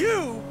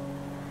 You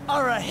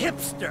are a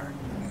hipster.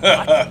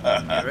 What?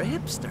 You're a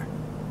hipster.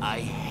 I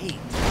hate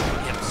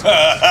hipsters.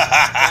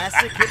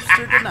 Classic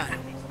hipster denial.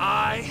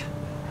 I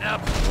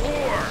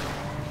abhor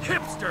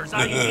hipsters.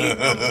 I hate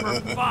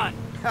them for fun.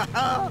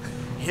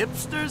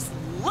 Hipsters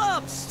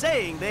love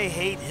saying they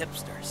hate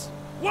hipsters.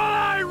 What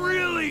I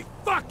really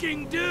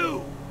fucking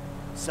do.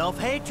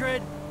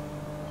 Self-hatred.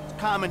 It's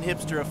common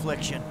hipster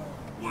affliction.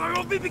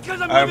 Well,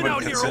 because I'm I living would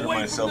out here consider away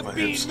myself from the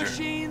a bean hipster.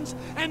 machines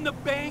and the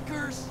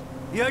bankers.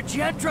 You're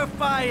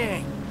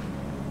gentrifying.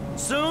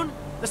 Soon,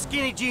 the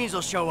skinny jeans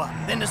will show up,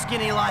 then the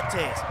skinny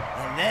lattes,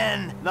 and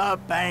then the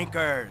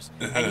bankers.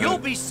 And you'll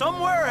be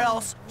somewhere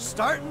else,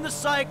 starting the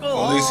cycle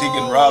Well, at least he can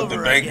all rob the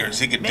over bankers.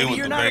 again. He can Maybe deal with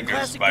you're the not a bankers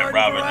classic by garden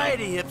robbing them.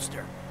 variety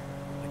hipster,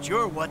 but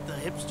you're what the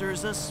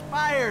hipsters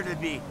aspire to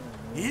be.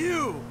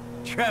 You,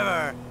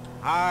 Trevor,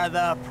 are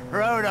the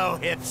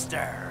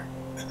proto-hipster.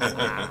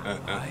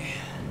 I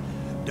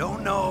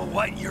don't know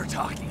what you're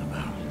talking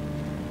about.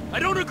 I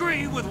don't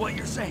agree with what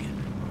you're saying.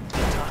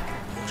 You're talking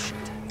bullshit.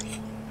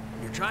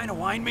 You're trying to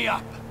wind me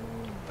up.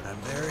 But I'm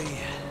very,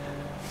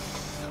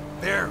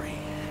 very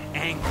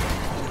angry.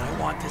 And I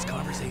want this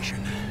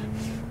conversation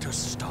to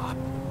stop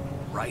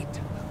right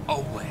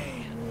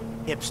away.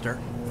 Hipster.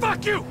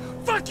 Fuck you!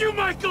 Fuck you,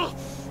 Michael!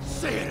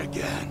 Say it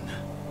again.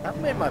 I've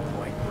made my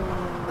point.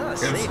 Not a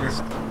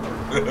sadist.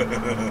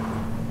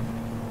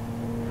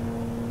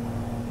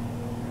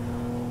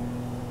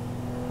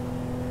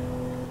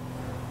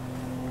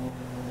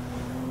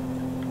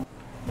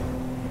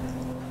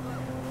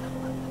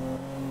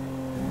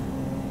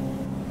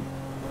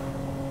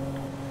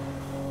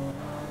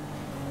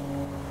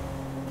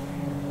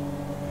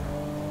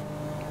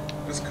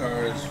 This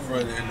car's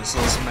front end is so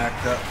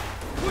smacked up.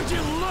 Would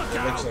you look It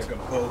out? looks like a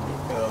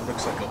pug.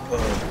 Looks like a pug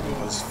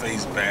with his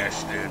face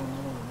bashed in.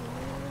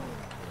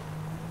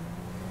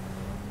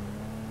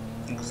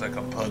 Looks like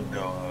a pug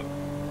dog.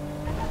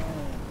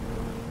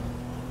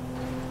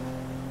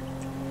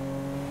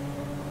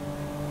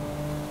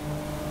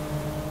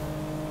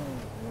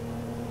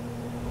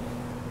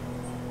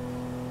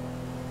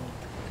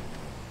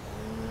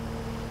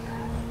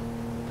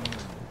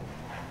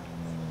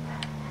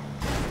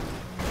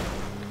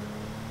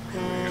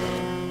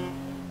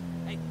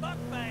 Hey,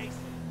 fuckface!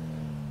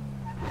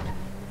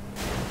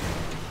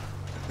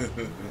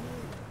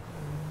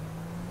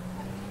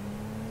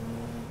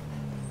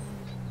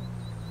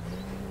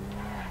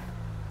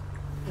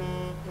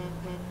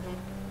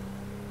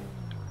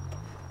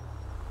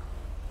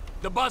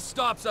 The bus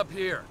stops up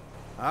here.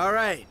 All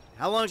right.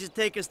 How long does it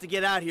take us to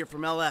get out here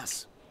from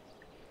LS?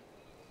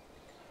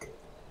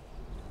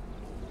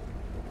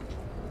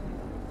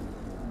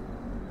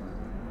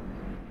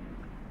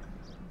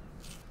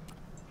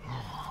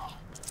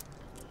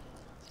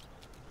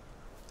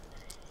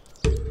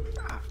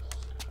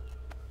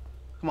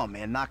 Come on,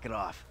 man, knock it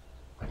off.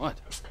 What?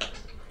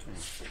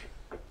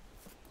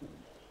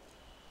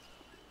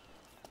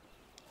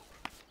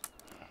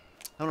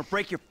 I'm gonna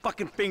break your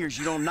fucking fingers.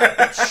 You don't knock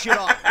that shit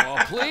off. Well,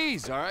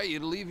 please, all right?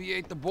 You'd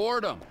alleviate the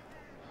boredom.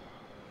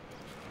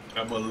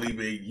 I'm gonna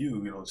alleviate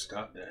you. You don't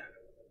stop that.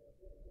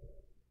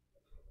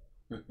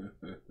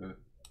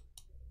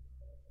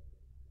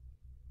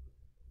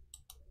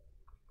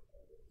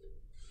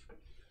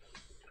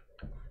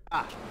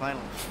 Ah,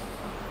 finally.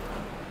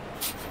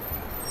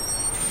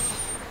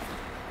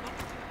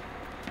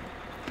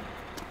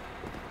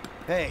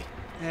 Hey.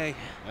 Hey.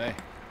 Hey.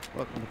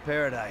 Welcome to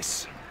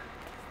paradise.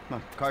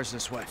 Come on, car's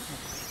this way.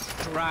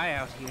 Dry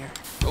out here.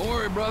 Don't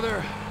worry,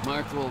 brother.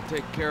 Mark will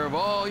take care of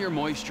all your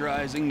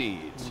moisturizing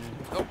needs.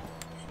 Oh.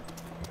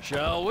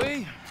 Shall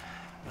we?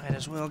 Might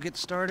as well get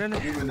started.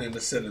 Even in the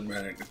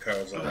cinematic, the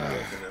car's all broken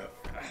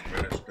up,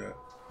 smashed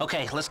up.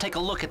 Okay, let's take a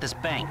look at this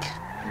bank.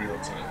 Real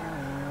time.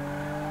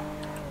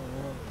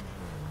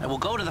 I will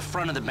go to the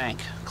front of the bank,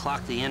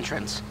 clock the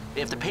entrance.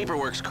 If the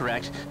paperwork's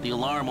correct, the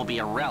alarm will be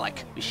a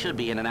relic. We should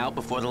be in and out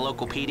before the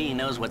local PD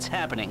knows what's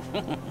happening.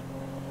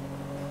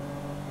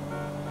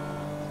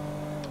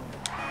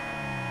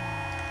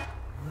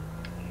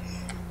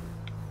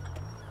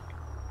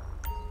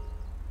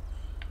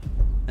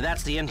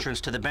 That's the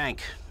entrance to the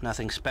bank.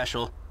 Nothing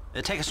special.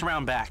 Take us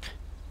around back.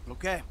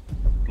 Okay.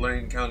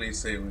 Blaine County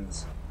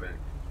Savings Bank.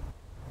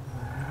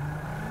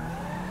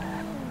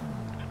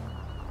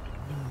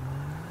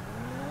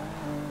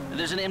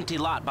 There's an empty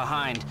lot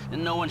behind,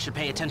 and no one should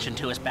pay attention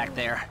to us back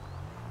there.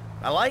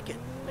 I like it.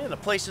 Man, the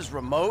place is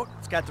remote.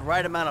 It's got the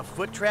right amount of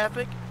foot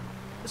traffic.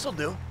 This'll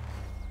do.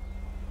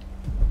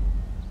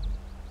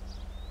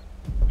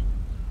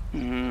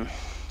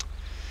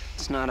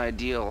 It's not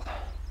ideal.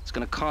 It's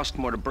gonna cost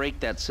more to break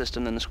that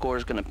system than the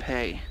score's gonna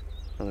pay.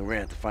 Well, then we're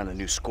gonna have to find a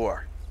new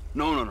score.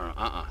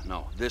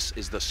 No. This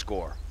is the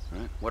score.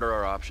 Right? What are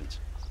our options?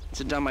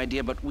 It's a dumb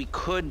idea, but we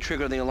could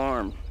trigger the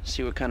alarm.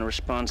 See what kind of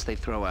response they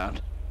throw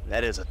out.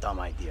 That is a dumb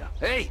idea.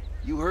 Hey,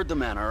 you heard the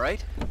man, all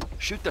right?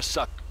 Shoot the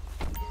suck.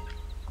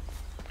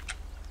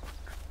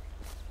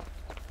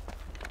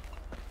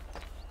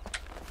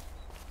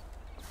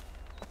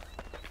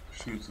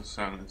 Shoots a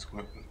silenced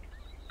weapon.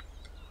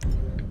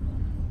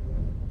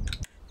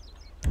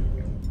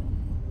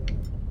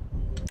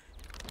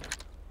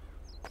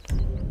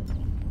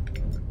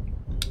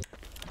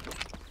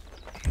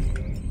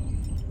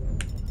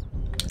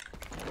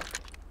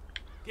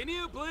 Can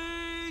you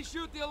please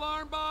shoot the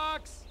alarm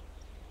box?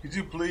 Could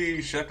you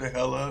please shut the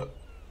hell up?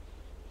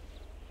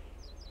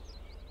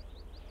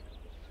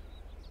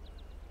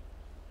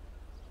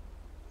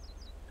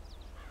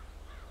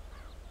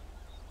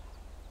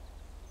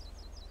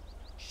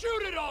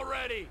 Shoot it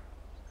already!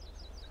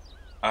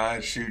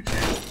 I shoot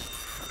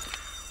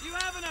you. You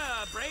having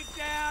a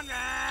breakdown?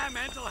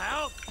 Mental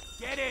health?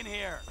 Get in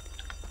here.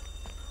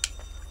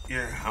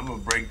 Yeah, I'm gonna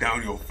break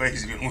down your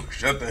face if you don't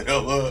shut the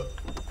hell up.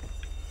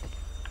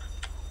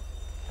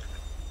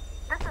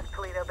 This is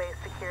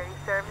Toledo-based security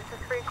services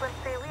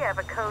frequency. We have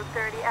a code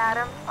 30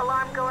 Adam.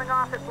 Alarm going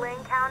off at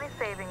Blaine County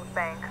Savings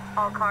Bank.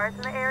 All cars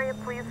in the area,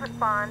 please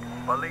respond.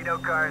 Toledo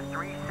cars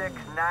 3, 6,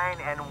 9,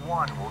 and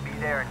 1 will be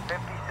there in 50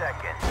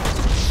 seconds.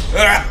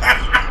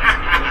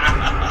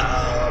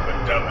 I'm a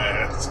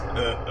dumbass.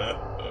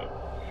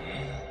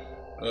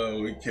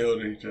 Oh, we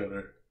killed each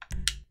other.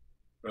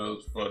 That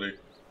was funny.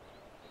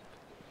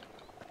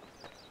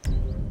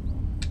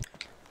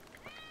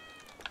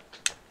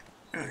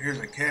 Oh, here's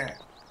a cat.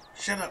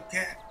 Shut up,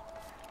 cat.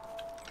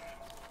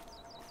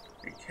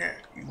 Hey,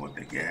 cat, you want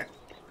the cat?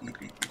 You're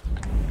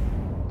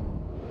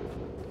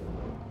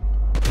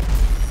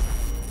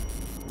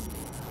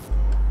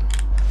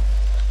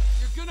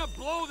gonna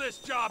blow this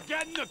job.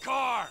 Get in the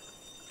car.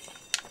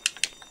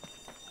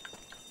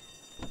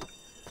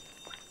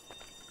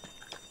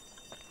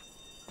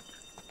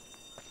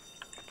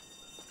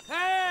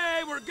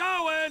 Hey, we're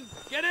going.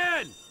 Get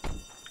in.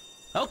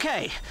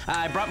 Okay,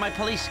 I brought my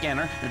police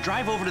scanner. Now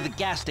drive over to the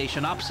gas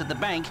station opposite the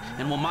bank,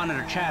 and we'll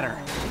monitor chatter.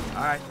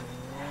 All right.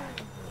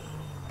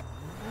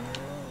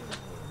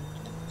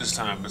 This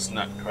time it's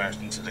not crashed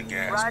into the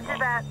gas Roger pump.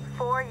 that.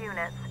 4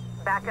 units.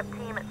 Backup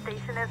team at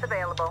station is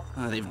available.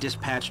 They've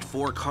dispatched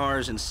 4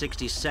 cars in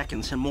 60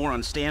 seconds and more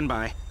on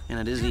standby. And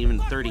it isn't even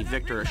 30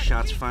 Victor or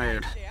shots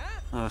fired.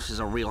 Oh, this is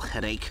a real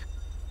headache.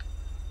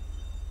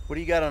 What do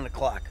you got on the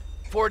clock?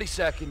 40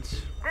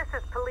 seconds. This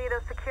is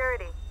Toledo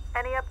Security.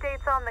 Any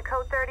updates on the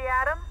code 30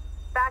 Adam?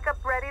 Backup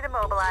ready to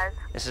mobilize.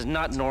 This is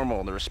not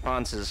normal. The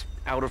response is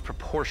out of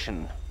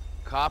proportion.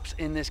 Cops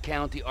in this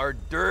county are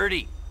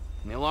dirty.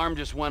 And the alarm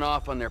just went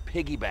off on their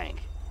piggy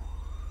bank.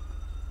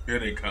 Here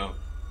they come.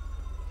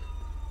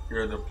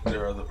 There are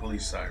the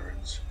police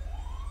sirens.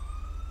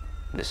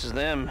 This is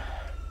them.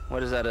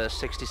 What is that, a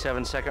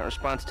 67-second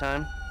response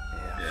time?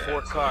 Yeah,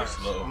 4 cars.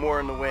 Slow. More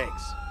in the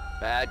wings.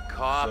 Bad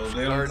cops, So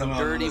they don't come out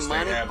dirty unless they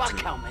money. have Fuck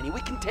to. how many?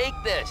 We can take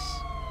this.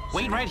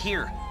 Wait right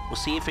here. We'll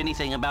see if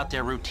anything about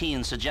their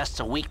routine suggests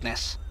a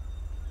weakness.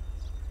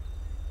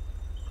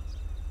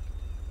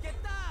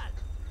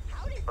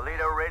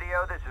 Toledo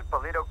Radio, this is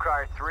Toledo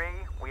car 3.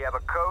 We have a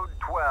code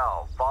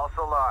 12, false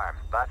alarm,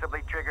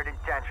 possibly triggered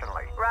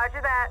intentionally.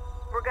 Roger that.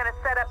 We're gonna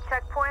set up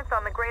checkpoints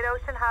on the Great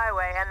Ocean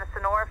Highway and the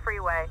Sonora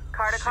Freeway.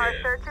 Car-to-car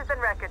Shit. searches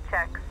and record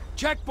checks.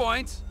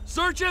 Checkpoints?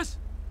 Searches?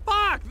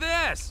 Fuck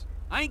this!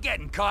 I ain't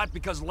getting caught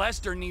because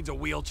Lester needs a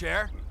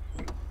wheelchair.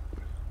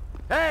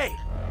 Hey!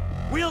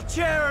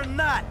 Wheelchair or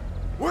not,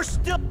 we're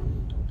still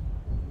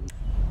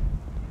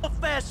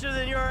faster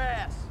than your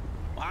ass.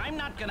 Well, I'm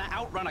not gonna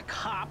outrun a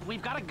cop.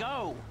 We've gotta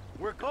go.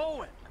 We're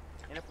going.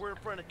 And if we're in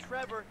front of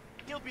Trevor,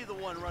 he'll be the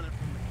one running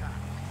from the cops.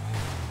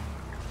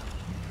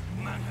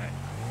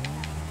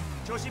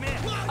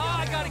 Oh,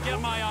 I gotta get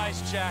my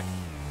eyes checked.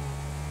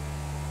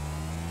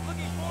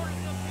 Looking forward to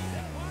some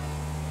pizza.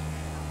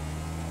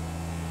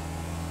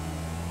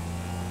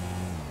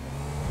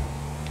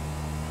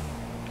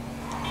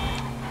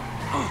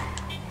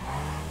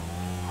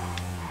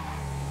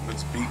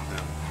 Let's beat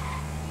them.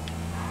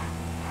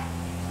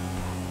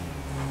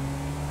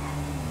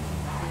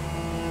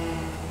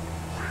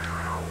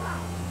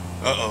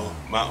 Uh-oh,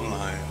 mountain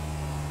lion.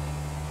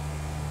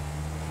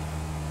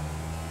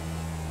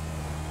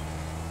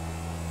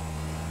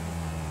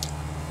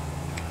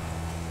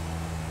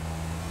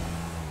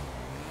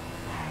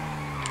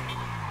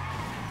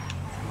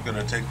 I'm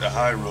gonna take the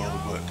high road,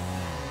 but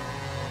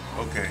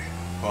okay,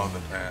 follow the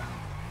path.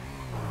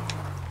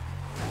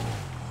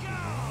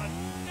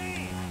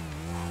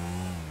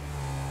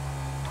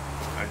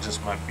 I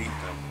just might beat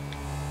them.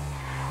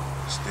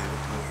 Stay the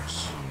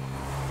course.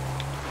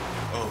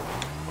 Oh,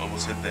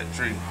 almost hit that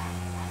tree.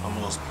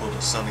 Almost pulled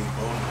a sunny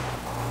bone.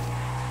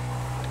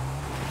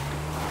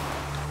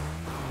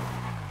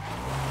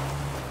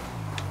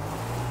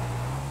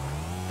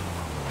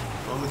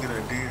 Oh, look at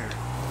that deer.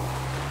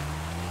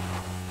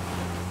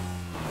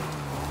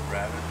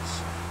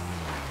 Rabbits.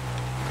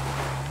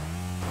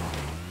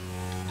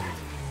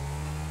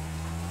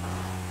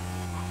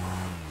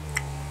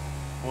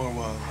 More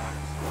wildlife.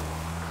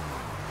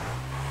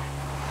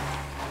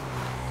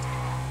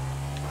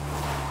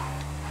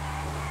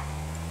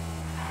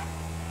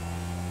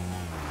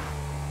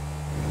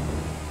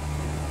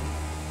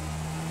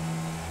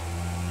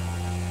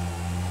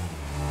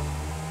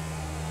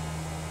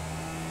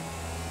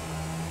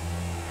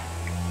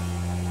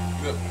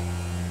 Yep.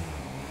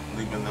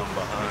 Leaving them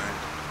behind.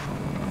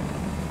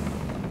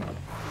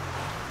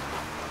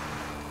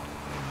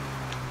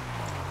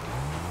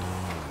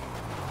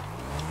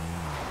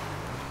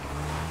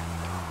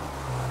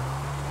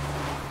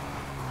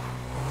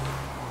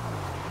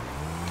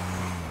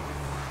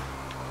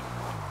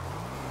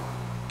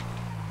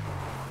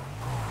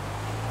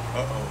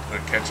 Uh-oh, they're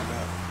catching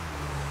up.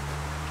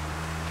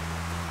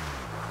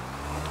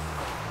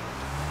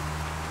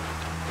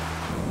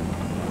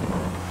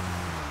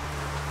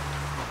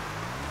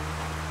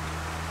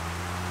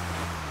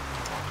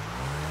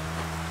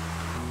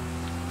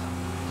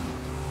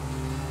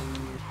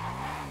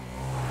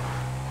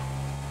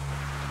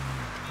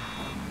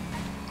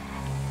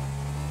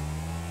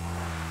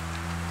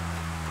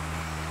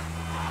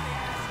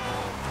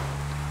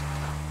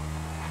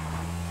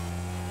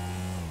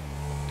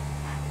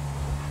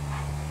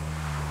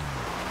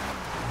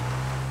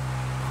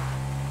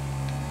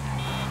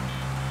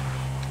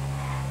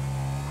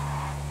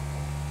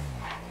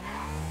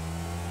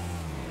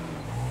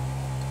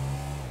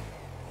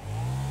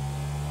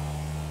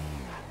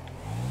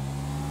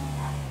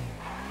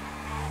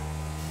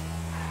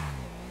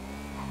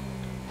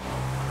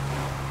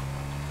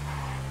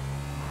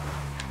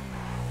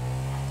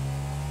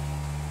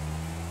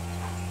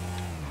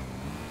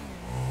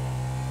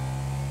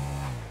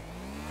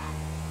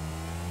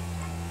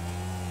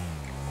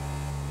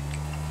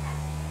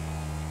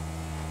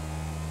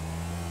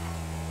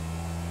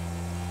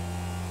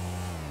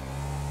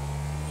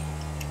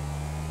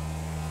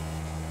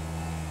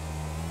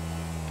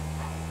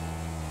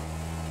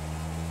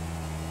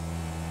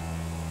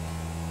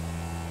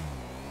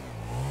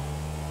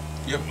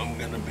 Yep, I'm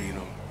gonna beat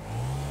him.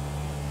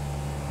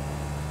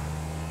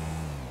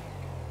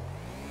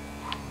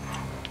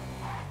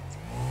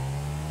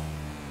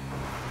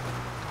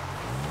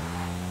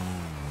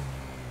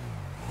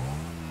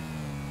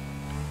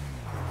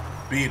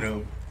 Beat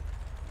him.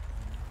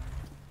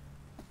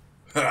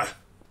 Ha!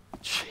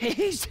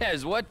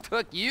 Jesus, what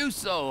took you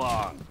so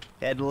long?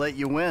 Had to let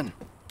you win.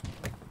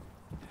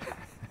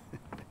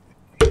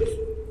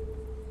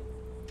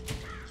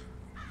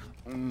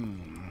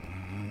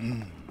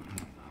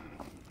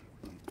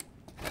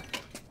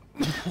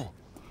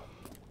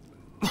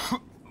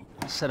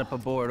 Set up a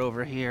board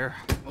over here.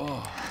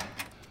 Oh,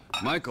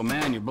 Michael,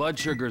 man, your blood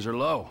sugars are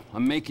low.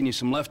 I'm making you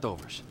some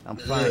leftovers. I'm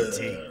fine,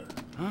 T.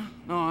 Huh?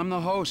 No, I'm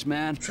the host,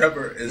 man.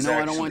 Trevor is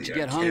I don't want you to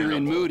get hungry and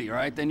cannibal. moody, all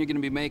right? Then you're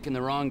gonna be making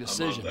the wrong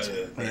decisions.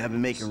 Hey, I've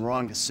been making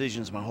wrong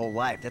decisions my whole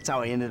life. That's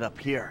how I ended up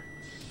here.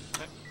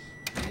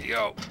 Here you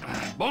go.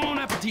 Bon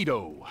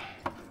appetito.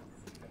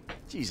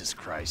 Jesus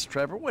Christ,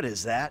 Trevor, what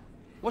is that?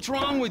 What's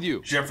wrong with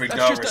you? Jeffrey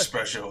That's Dahmer just a-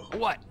 special.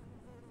 What?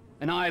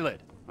 An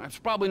eyelid. It's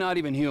probably not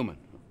even human.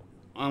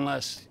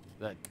 Unless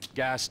that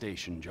gas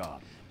station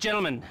job.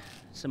 Gentlemen,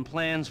 some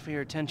plans for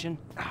your attention?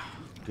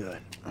 Good.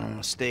 I'm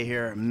gonna stay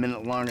here a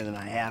minute longer than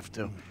I have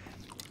to.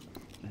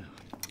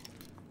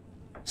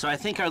 So I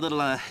think our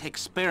little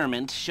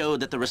experiment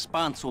showed that the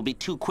response will be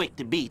too quick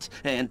to beat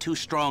and too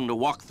strong to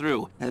walk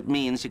through. That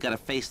means you gotta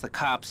face the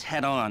cops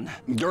head on.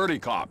 Dirty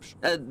cops.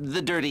 The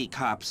dirty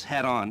cops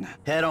head on.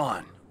 Head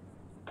on.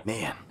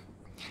 Man,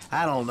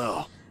 I don't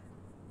know.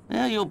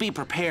 Well, you'll be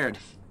prepared.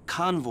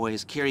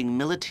 Convoys carrying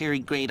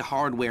military-grade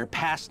hardware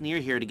pass near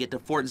here to get to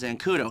Fort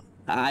Zancudo.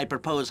 I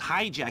propose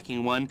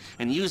hijacking one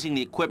and using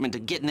the equipment to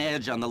get an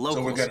edge on the locals.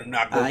 So we're gonna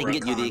knock over I can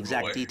get you the a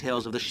exact convoy.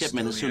 details of the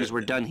shipment as soon as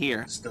we're done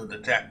here. Still the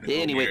tactical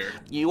Anyway, gear.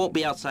 you won't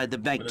be outside the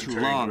bank too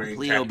Military long. grade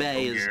Toledo Bay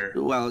tactical is, gear.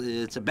 well,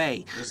 it's a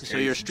bay. This So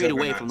you're a case, street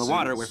away from the juggernaut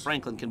water suits. where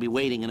Franklin can be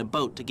waiting in a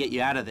boat to get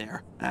you out of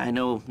there. I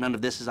know none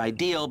of this is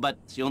ideal, but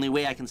it's the only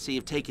way I can see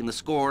of taking the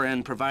score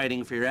and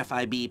providing for your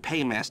FIB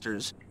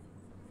paymasters.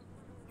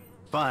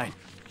 Fine.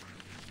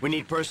 We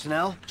need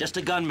personnel? Just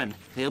a gunman.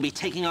 They'll be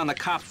taking on the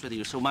cops with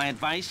you, so my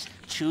advice,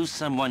 choose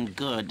someone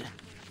good.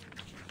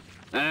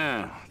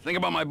 Think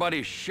about my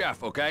buddy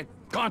Chef, okay?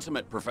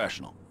 Consummate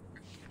professional.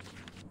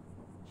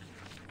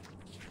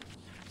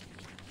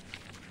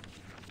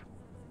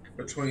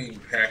 Between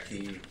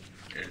Packy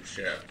and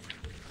Chef,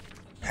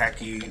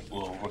 Packy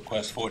will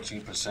request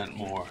 14%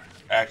 more.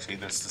 Actually,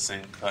 that's the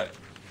same cut.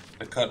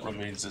 The cut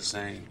remains the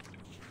same.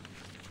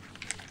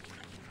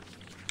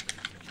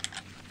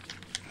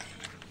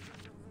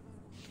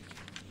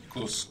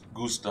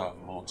 Gustav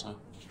Malta.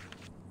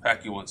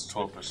 Packy wants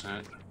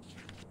 12%.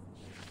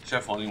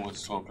 Chef only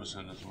wants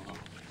 12% as well.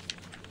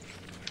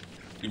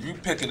 If you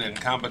pick an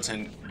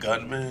incompetent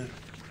gunman,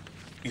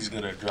 he's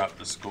gonna drop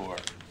the score.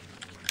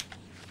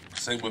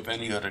 Same with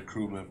any other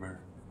crew member.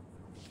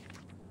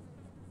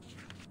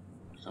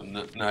 So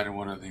neither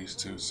one of these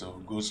two.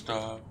 So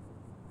Gustav,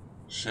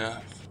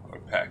 Chef, or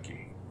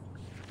Packy.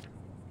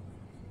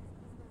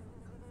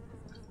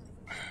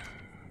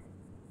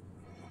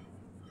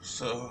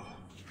 So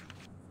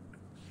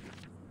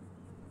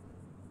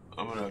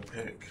I'm gonna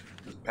pick,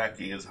 because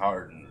Packy is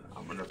hardened,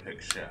 I'm gonna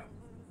pick Chef.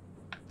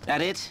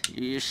 That it?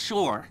 You're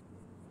sure?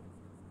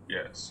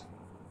 Yes.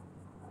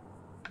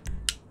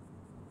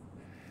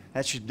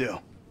 That should do.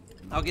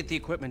 I'll get the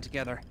equipment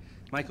together.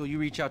 Michael, you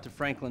reach out to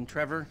Franklin.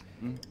 Trevor,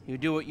 you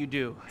do what you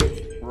do.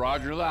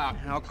 Roger that.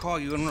 I'll call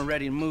you when we're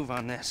ready to move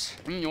on this.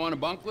 You want to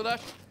bunk with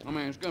us? I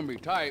mean, it's gonna be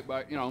tight,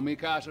 but, you know, mi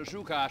casa,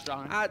 su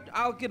casa.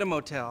 I'll get a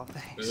motel,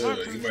 thanks. You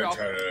might try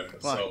to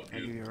assault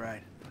Maybe you. you're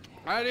right.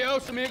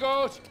 Adios,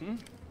 amigos.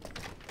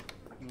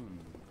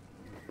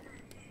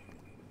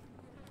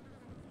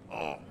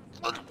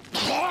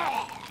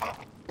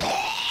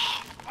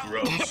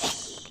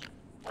 Gross.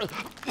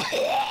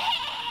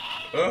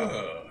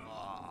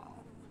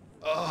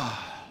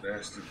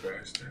 Nasty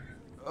bastard.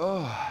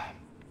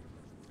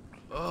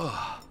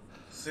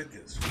 Sick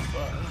as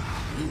fuck.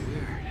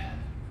 Weird.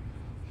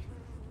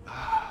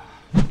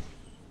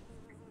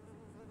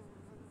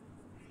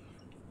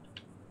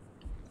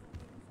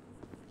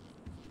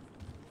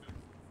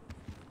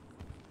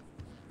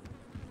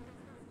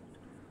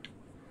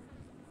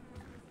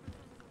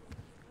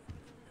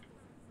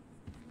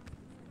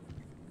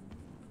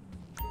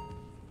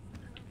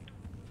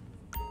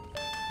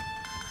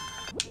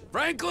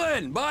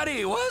 Franklin,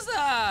 buddy, what's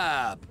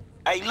up?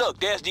 Hey, look,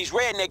 there's these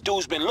redneck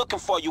dudes been looking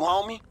for you,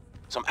 homie.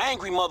 Some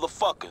angry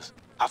motherfuckers.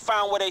 I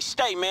found where they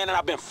stay, man, and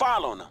I've been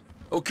following them.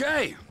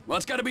 Okay, well,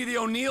 it's gotta be the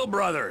O'Neill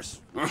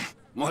brothers.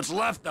 What's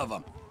left of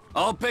them.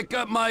 I'll pick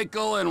up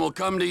Michael and we'll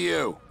come to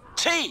you.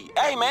 T,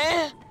 hey,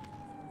 man.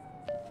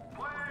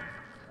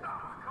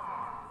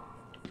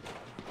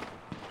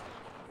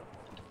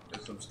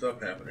 There's some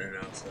stuff happening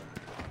outside.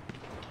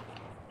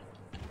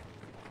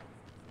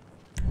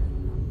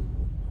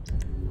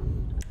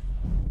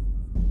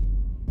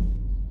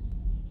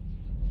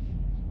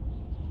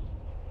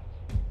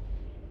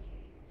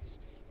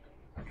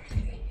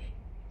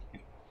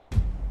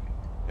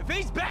 If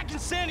he's back in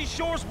Sandy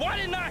Shores, why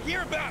didn't I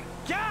hear about it?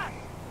 God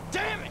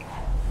damn it!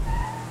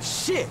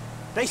 Shit!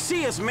 They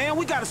see us, man.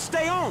 We gotta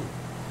stay on.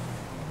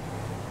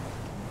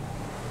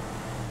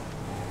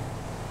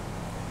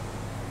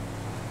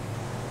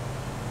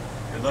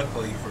 And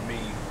luckily for me,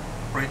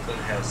 Franklin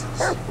has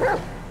his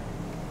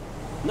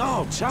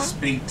No, Chop.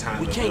 speed time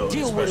We can't ability,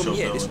 deal with special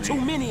them yet. There's ability.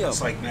 too many of It's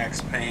them. like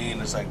Max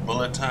Payne, it's like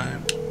bullet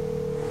time.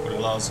 But it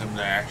allows him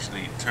to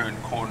actually turn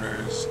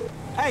corners.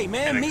 Hey,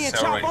 man, and me and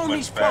accelerate Chop on much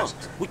these punks.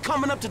 faster. We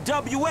coming up to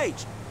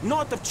WH,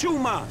 north of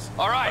Chumas.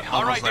 All right,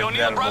 Almost the like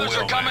O'Neill that brothers are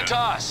wheel, coming man. to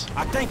us.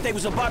 I think they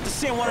was about to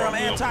send one of them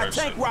Real anti-tank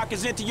person.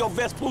 rockets into your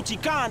Vespucci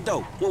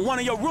condo when one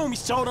of your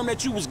roomies told them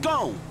that you was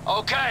gone.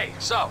 Okay,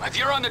 so if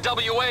you're on the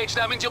WH,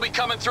 that means you'll be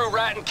coming through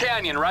Ratton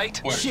Canyon,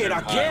 right? Shit,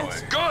 I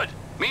guess. Good.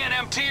 Me and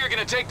MT are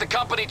gonna take the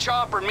company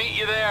chopper and meet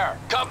you there.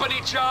 Company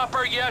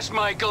chopper, yes,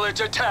 Michael, it's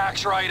a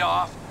tax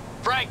write-off.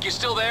 Frank, you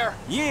still there?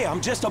 Yeah,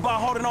 I'm just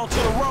about holding on to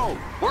the road.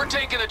 We're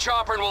taking the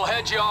chopper and we'll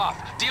head you off.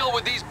 Deal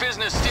with these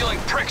business-stealing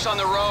pricks on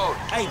the road.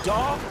 Hey,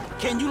 dawg,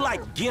 can you,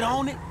 like, get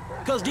on it?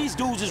 Because these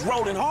dudes is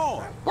rolling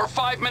hard. We're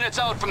 5 minutes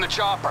out from the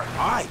chopper.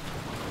 All right.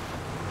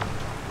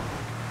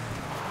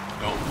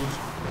 Don't lose.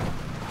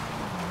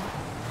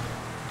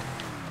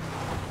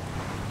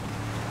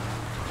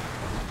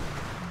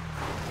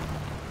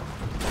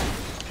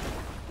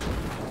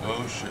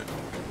 Oh shit.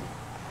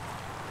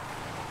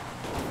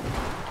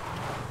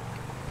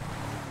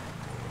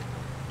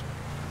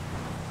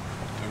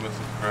 It must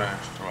have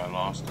crashed or I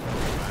lost him.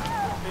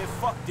 Man,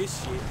 fuck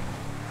this shit.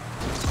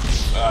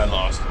 I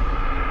lost him.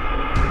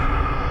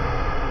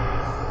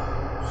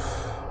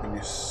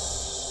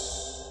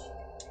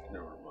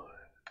 Never mind.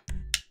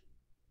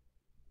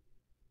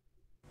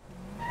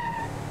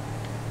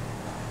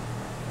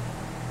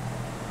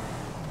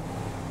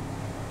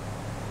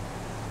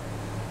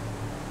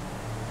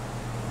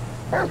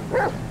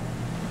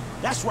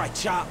 That's right,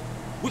 Chop.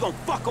 We gonna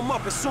fuck him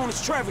up as soon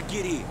as Trevor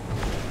get here.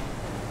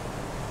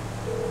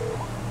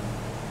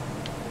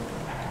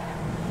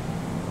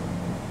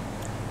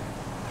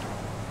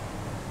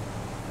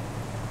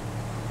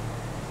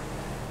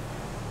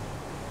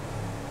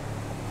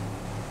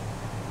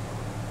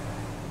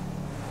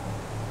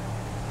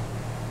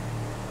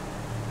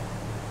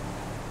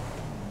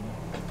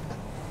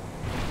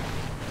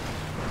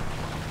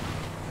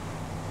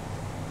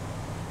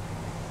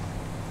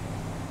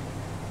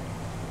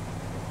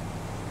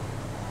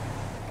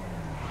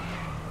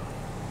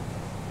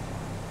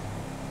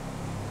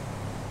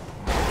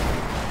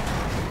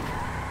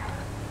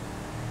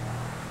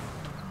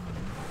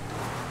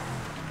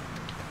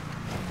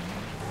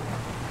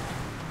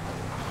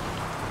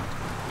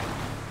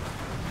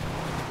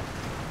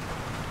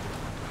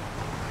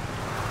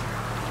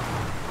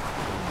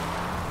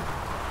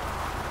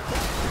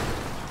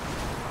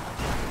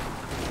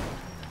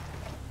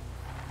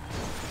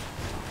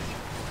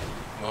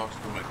 Lost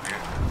him again.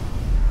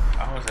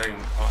 How is that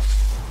even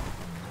possible?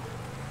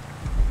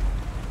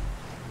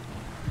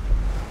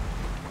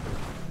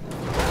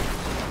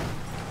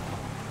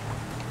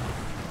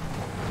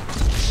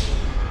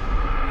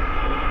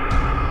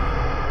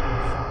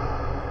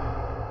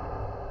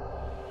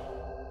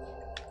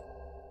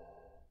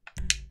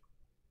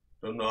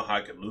 Don't know how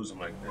I could lose him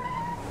like that.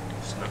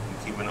 Just not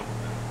keeping up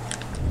with it.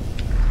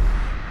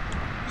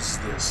 This is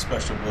the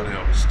special ability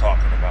I was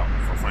talking about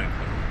for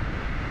Franklin.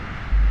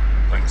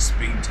 Like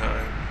speed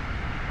time.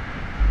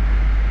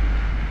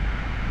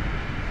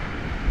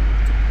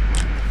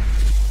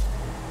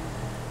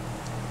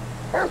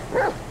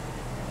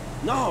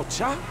 No,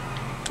 Chop.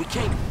 We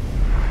can't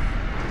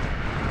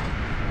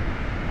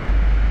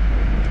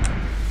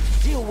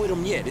deal with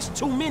them yet. There's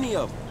too many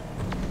of them.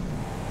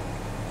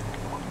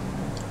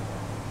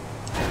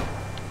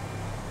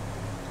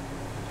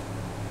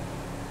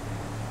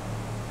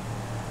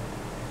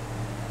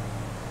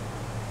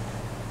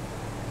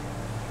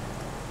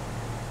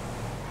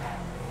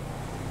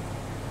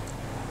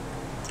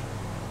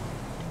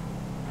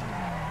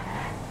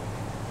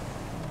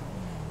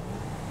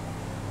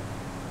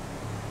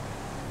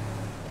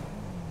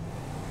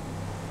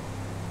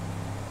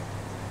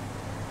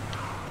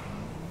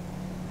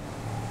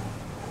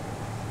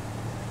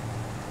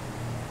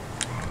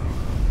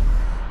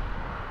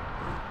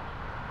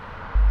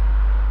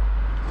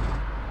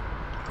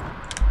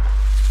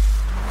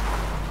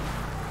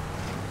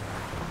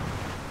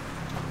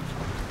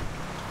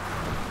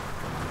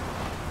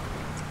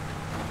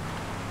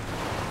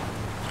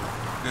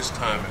 This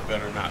time it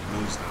better not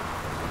lose them.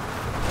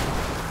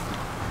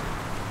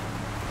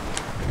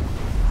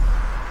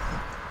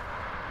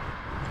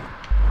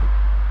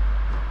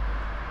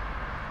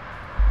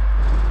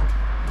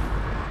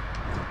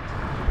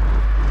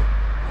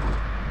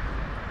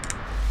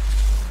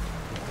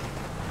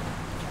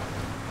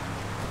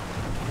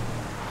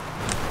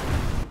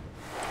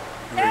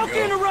 Elk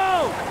in the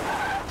road!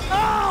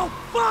 Oh,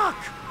 fuck!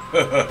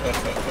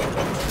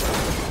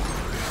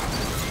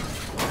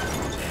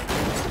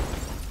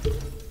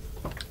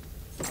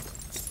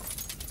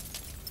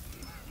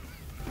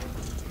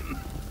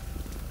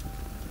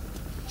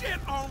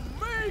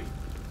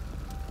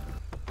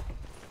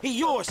 He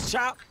yours,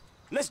 Chop.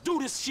 Let's do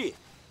this shit.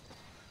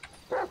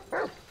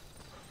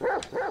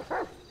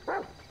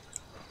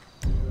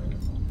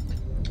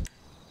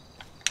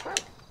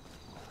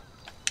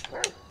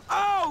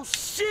 Oh,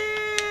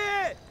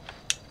 shit!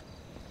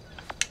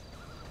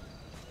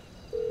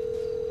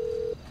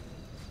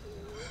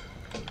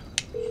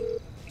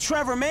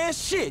 Trevor, man,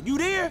 shit, you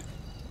there?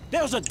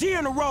 There was a deer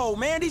in the road,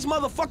 man. These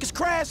motherfuckers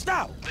crashed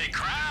out. They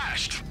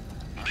crashed?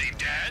 They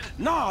dead?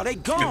 Nah, they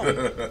gone.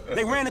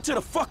 They ran into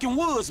the fucking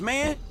woods,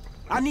 man.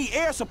 I need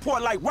air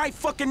support like right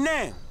fucking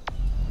now.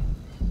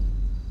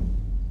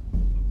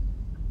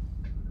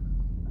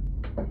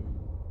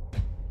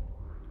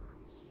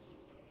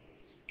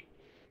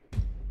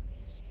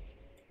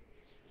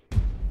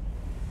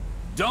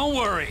 Don't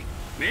worry.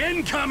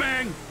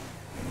 Incoming!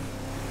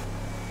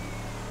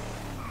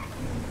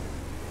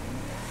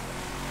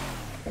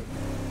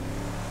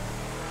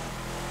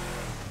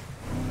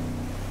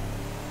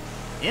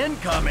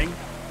 Incoming?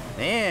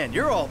 Man,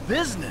 you're all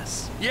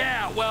business.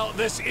 Yeah, well,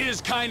 this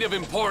is kind of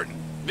important.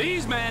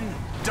 These men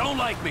don't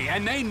like me,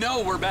 and they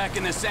know we're back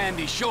in the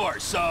sandy shore,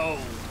 so...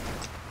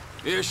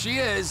 Here she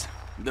is,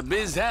 the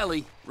Biz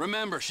Alley.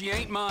 Remember, she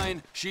ain't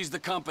mine, she's the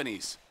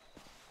company's.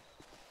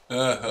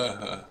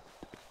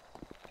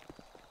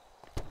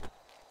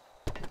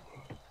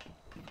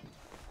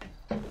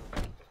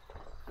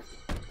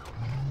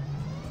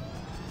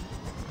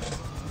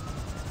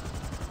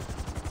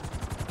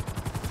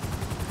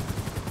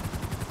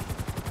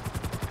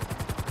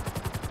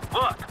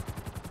 Look,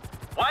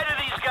 why do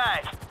these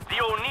guys, the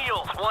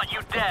O'Neills, want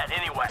you dead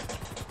anyway?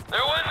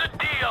 There was a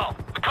deal.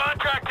 The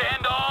contract to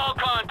end all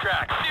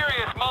contracts.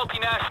 Serious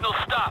multinational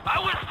stuff. I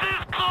was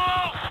this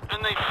close,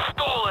 and they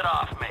stole it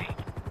off me.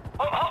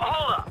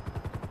 Hold up.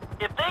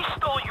 If they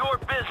stole your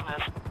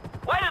business,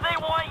 why do they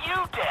want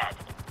you dead?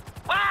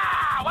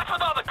 Wow, what's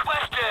with all the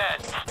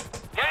questions?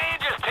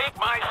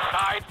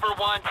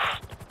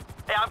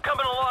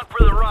 coming along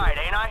for the ride,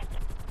 ain't I?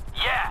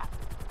 Yeah,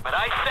 but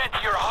I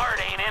sense your heart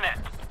ain't in it.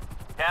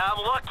 Yeah,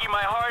 I'm lucky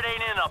my heart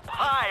ain't in a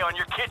pie on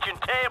your kitchen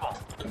table.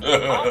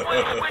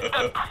 Always with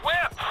the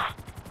quips.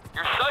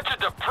 You're such a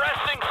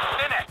depressing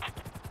cynic.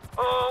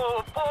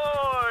 Oh,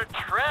 poor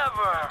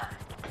Trevor.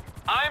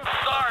 I'm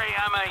sorry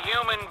I'm a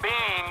human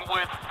being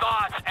with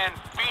thoughts and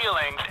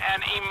feelings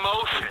and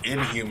emotions.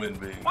 Inhuman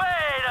being.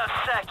 Wait a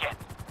second.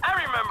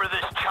 I remember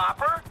this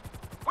chopper.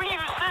 We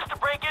used this to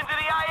break into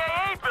the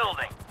IAA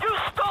building. You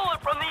stole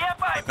it from the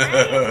FIB.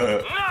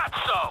 Not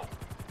so.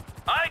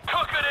 I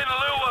took it in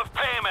lieu of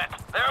payment.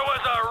 There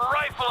was a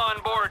rifle on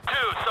board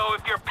too, so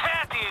if your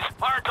panties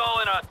aren't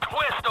all in a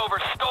twist over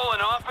stolen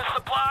office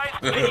supplies,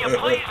 can you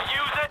please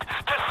use it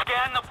to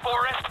scan the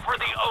forest for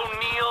the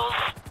O'Neills?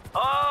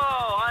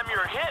 Oh, I'm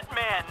your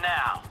hitman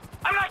now.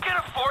 I'm not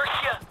gonna force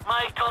you,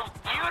 Michael.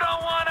 You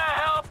don't want to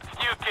help?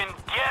 You can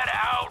get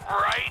out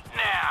right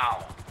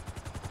now.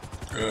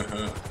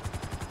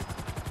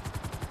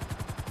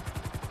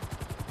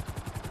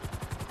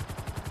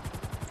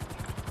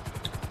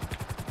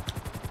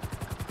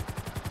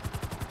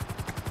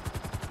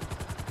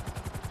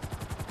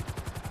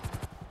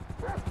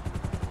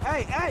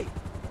 Hey,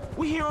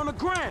 we here on the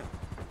ground.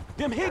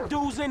 Them hick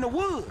dudes in the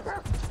woods.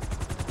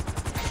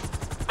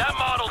 That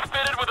model's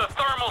fitted with a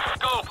thermal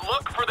scope.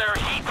 Look for their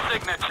heat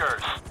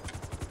signatures.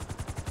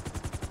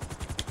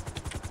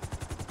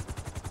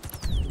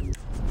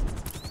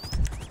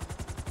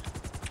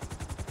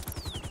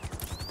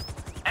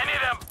 Any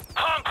of them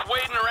punks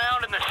wading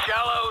around in the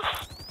shallows?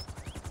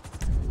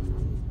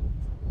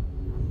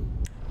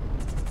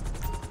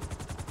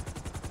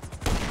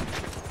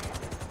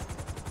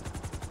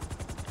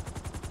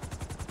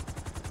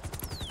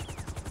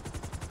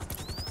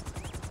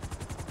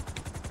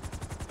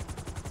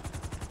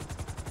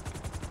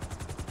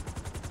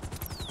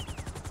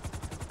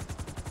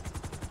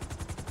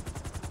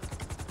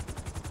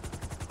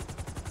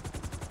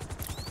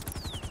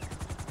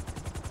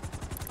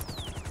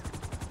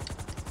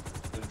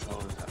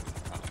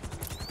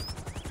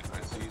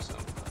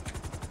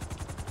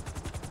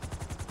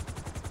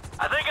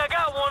 I think I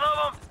got one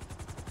of them.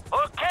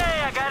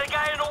 Okay, I got a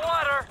guy in the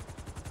water.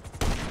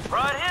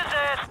 Brought his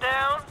ass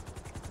down.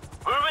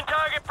 Moving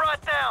target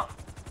brought down.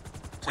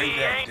 We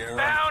ain't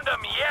found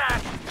him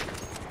yet.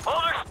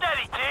 Hold her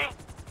steady, T.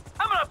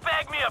 I'm gonna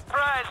bag me a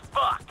prize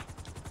buck.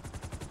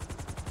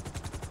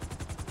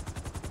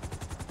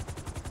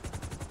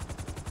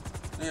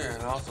 Yeah,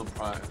 and also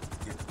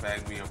get to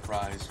bag me a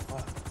prize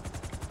fuck.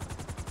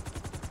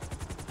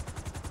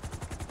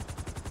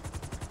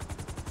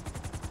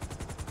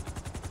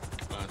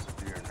 That's a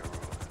deer, never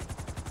mind.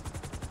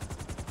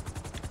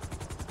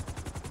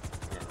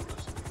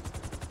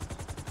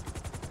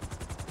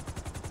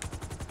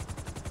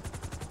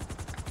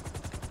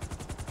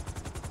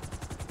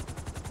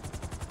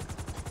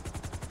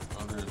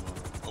 Oh, there's one.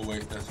 Oh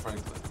wait, that's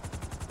Franklin.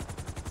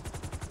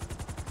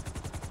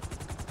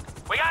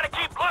 We gotta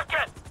keep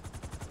looking.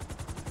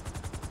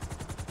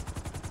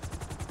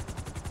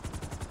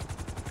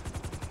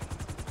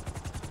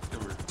 There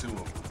were two of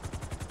them.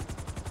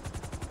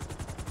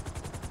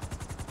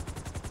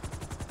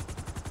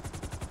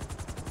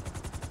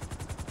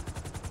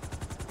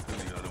 And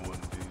the other one,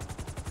 dude.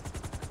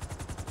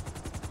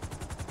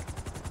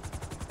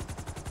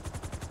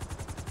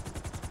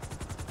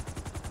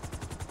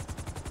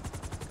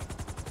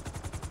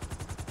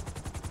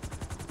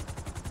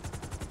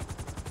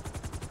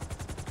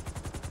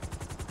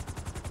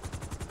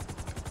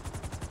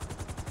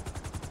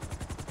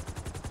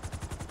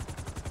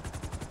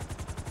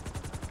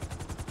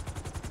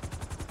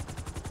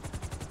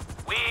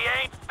 We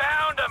ain't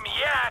found him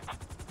yet.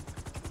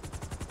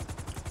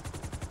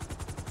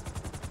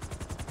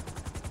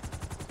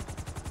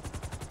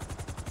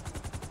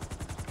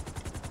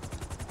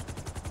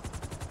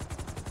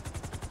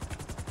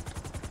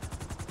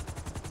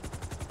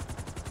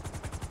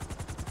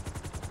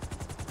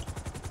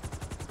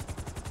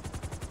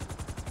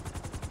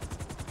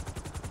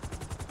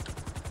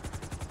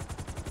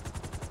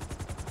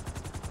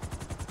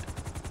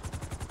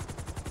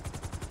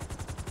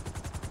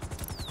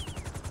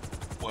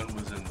 One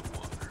was in the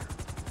water.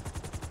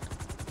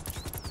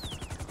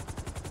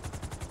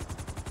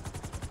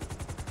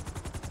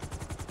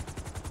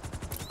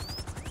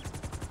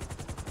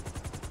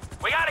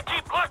 We gotta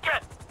keep looking.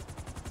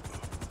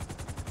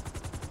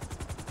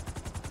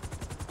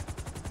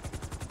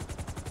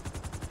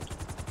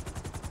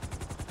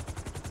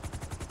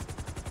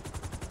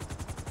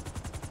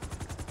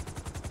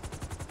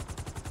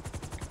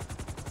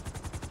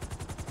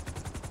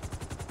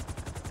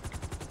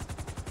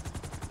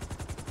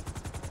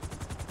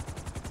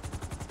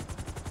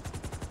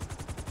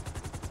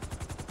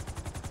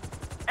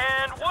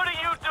 And what are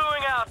you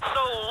doing out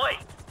so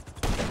late?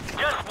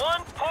 Just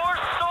one poor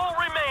soul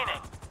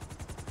remaining.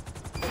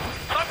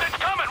 Something's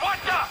coming, what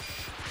the?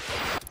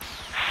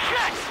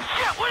 Shit,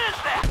 what is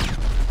that?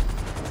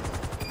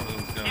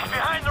 He's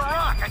behind the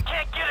rock, I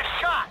can't get a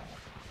shot.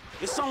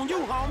 It's on you,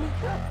 homie.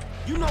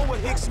 You know what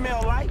hick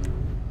smell like.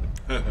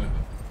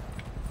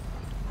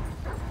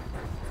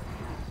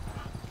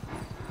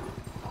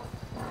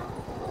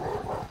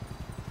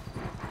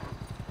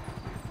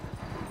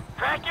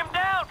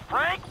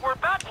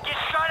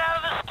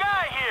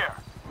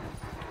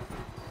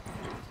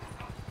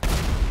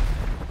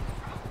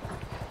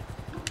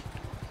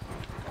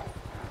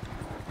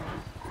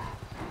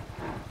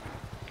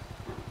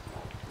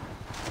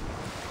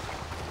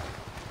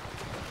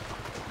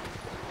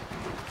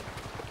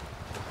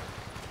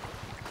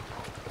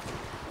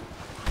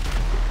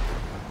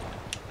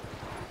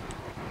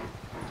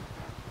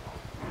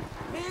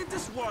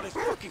 This water's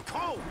fucking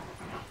cold.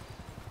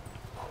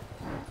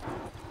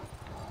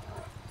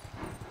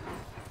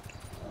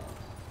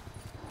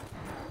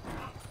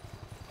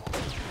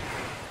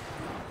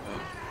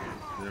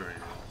 There he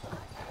is.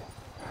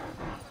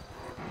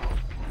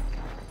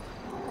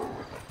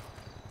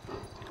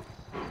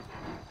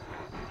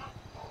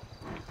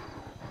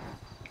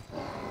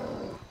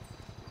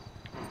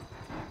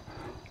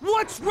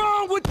 What's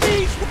wrong with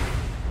these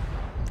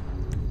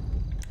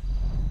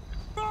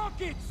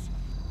rockets?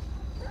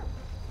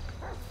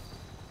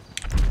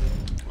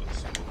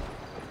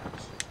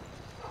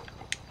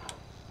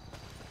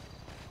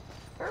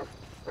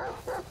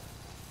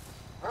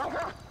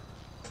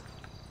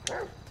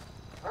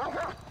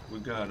 We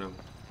got him.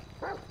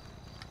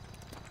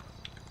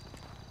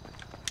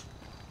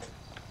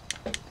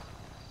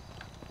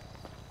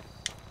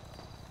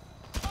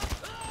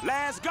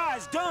 Last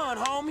guy's done,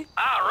 homie.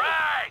 All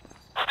right.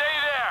 Stay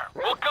there.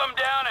 We'll come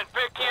down and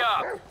pick you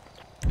up.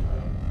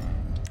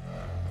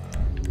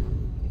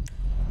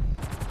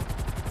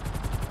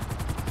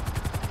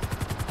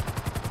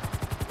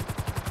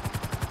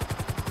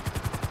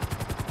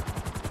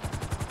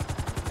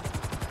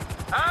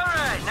 All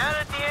right. Now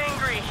that the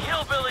angry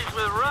hillbillies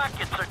with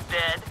rockets are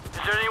dead, is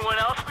there anyone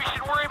else we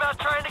should worry about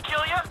trying to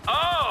kill you?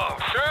 Oh,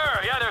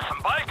 sure. Yeah, there's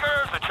some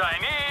bikers, the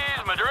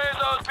Chinese,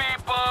 Madrizo's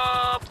people,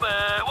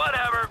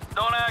 whatever.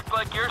 Don't act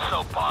like you're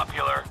so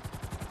popular.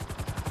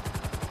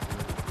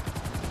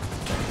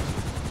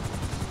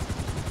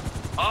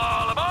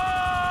 All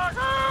aboard!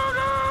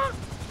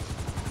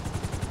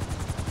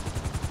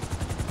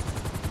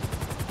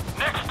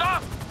 Next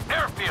stop,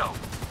 airfield.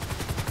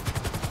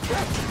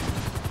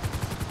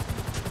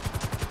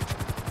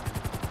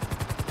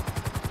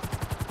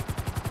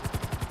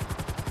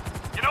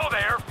 You know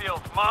the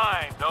airfield's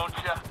mine, don't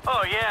you?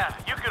 Oh yeah,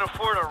 you can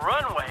afford a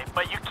runway,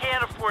 but you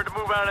can't afford to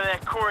move out of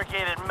that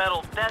corrugated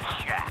metal death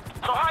shack.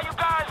 So how you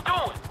guys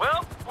doing?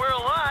 Well, we're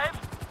alive.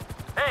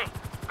 Hey,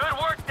 good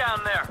work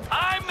down there.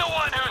 I'm the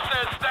one who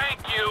says thank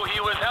you. He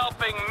was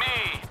helping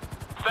me.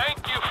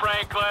 Thank you,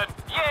 Franklin.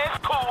 Yeah, it's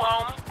cool,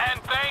 homie. And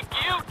thank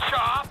you,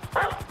 Chop.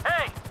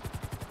 Hey,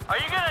 are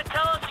you gonna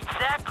tell us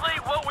exactly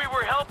what we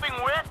were helping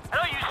with? I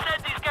know you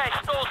said these guys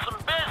stole some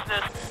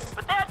business,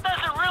 but that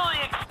doesn't really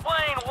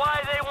explain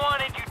why they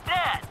wanted you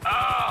dead.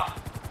 Oh,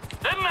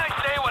 didn't I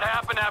say what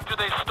happened after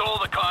they stole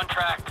the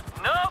contract?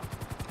 Nope,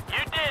 you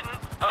didn't.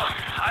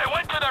 I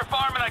went to their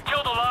farm and I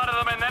killed a lot of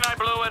them and then I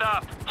blew it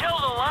up. Killed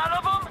a lot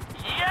of them?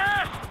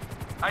 Yes!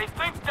 I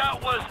think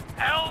that was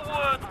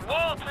Elwood,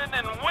 Walton,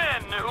 and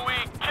Wynn who we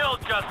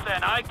killed just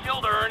then. I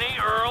killed Ernie,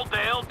 Earl,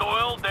 Dale,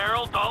 Doyle,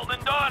 Daryl, Dalton,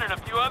 and Don, and a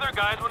few other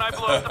guys when I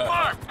blew up the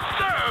farm.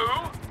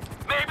 So,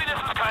 maybe this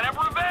is kind of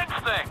a revenge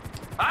thing.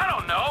 I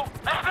don't know.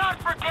 Let's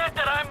not forget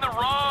that I'm the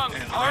wrong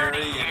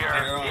party here.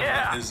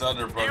 Yeah, his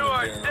other brother, you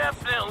are Daryl.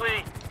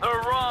 definitely the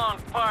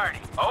wrong party.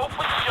 Oh,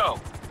 for sure.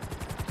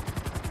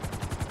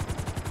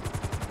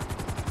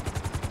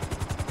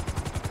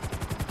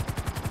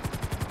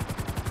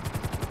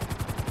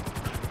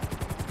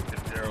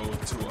 Daryl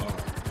with 2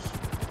 R's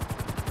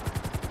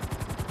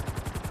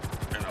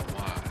and a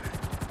Y.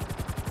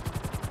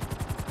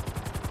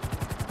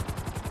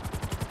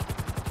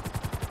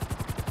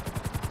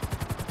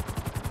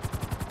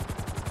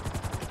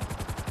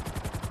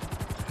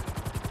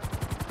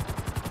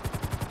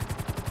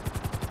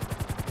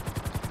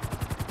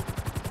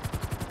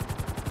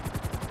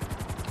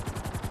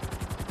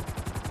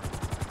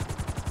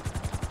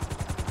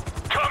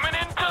 Coming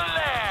into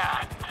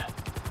land.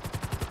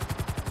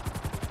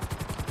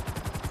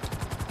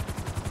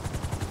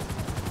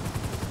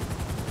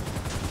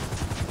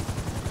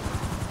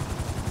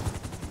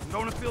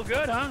 Don't it feel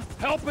good, huh?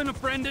 Helping a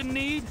friend in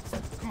need?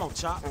 Come on,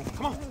 Chop.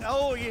 Come on.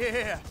 Oh,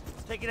 yeah.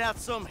 Taking out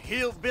some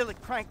hillbilly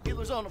crank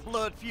dealers on a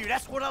blood feud.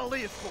 That's what I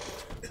live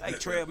for. Hey,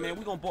 Trev, man,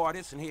 we gonna borrow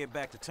this and head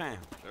back to town.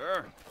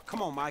 Sure.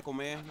 Come on, Michael,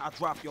 man. I'll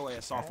drop your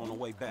ass off on the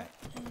way back.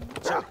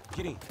 Chop,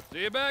 get in.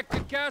 See you back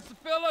at Casa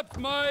Phillips,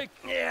 Mike.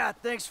 Yeah,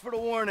 thanks for the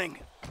warning.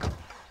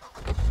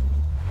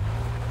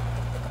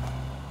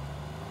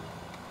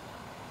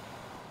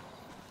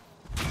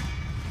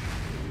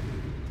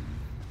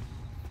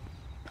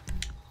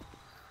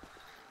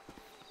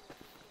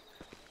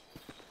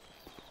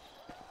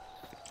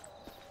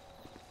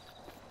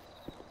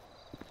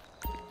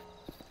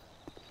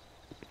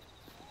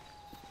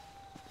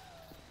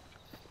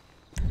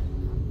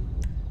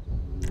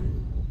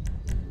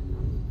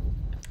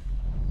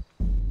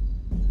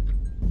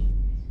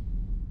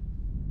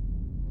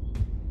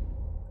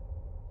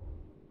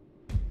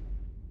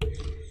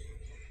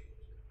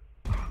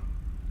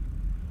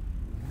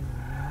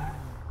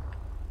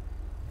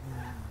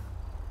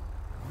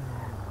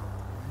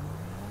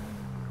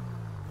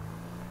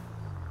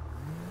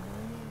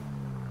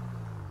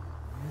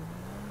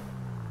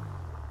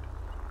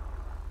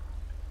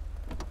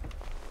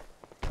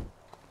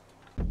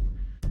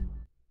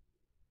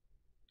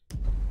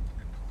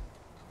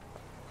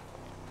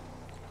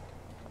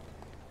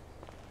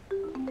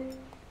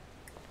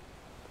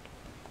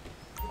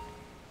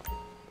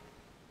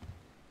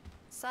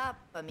 Sup,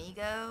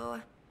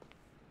 amigo?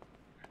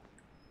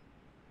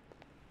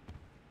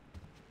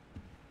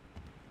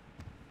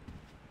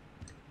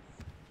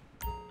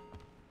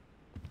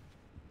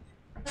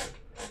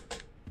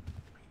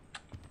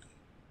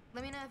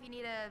 Let me know if you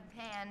need a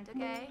hand,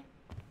 okay?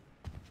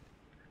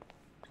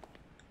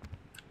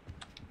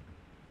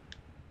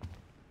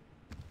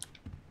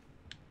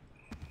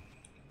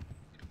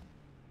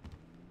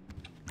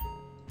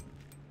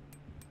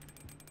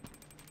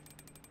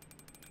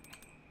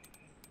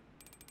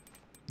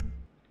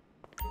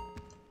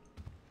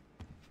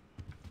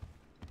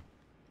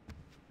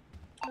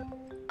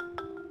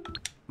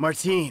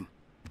 Martine,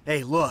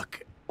 hey,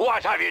 look.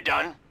 What have you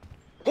done?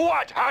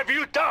 What have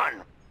you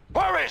done?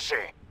 Where is she?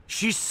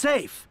 She's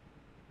safe.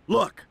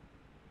 Look,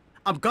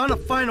 I'm gonna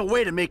find a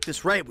way to make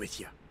this right with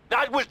you.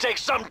 That will take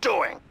some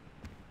doing.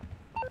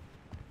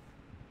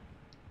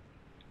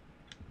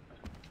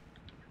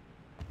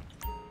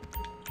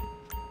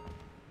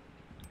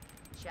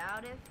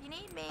 Shout if you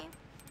need me.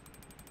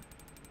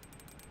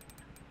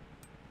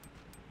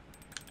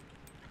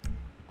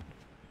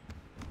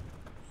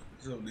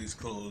 Some of these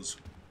clothes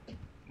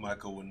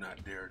Michael would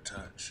not dare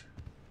touch.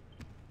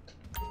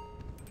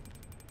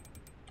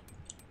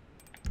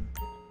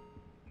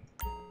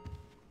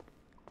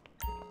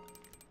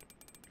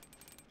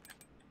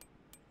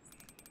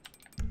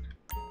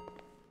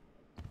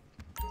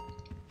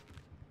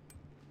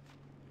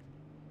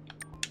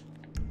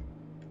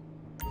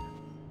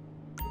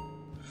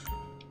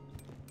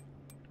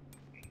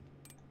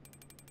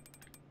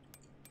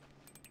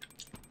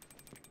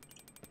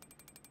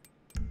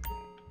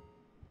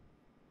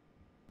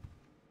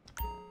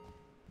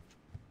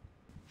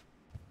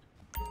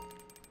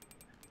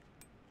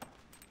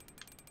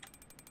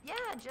 Yeah,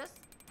 just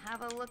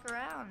have a look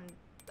around.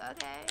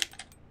 Okay.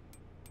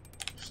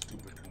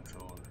 Stupid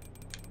controller.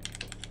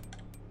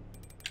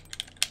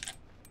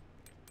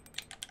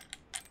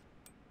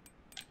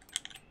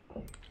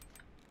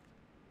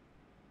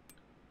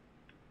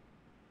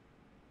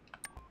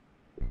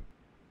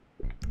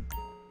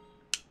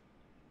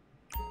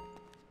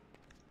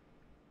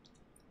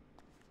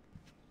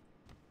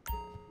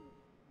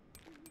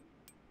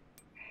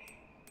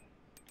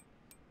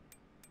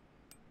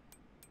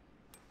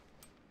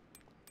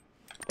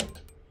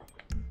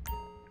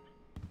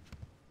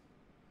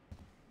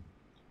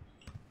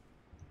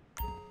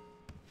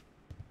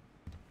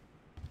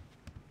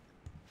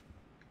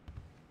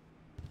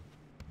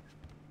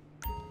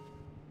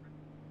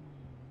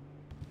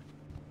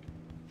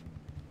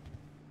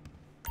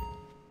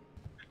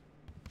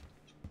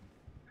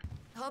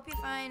 Hope you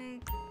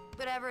find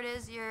whatever it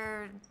is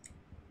you're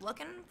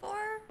looking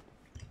for.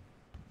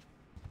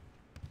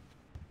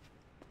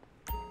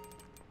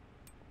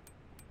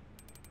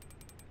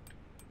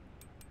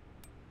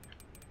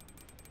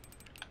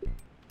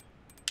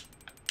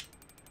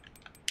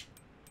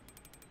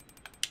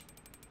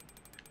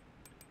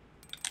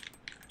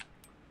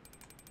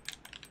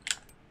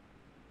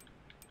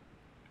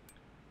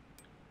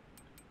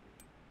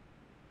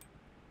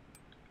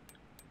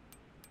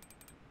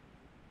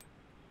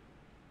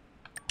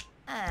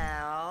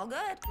 All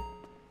good.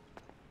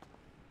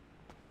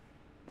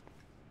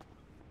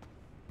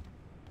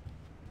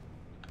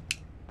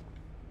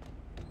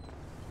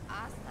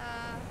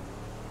 Asta.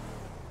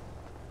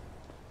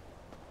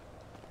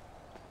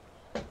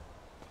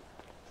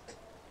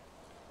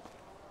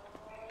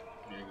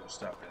 You ain't gonna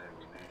stop at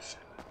ammunition.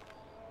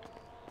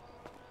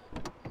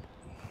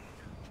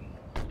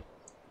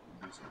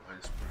 Do some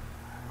ice cream.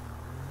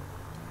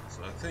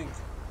 So I think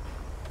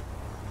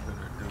I'm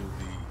gonna do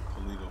the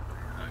Polito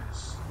Bay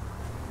ice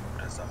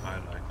as a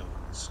highlight of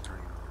the stream.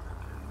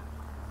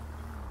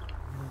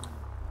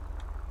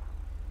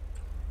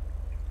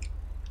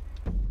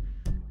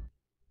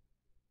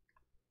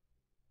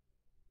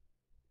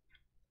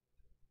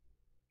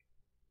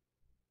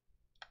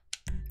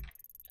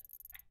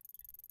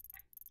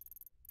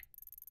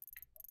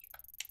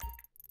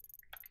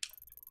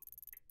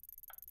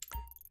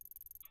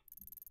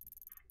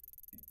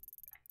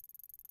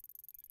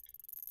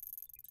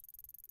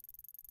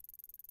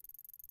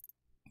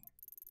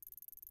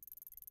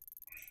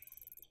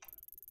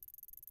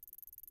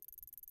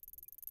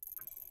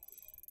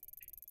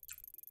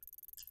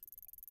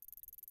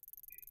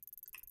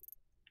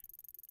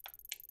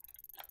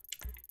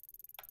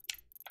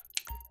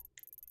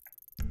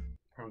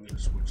 Probably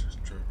gonna switch this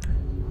Trevor.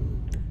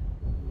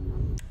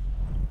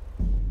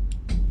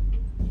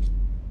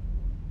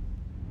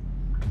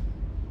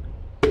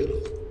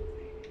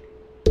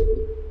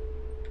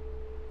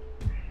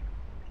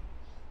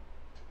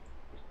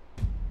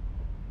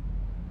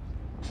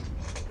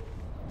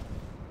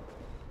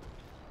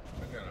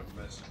 I got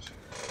a message here.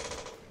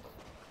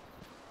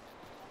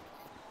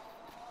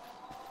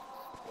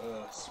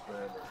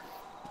 Spammer.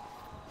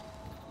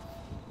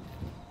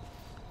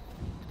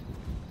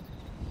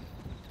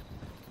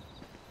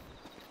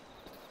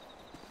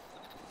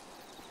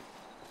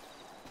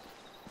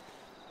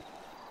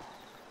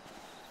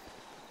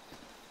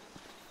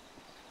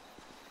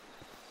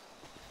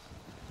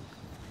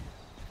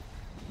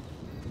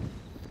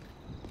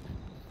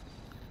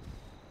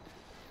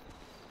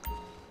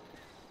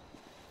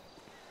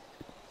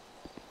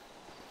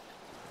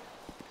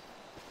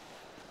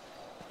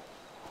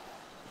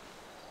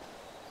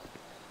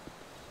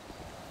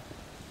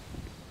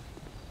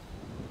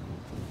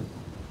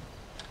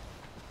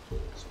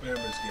 Spammers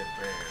get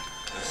banned.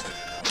 Just so you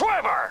know.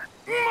 Trevor!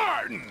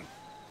 Martin!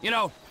 You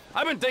know,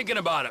 I've been thinking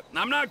about it.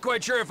 I'm not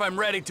quite sure if I'm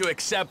ready to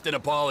accept an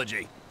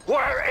apology.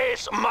 Where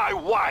is my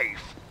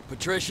wife?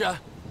 Patricia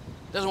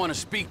doesn't want to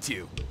speak to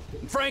you.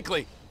 And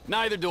frankly,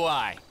 neither do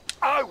I.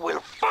 I will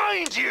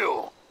find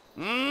you!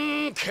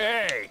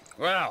 Okay.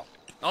 Well,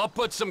 I'll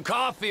put some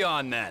coffee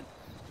on then.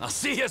 I'll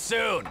see you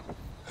soon.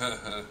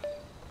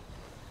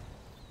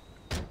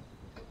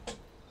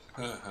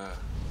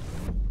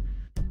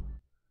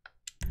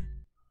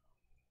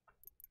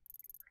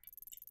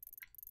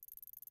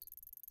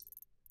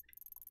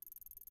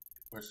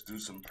 Let's do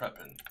some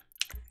prepping.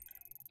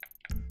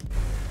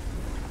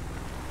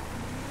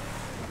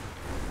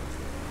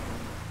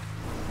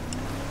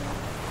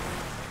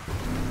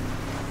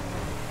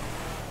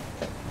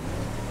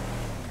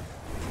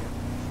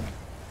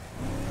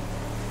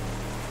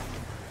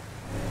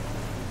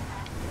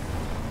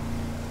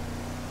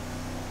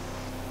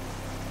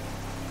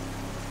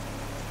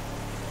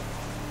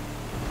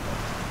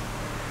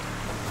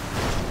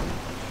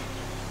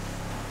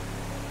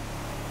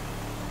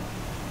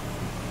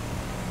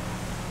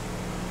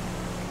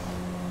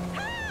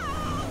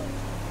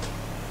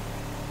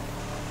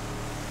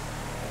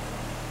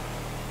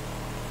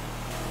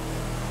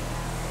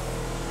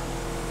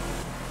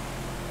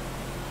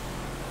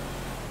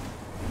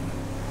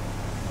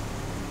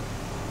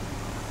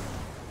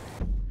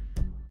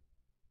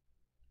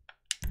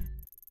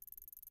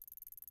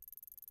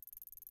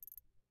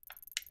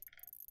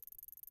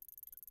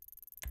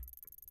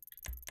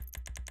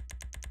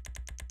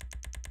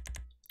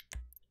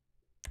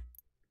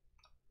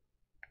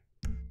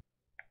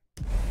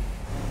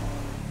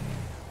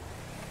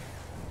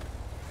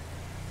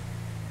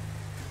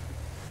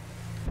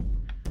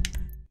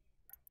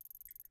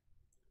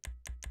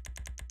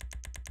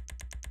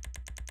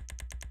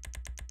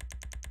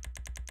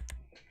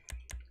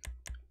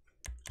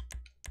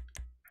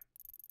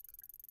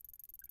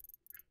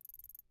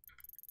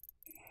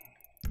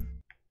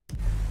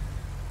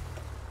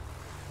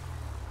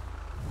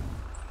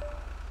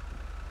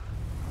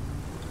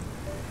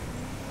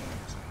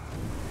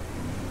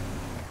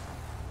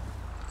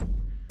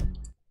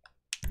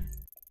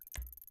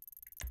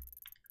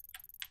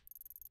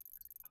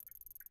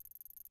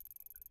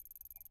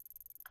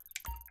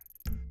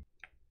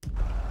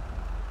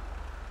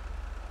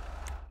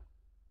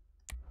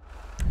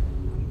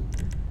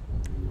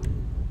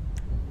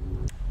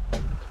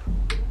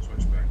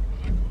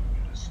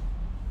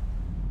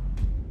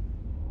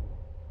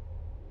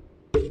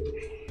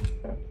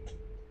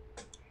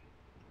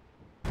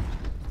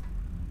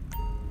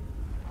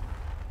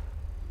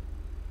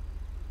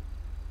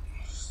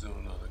 Still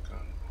another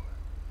convoy.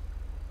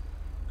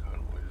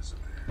 Convoy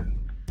disappeared.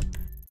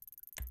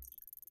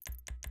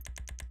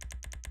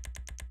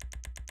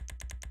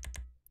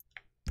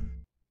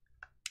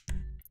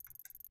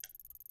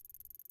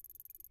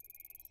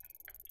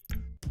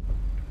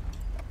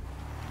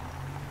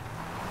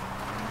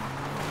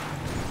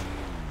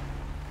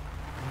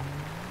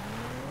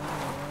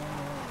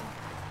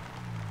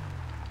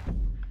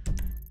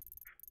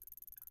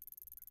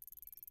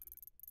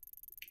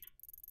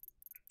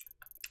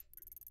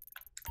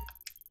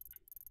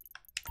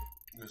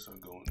 Guess I'll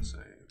go and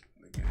save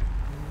the game.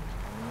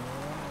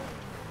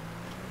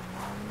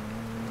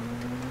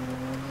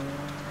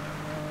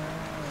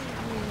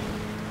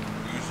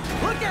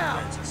 Usually look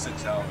out! It's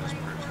 6 hours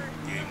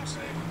per game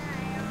save.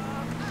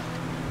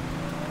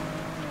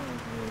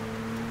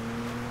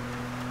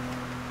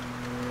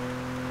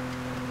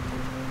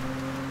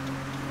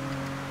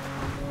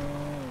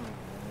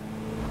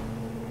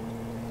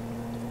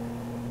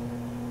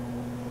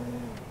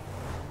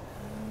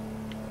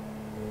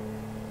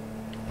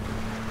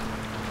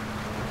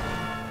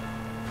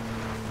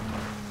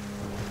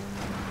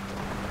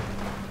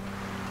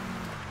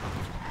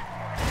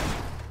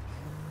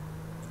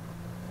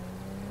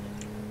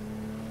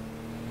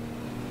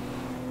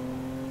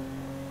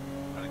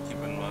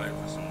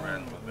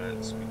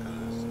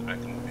 Because I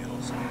can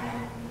build some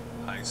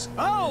high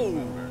school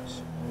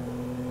members.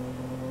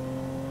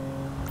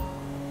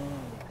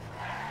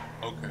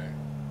 Okay,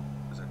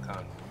 there's a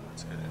convoy.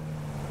 Let's hit it.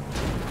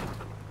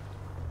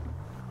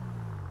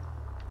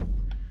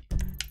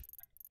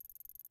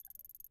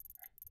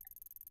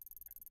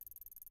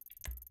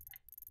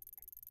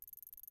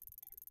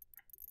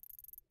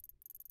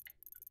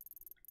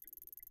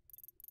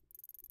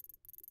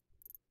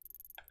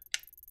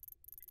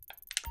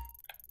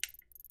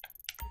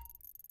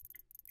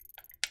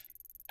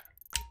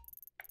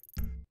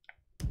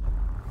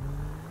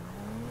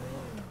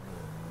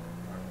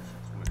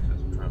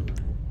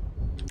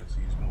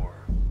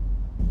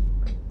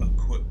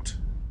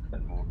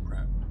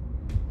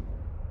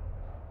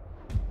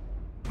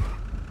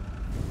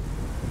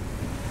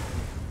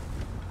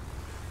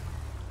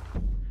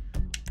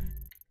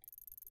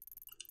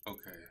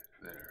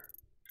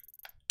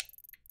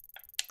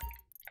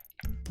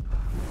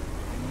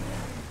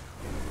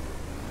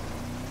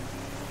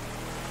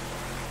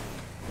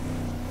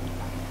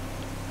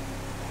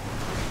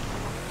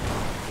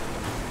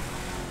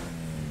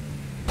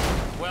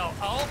 Well,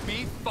 I'll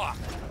be fucked.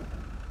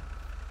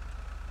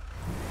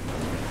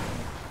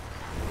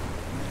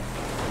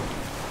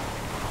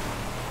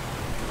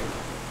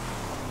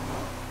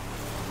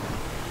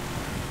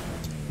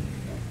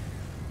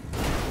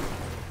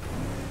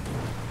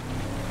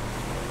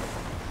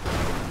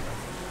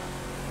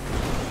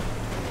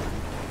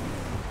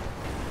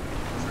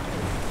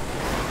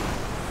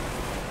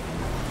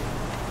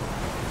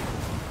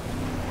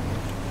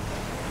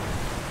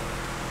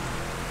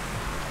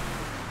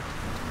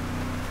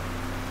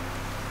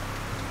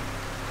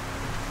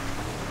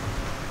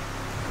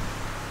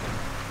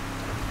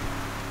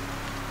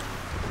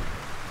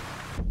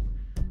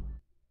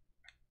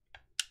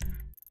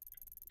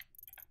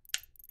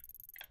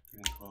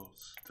 Getting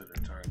close to the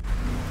target.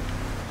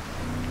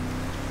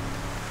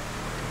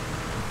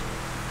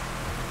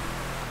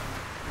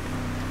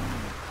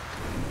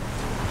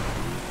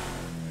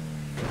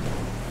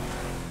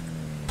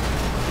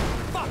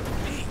 Fuck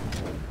me!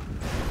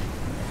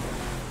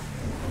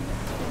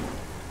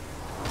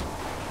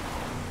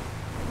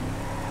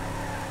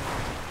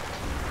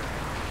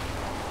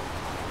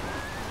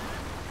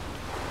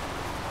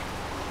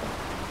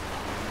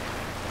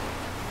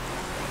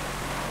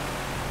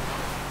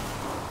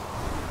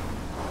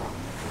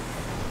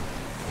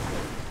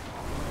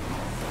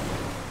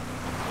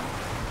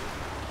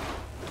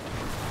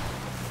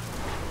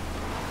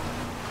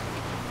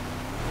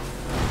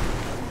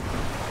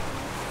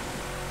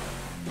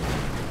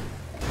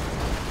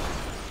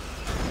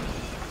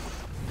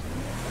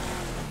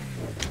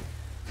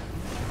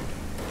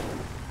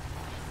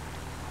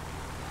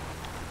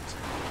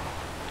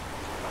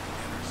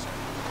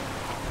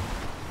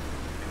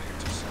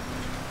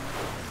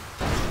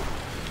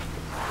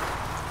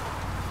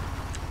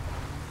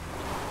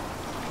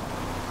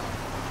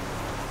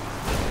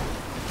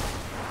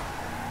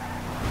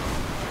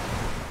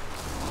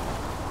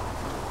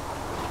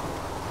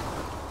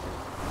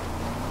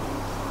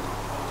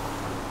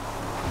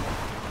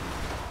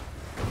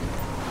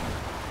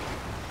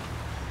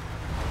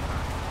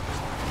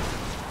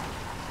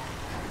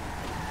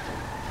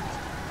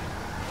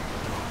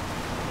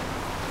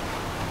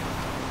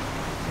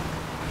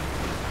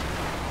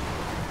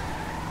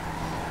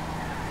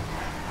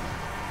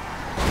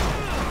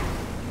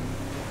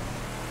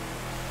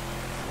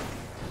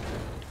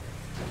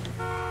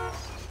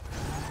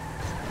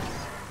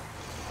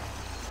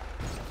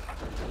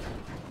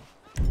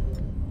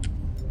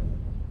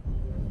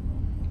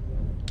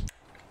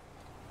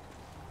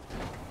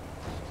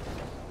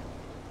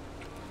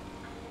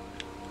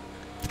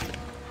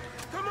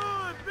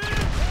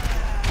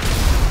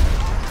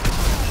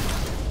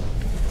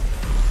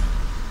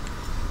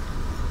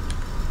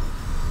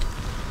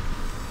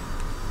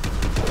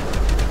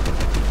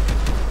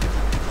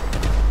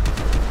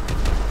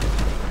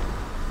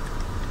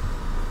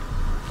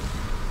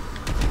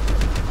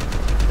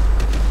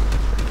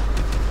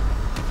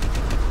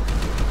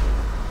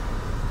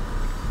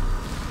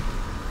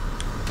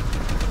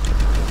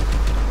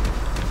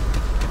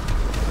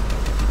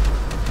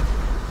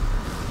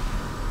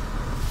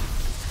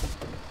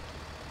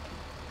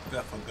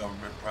 That for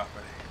government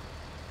property.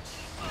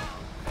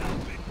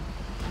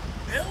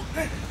 Help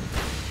me.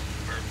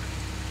 Perfect.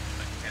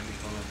 Like candy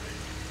on a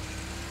baby.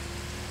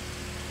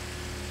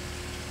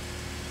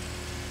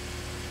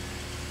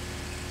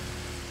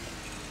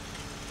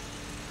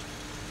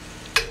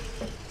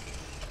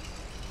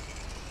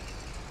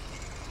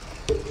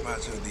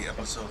 Reminds me of the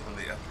episode from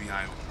the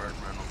FBI with Burt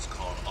Reynolds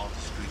called All the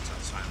Streets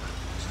Are Silent,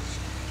 which is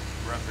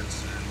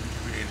referenced and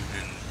recreated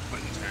in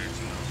Quentin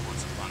Tarantino's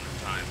Once Upon a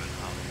Time in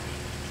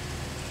Hollywood,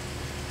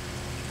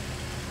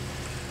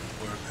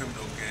 where a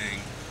criminal gang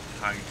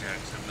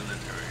hijacks a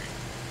military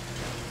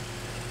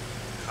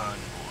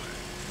convoy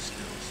to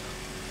steal some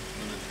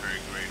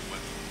military-grade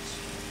weapons.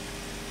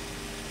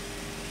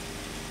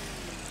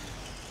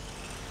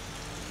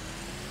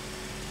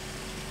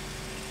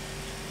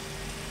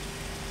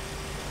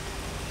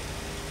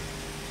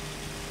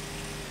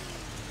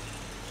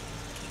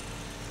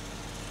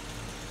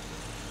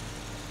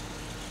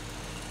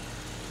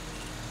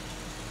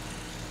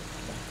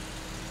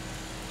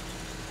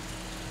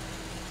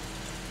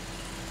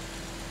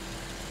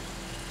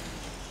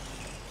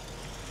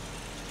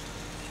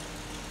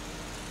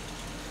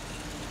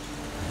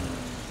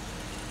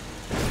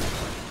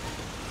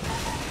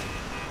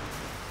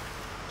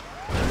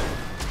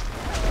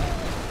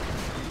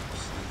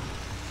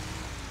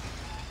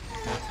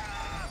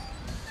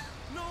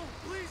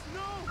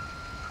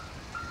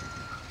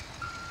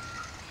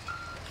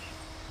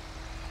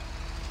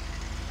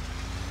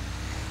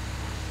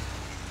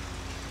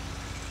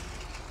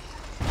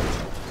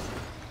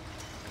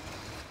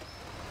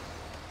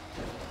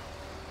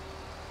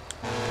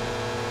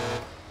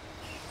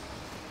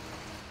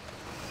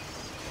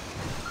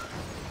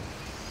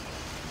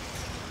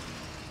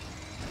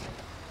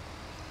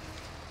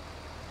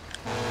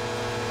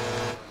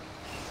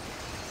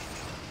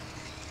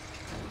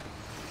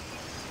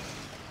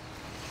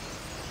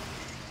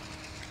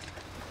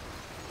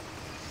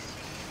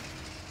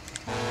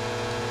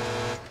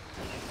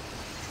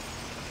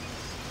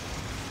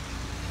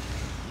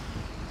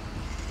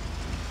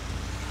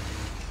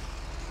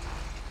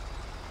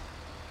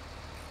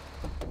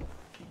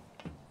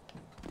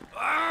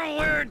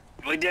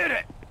 We did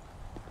it!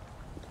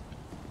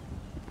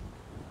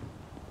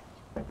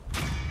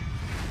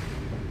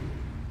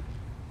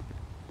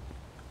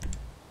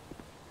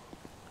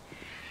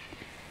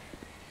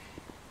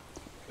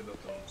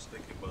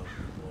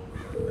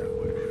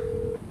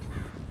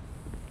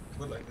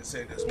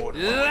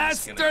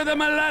 Lester the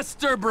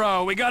molester,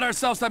 bro! We got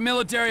ourselves some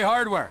military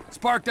hardware. It's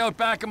parked out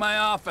back in my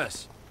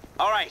office.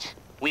 All right,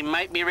 we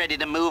might be ready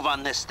to move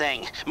on this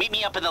thing. Meet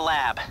me up in the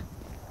lab.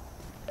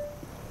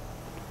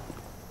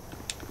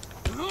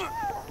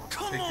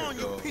 Come on,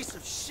 you piece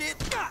of shit!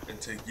 And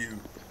take you.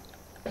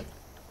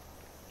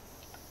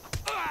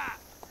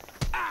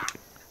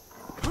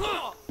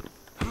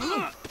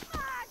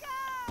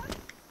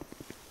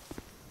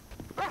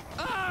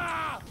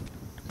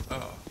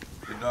 Oh,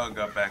 the dog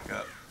got back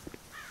up.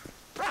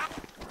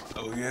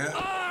 Oh yeah?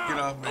 Get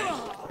off me.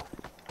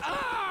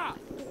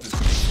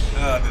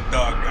 The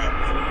dog got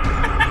me.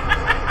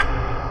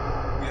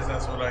 Yes,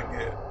 that's what I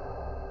get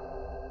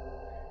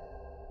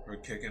for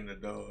kicking the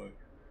dog.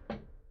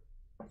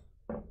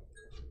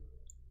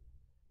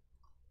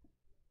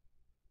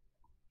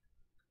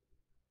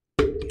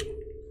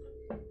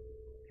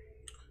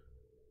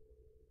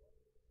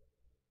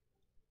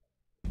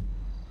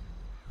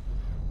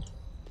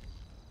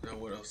 Now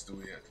what else do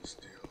we have to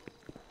steal?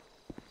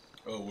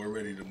 Oh, we're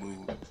ready to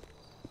move.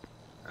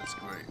 That's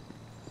great.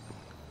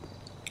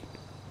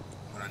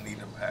 But I need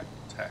to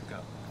tack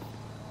up.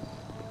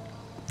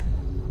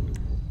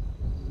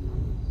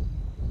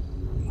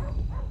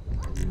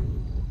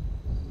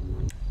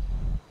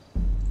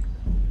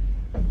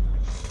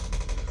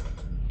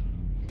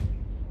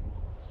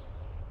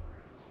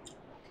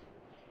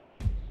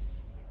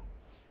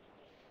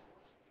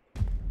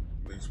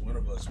 At least one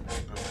of us will be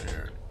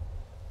prepared.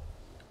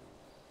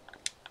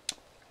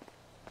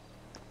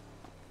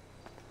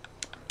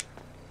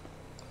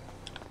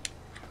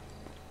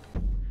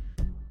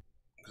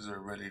 They're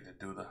ready to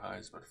do the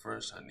heist, but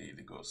first I need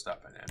to go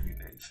stop an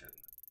ammunition.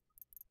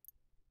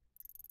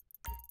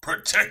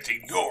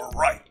 Protecting your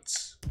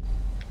rights.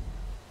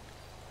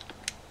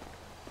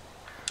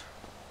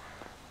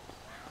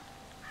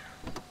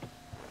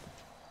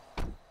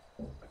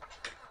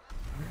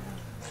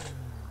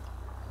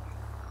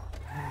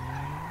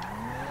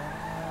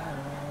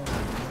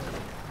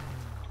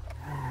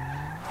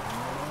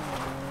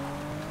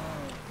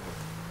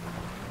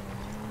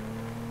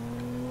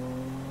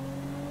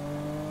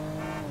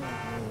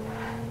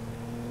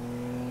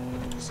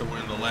 So we're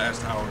in the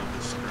last hour of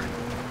this stream.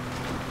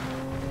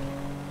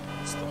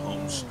 It's the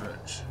home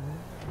stretch.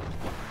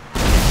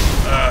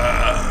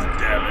 Ah,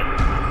 damn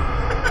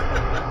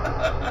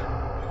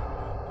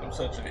it. I'm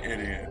such an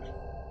idiot.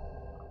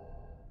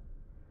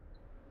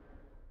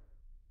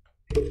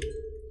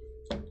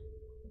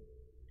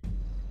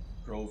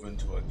 Drove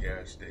into a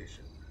gas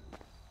station.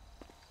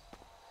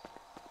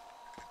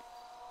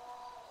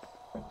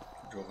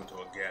 Drove into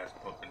a gas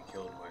pump and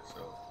killed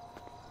myself.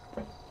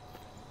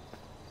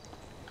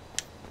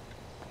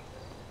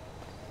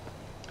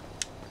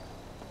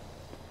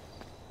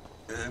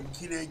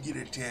 Can I get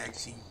a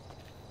taxi?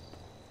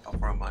 How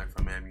far am I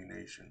from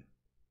ammunition?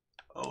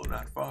 Oh,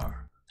 not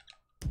far.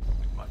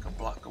 I'm like a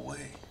block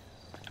away.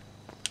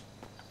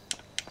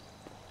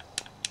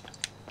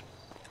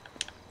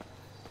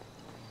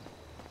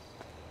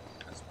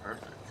 That's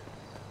perfect.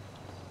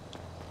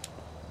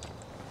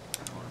 I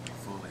want to be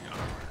fully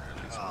armored.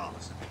 At least one of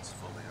us gets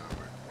fully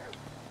armored.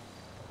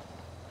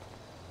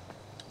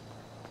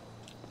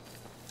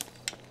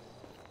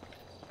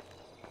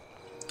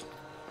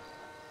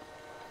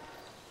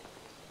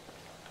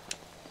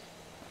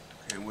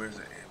 Where's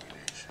the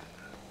ammunition?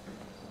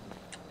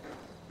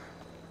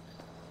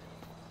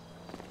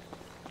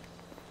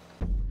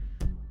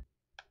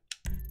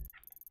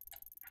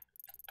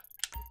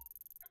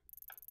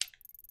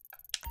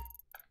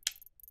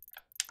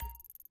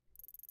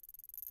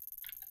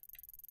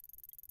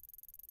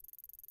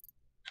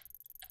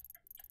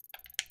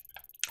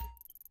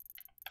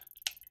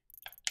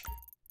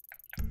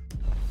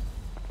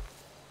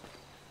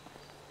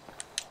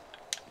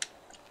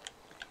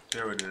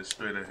 There it is,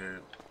 straight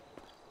ahead.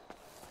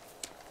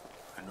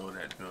 I know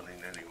that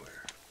building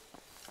anywhere.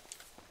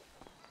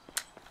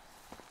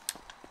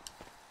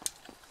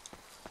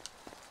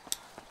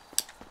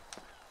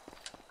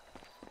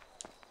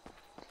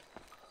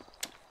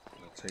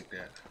 I'll take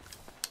that.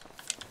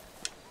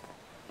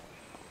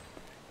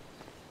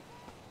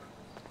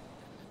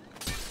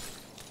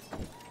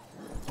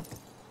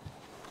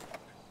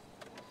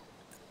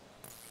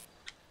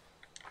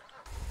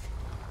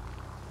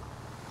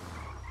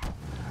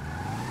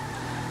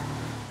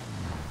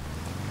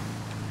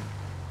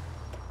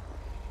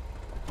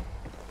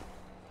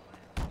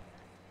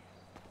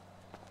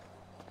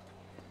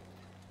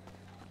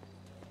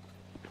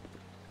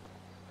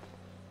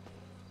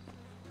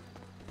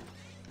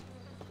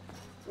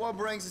 What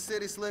brings a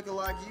city slicker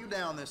like you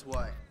down this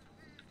way?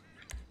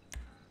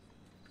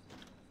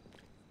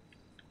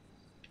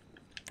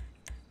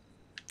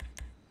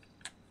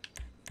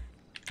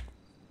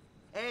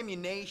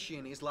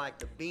 Ammunition is like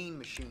the bean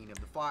machine of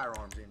the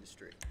firearms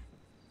industry.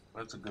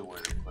 That's a good way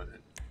to put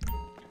it.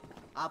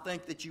 I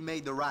think that you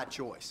made the right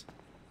choice.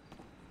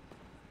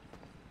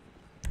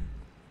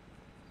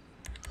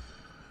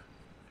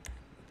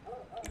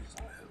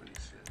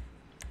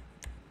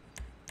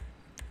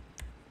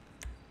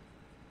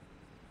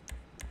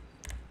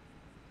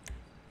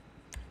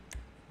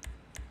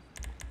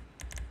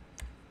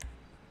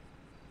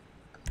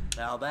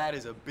 Now that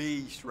is a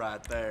beast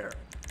right there.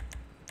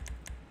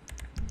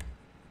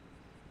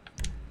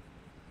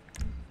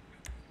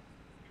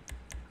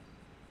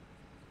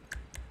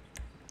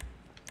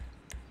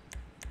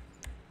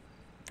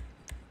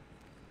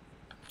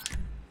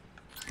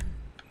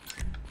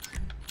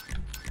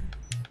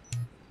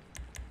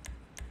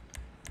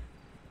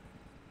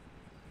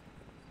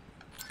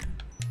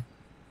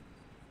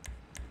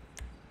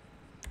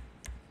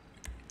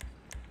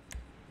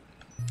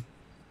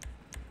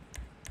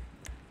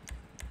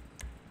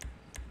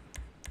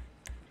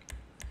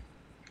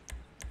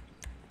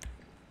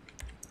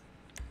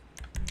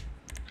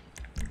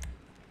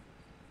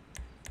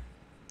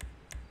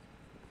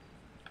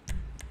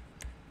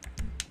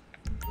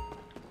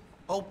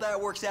 Hope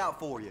that works out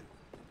for you.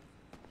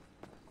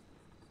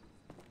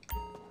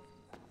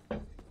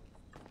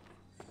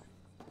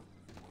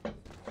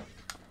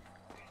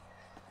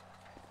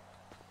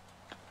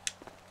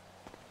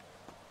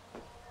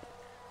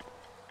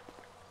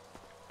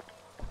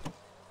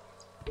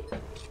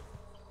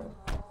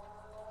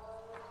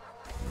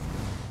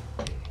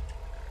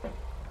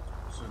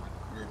 So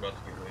we're about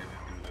to get ready to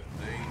do that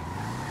thing.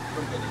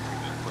 I'm gonna take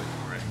that quick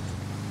break.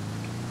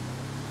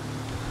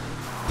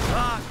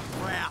 Ah,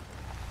 crap.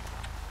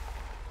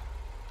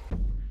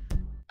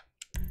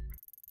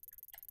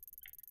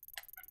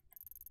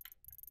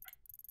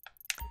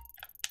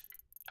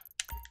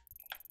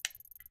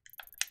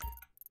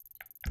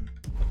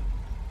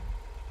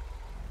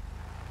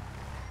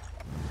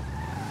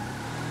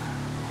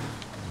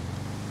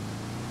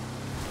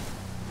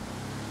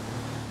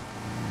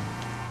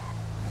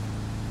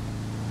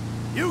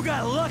 You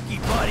got lucky,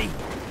 buddy.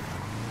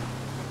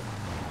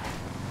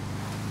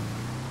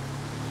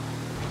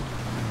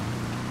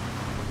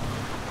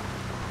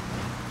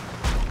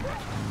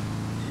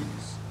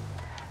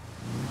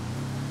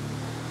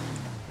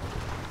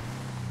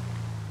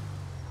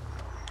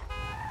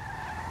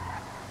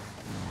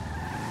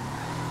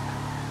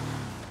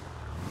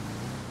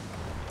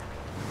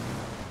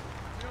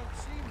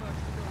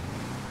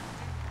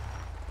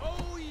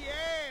 Oh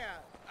yeah!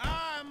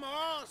 I'm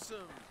awesome!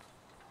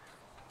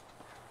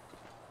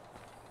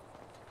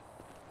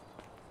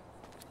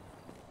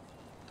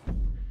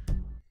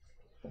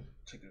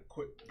 Take a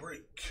quick break.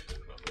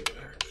 I'll be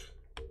back.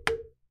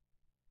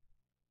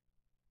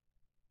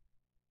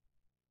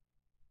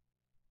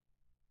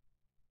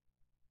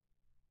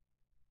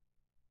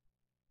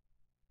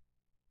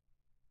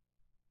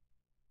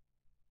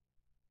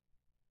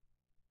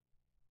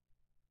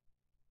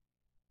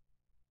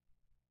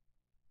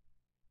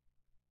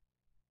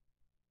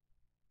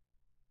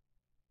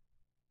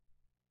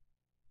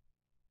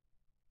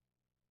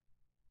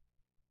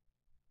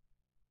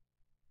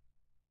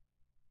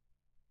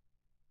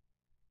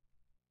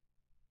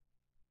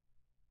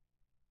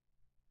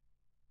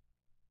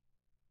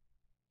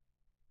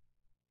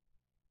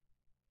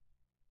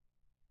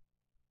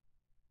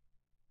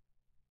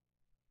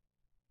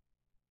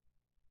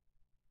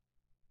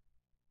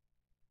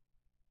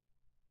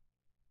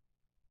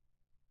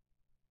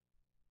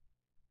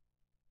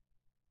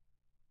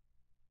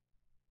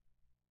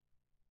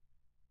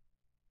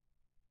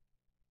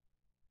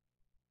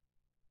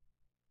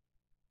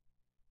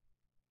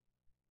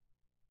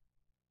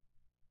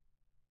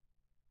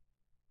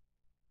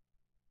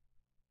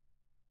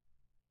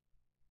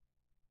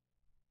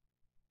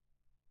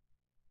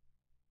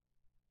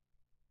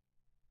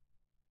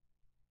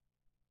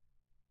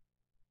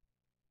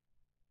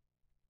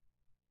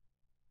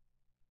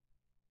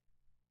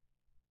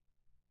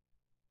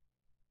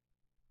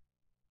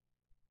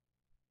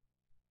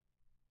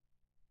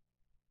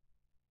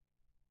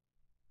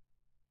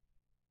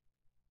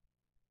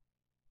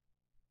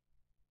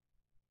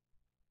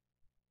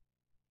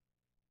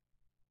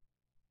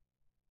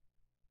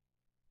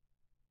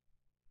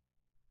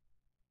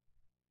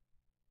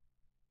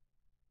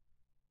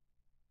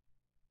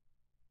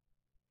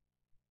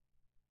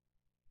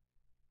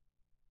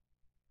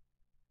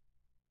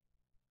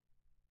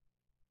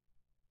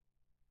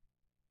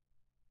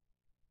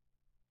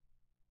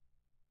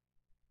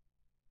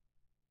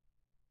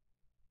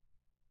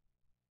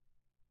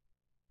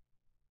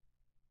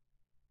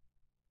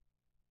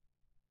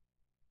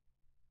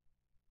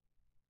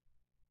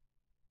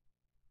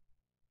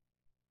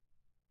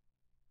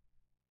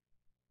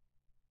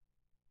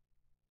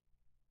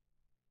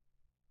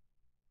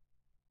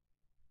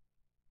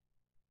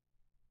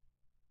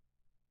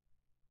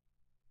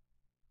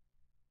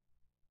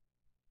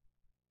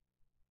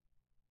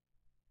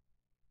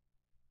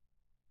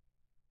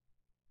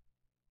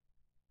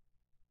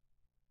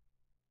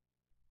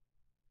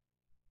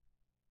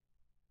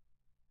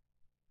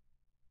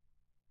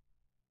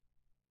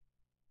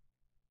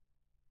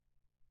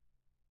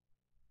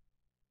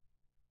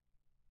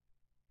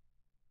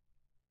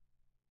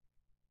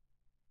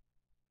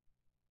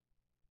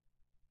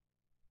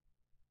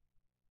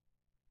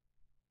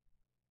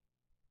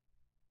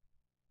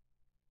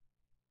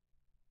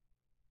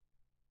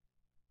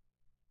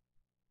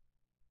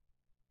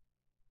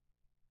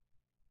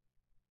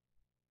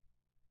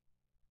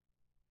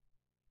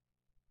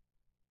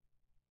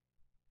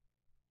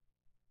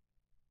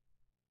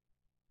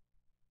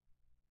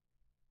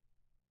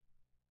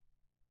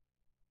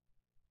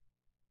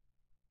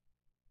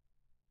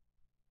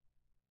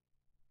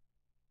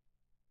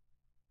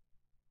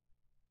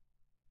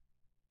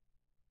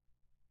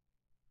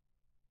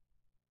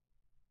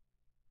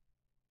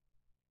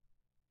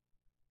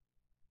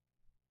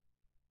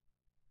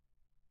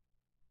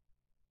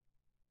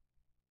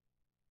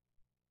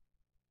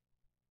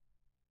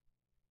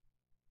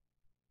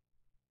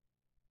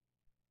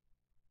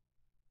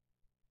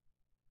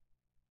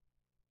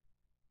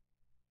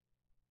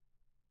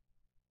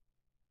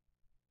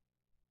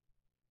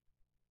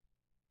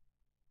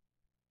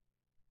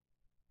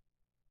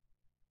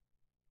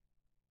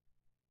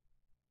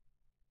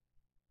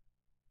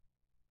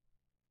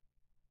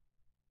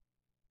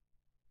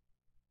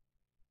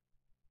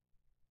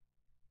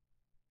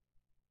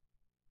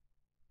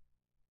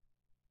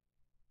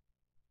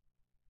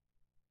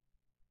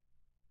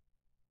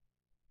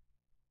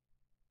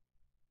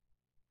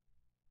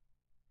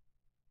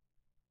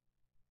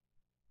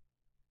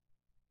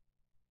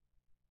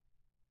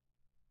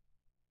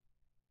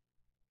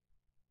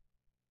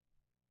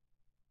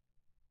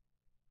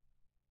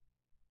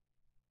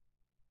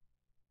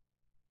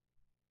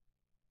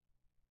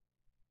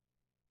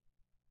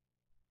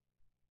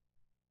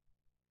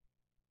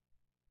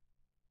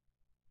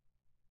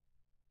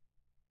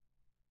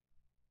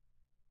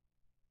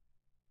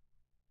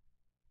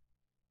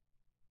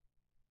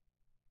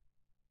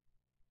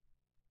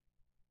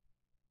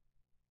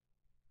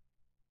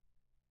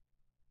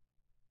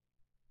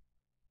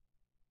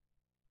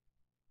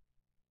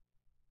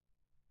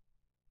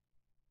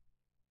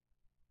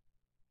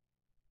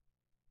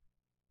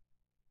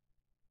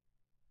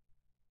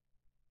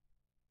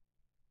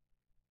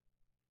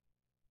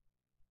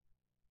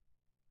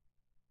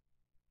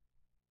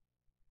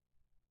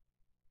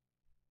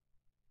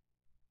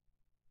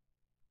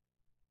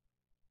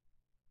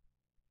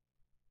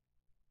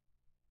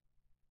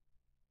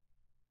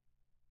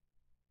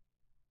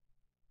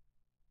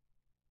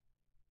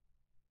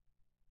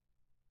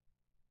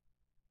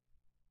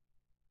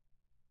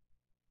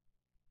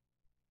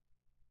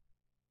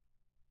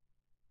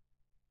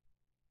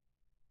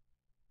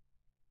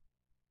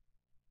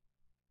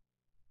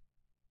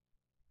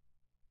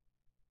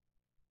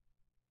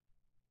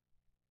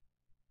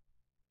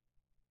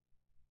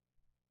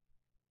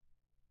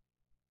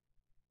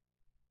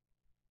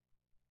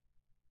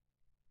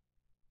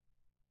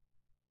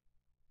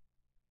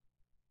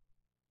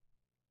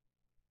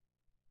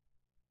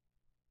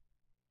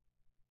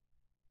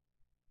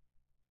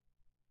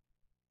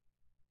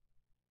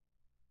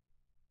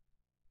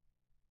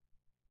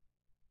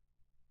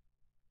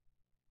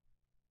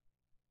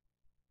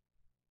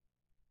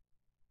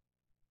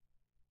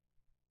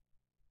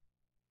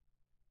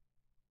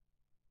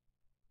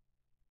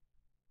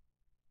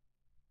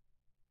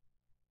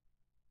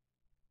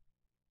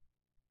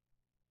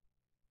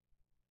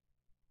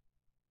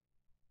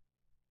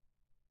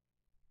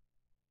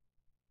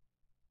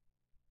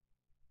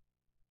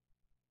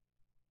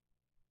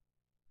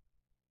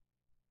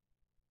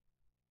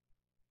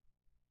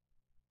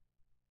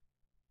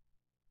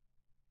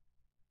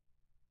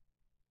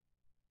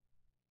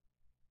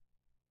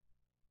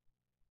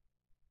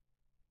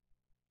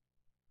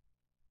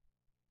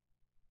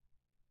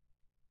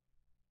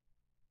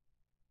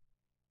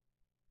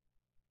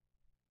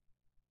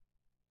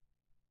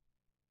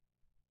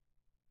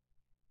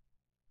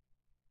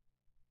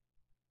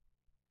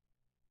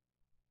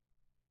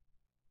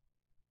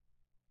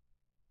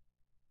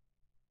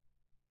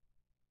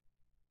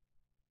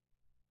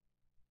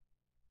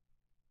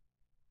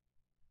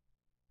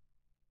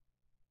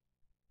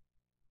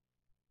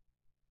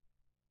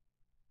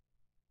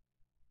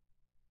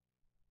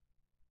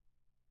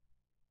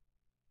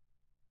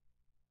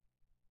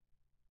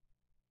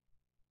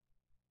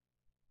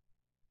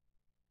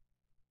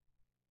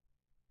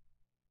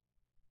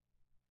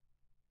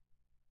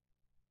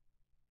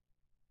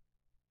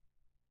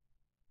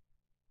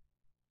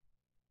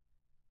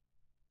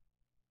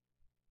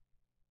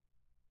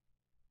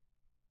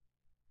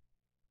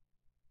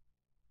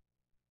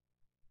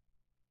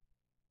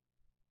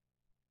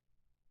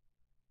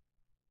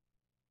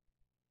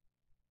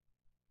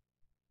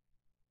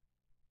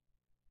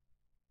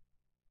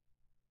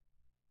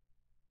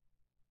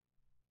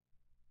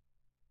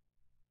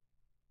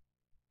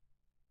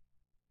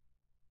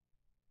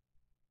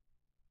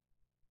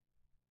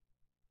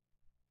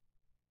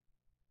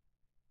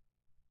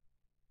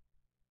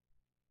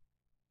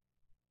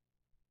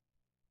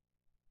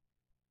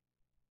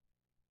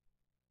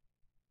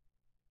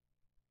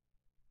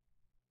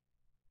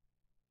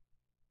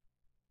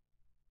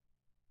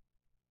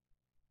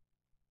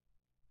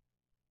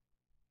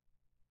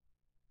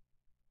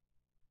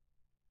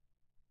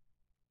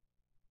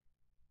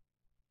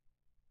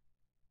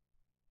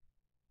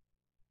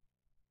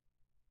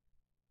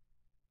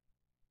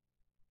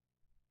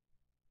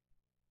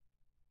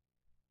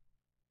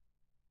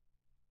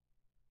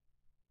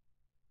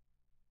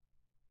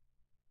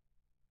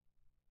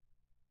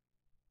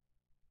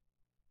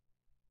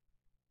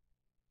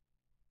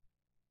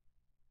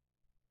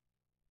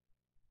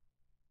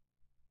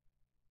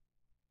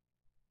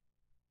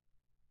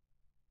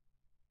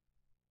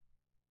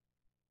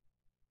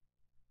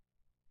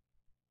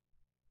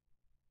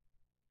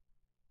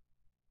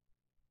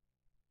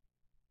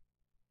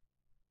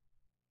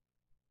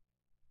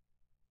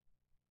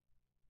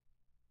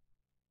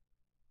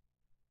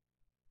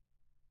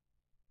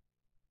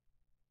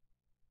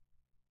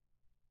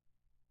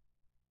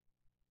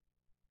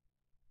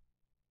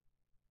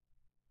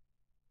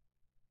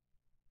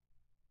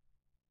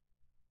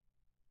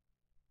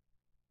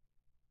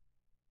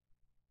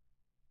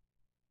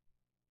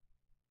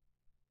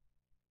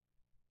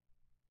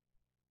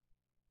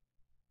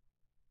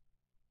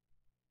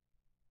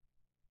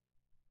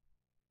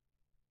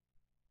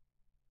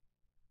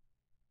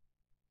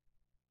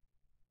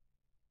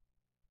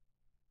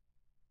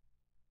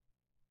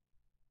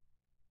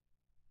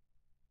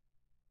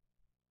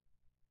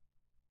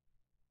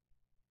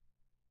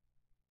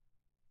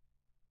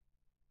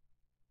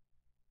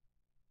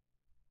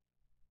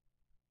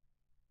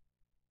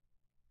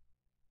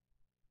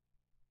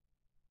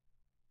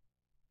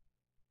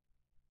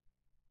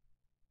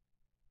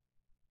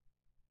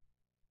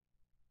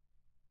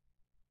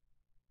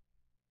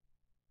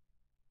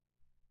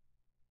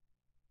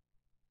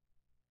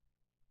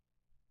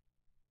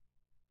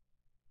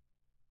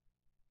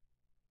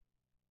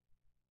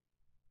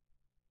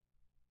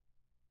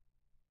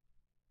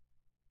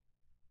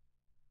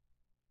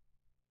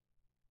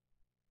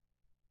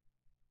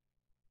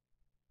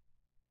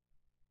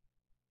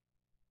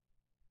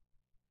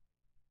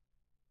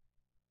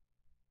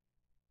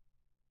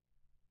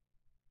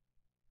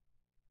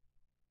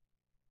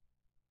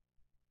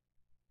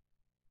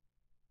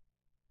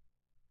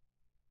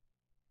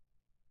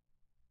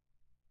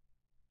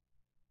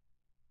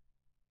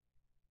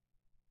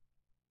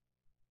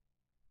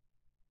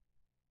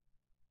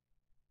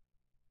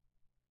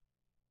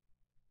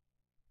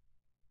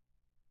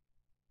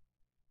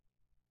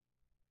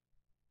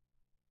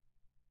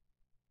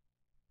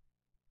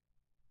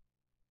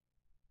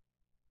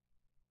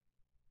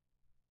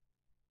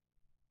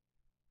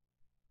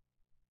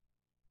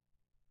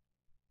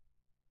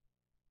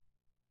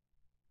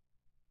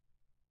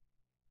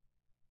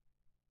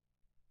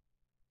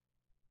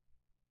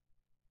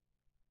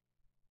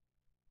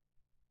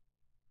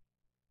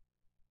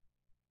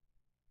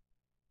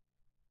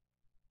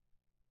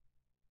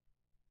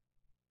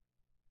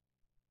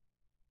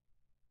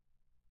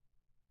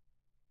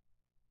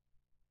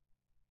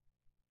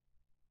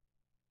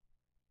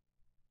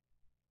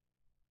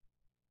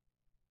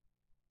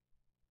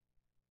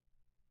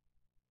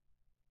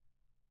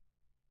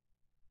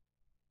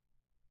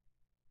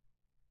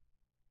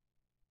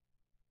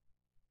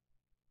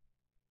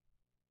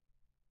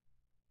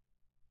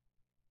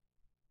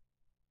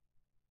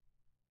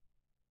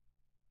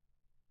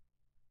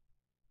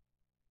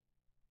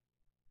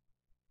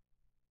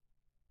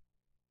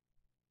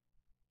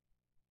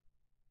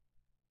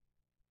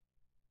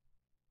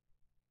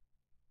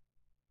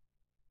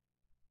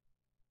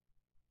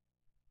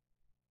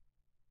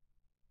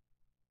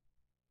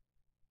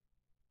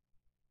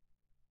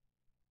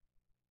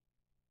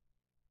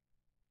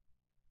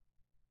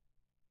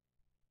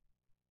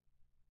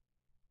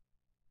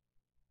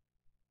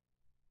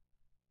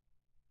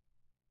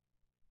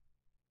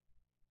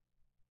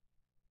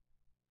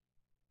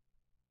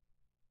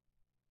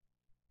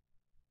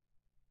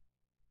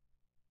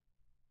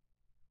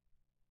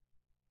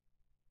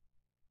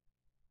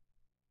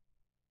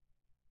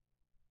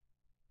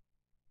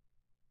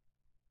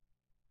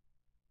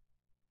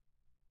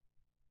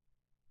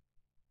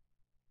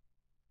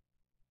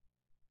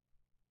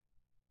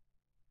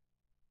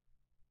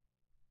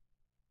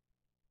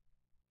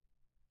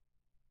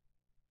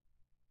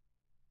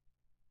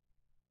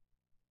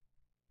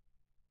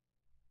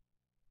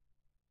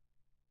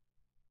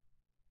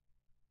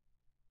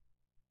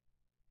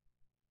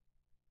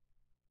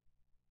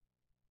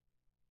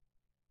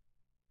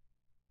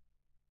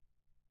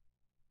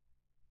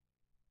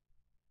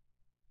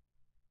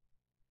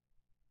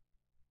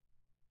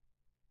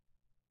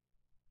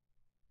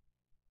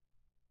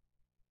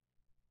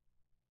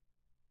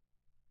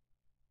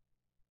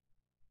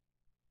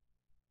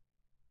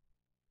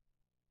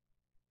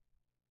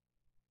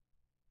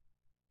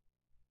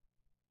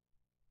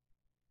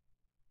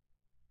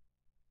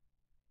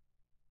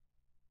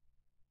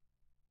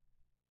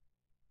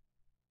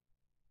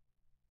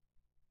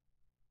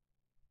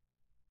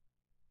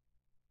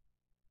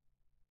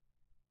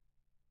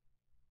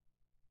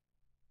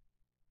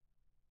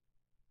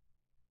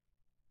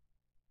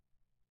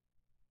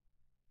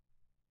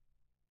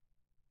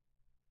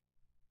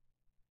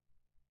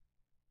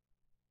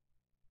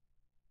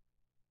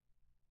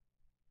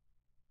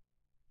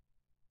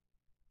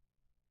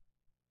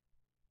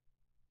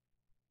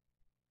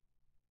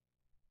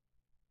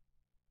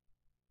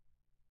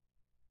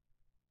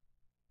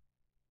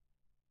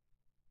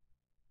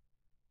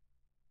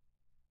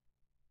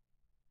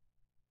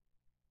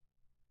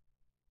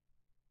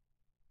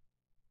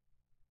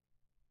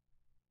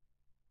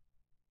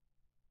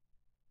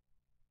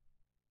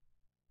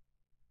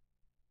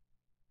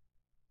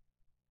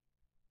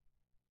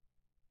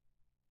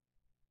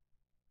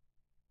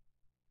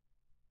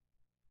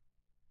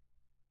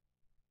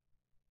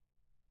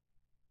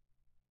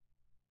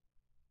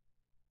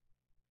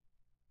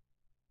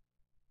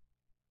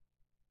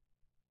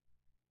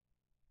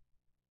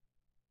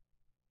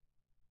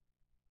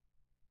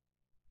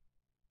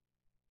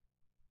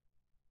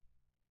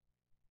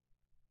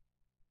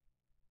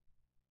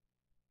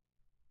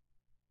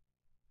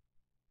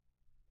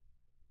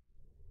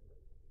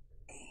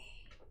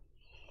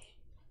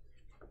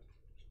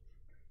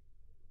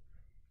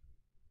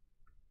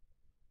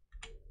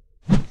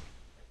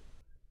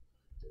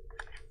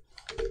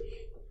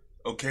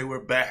 Okay, we're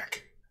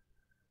back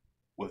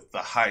with the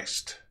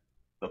heist,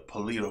 the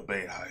Paleto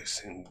Bay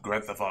heist in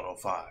Grand Theft Auto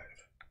 5.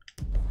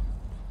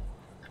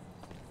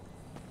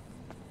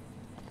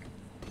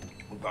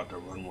 We're about to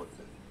run with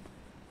it.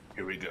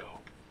 Here we go.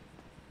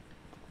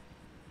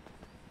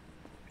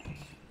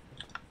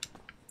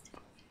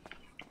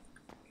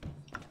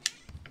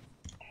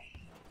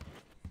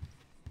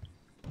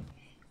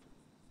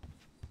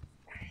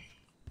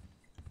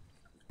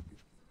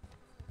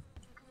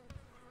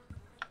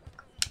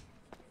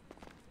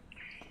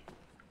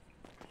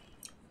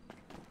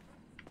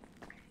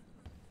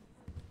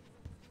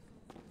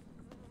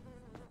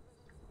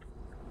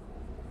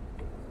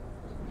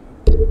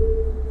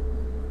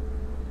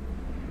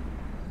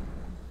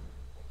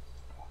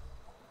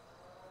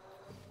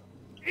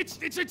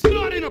 It's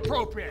not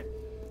inappropriate.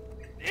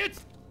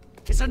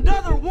 It's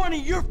another one of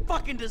your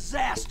fucking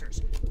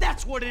disasters.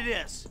 That's what it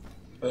is.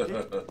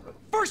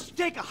 First you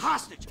take a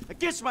hostage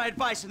against my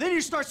advice, and then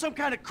you start some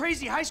kind of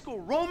crazy high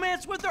school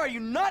romance with her. Are you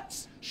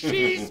nuts?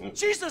 She's a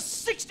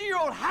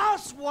 60-year-old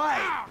housewife.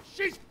 Ah,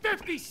 she's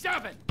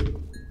 57,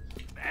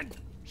 and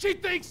she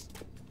thinks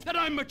that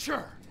I'm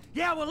mature.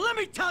 Yeah, well, let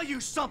me tell you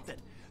something.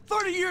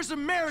 30 years of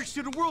marriage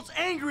to the world's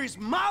angriest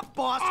mob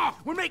boss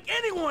would make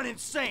anyone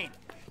insane.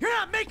 You're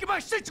not making my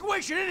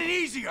situation any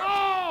easier!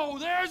 Oh,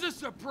 there's a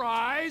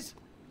surprise!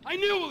 I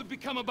knew it would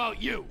become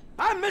about you!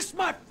 I miss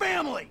my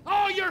family!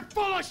 Oh, you're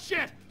full of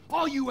shit!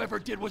 All you ever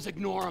did was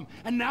ignore them,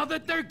 and now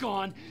that they're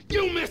gone,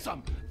 you miss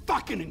them!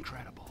 Fucking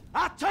incredible!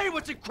 I'll tell you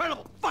what's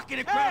incredible! Fucking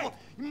incredible!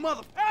 Hey. You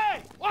mother...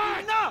 Hey!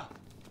 What? Enough!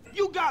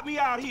 You got me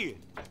out here.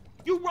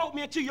 You wrote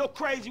me into your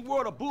crazy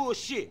world of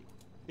bullshit.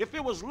 If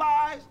it was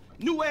lies,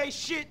 new age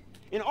shit,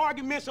 and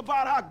arguments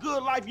about how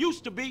good life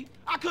used to be,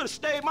 I could have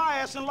stayed my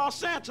ass in Los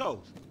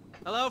Santos.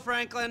 Hello,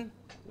 Franklin.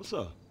 What's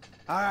up?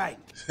 All right.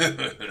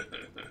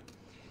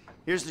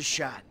 Here's the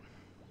shot.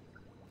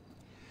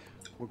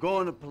 We're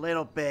going to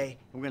Paleto Bay,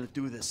 and we're gonna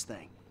do this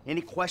thing.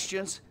 Any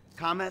questions?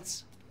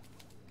 Comments?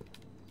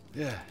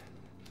 Yeah.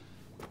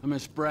 I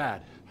miss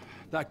Brad.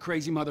 That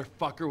crazy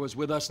motherfucker was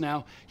with us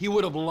now. He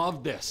would have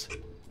loved this.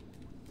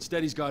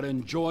 Instead, he's got to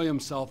enjoy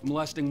himself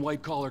molesting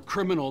white-collar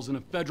criminals in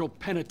a federal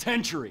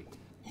penitentiary.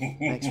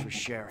 Thanks for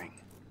sharing.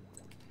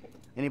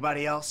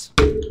 Anybody else?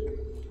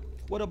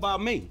 What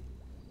about me?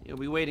 You'll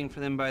be waiting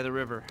for them by the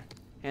river,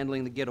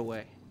 handling the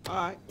getaway. All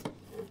right.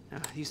 Now,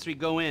 these three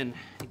go in,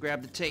 you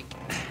grab the tape.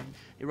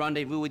 They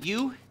rendezvous with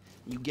you,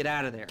 you get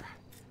out of there.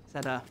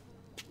 Does that,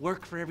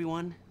 work for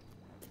everyone?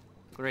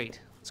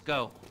 Great, let's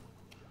go.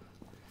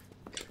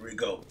 Here we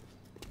go.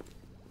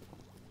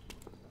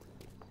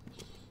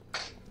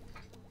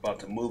 About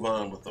to move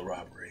on with the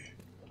robbery.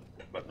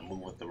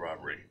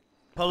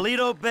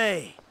 Paleto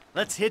Bay.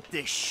 Let's hit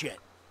this shit.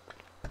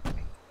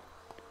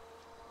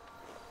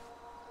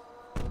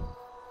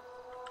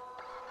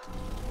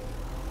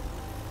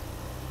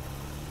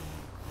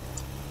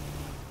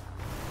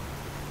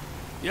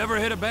 You ever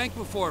hit a bank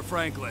before,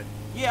 Franklin?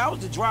 Yeah, I was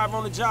the driver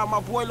on the job my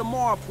boy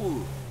Lamar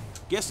pulled.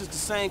 Guess it's the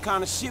same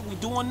kind of shit we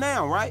doing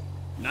now, right?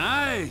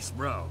 Nice,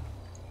 bro.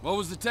 What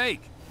was the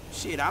take?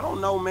 Shit, I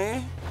don't know,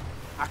 man.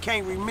 I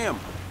can't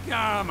remember.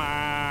 Come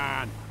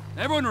on.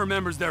 Everyone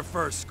remembers their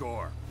first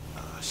score.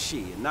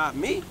 Shit, not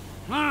me.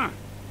 Huh?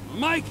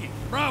 Mikey,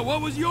 bro,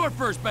 what was your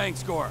first bank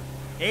score?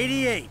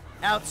 88,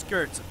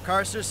 outskirts of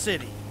Carcer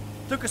City.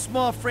 Took a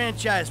small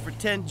franchise for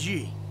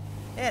 10G.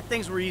 Yeah,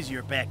 things were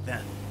easier back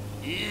then.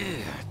 Yeah,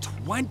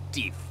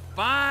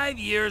 25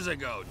 years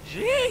ago.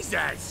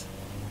 Jesus!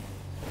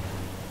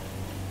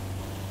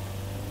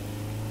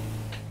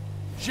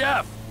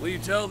 Jeff, will you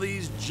tell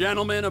these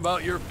gentlemen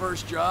about your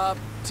first job?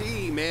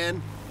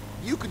 Man.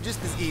 You could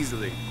just as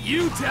easily.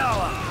 You tell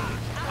them.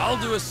 I'll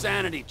do a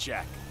sanity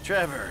check.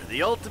 Trevor,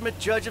 the ultimate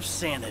judge of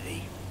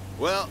sanity.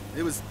 Well,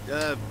 it was,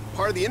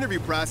 part of the interview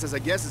process, I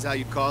guess is how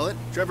you'd call it.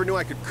 Trevor knew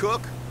I could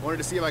cook, wanted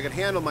to see if I could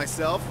handle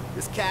myself.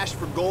 This cash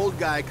for gold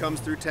guy comes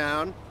through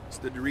town.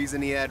 Stood to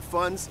reason he had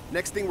funds.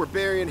 Next thing, we're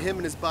burying him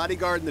and his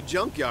bodyguard in the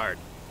junkyard.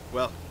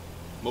 Well,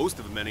 most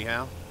of them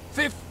anyhow.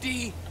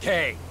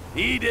 50K.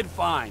 He did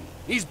fine.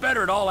 He's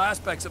better at all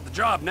aspects of the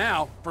job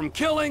now, from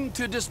killing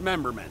to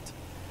dismemberment.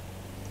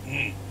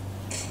 Hey,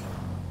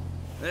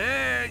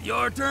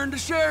 your turn to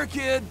share,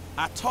 kid.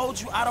 I told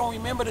you I don't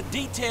remember the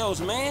details,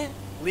 man.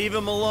 Leave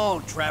him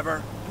alone,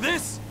 Trevor.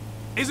 This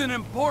is an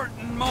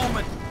important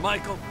moment,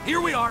 Michael.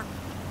 Here we are,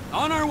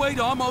 on our way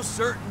to almost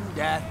certain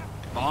death,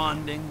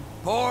 bonding,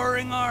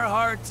 pouring our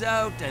hearts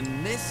out,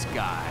 and this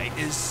guy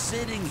is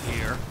sitting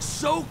here,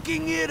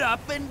 soaking it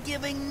up and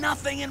giving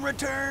nothing in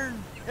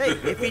return. Hey,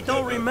 if he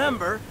don't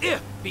remember...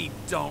 If he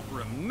don't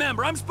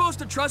remember, I'm supposed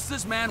to trust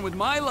this man with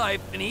my life,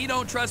 and he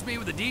don't trust me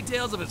with the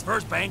details of his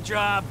first bank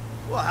job?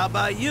 Well, how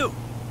about you?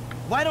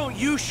 Why don't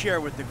you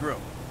share with the group?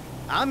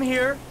 I'm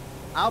here.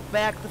 I'll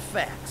back the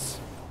facts.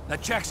 The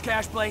checks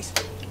cash place?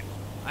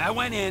 I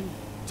went in,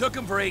 took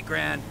him for $8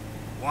 grand,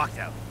 walked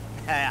out.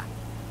 Yeah.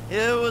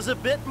 It was a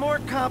bit more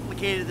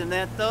complicated than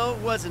that, though,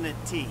 wasn't it,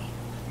 T?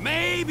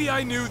 Maybe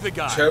I knew the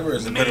guy. Trevor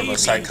is a bit of a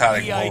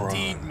psychotic he moron.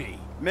 ID'd me.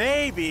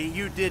 Maybe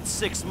you did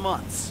 6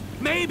 months.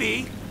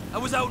 Maybe I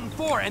was out in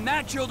 4, and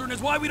that, children,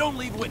 is why we don't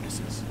leave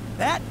witnesses.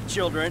 That,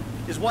 children,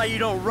 is why you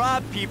don't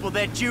rob people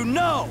that you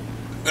know.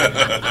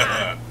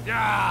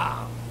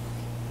 Yeah.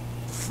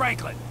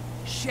 Franklin,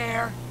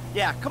 share?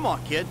 Yeah, come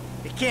on, kid.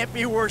 It can't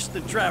be worse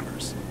than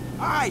Trevor's.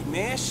 All right,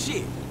 man,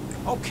 shit.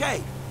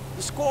 Okay,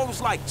 the score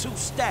was like 2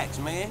 stacks,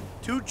 man.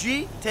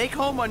 2G? Take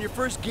home on your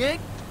first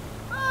gig?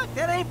 Fuck,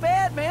 that ain't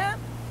bad, man.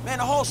 Man,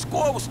 the whole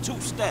score was 2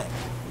 stacks.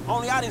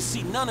 Only I didn't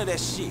see none of that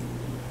shit.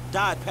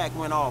 Dye pack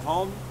went off,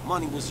 homie.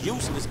 Money was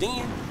useless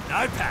then.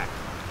 Dye pack?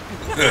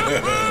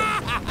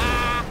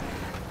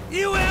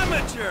 You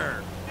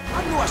amateur!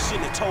 I knew I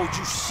shouldn't have told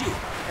you shit.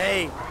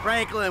 Hey,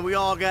 Franklin, we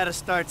all gotta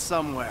start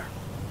somewhere.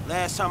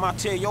 Last time I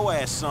tell your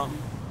ass something.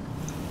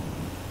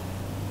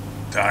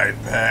 Dye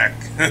pack.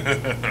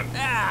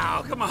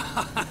 Ow, come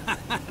on.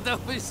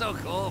 Don't be so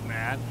cold,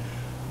 man.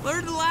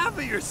 Learn to laugh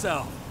at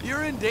yourself.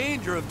 You're in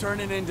danger of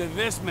turning into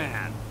this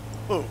man.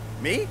 Who,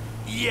 me?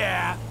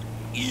 Yeah,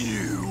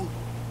 you.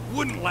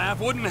 Wouldn't laugh,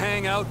 wouldn't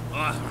hang out.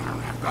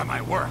 I've got my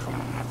work,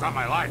 I've got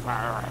my life,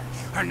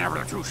 and never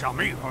the two shall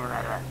meet.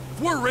 If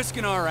we're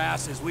risking our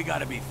asses, we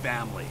gotta be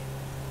family.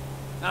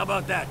 How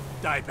about that,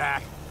 Dye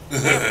pack?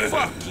 Yeah,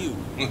 fuck you,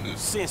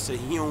 sense of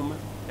humor.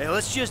 Hey,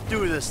 let's just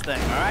do this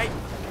thing, all right?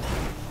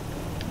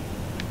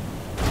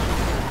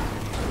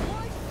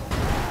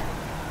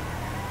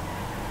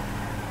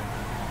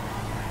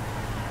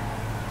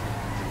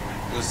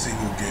 Let's see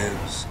who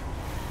gives.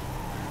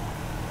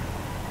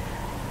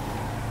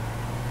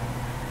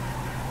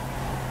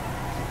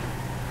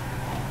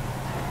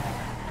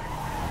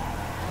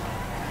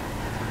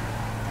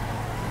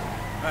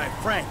 All right,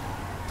 Frank,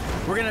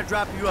 we're gonna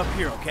drop you up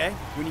here, okay?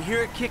 When you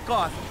hear it kick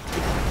off,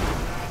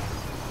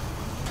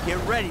 get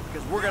ready,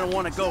 because we're gonna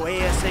want to go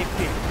ASAP.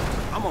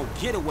 I'm on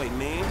getaway,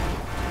 man.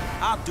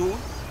 I'll do it.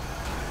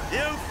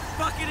 You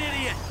fucking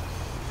idiot!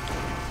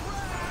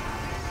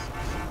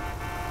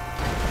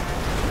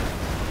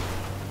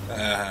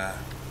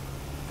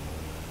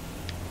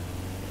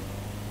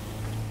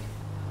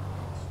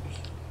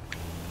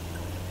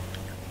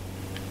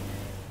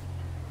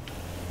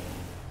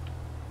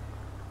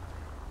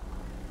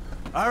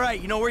 All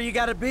right, you know where you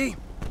gotta be?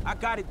 I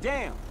got it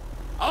down.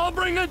 I'll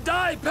bring a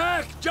dye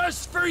pack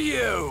just for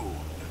you.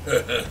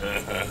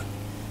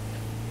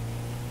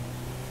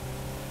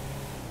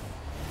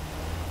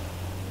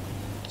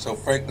 So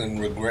Franklin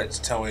regrets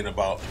telling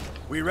about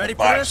we ready the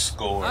for botch this?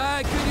 score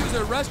I could use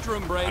a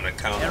restroom break. on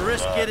account And of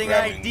risk getting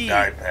grabbing ID.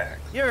 dye packs.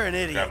 You're an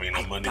idiot. Grabbing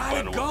a money Gotta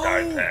bundle go.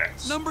 with dye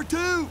packs, Number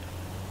 2.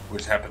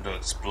 which happen to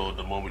explode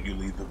the moment you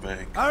leave the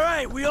bank. All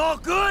right, we all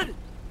good?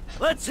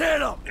 Let's hit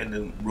them. And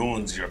then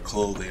ruins your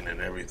clothing and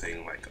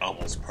everything, like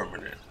almost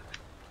permanent.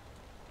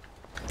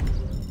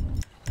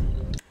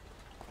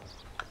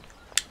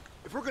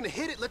 If we're gonna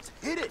hit it, let's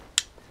hit it.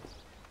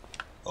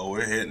 Oh,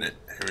 we're hitting it.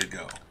 Here we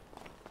go.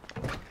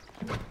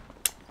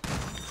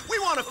 We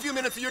want a few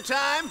minutes of your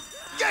time.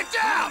 Get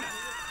down!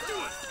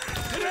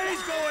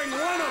 Today's going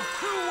one of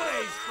 2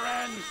 ways,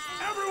 friends.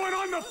 Everyone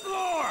on the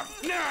floor,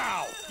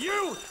 now!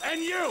 You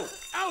and you,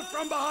 out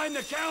from behind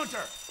the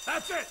counter.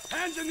 That's it,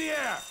 hands in the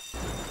air.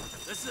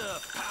 This is a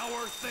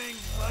power thing,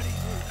 buddy.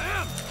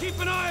 Em, keep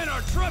an eye on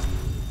our trusted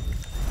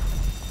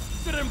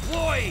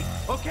employee.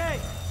 Okay,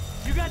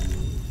 you got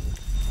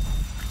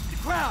the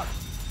crowd.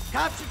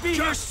 Cops should be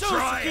here soon,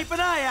 so keep an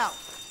eye out.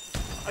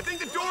 I think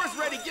the door's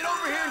ready. Get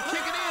over here and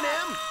kick it in,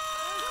 Em.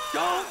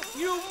 Don't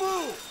you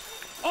move!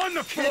 On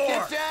the floor! Kick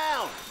it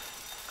down!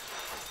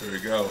 Here we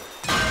go.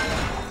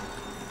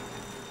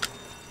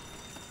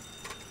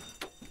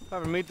 If I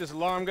ever meet this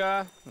alarm guy,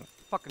 I'm gonna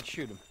fucking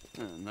shoot him.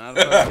 Not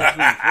if I go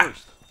through him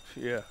first.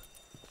 Yeah.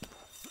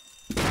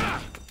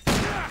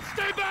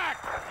 Stay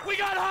back! We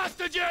got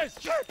hostages!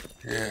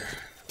 Yeah.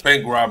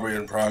 Bank robbery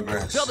in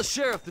progress. Tell the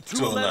sheriff the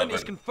 211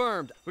 is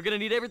confirmed. We're gonna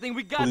need everything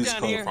we got Police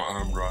down code here. for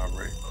armed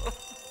robbery.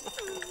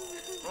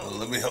 Well,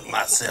 let me help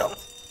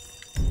myself.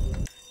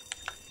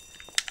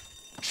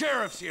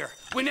 Sheriff's here.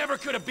 We never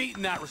could have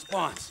beaten that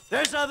response.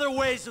 There's other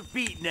ways of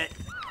beating it.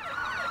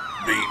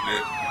 Beating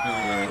it.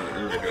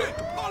 Here we go.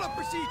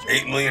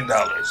 $8 million.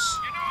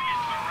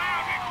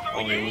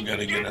 Only we're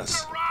gonna get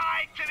us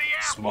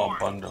a small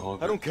bundle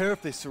of I don't care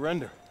if they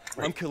surrender.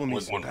 I'm killing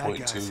these bad 1.2.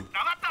 guys.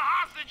 Now let the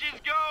hostages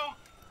go,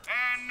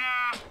 and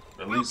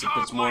At least it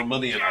puts more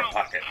money in our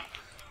pocket.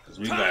 Cause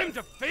we Time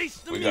to face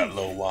the got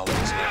low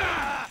wallets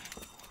now.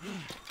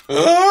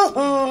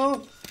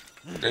 Oh,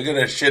 look at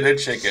that shit and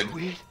chicken.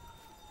 Sweet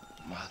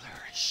mother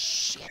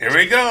shit. Here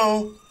we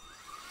go.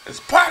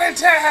 It's party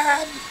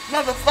time,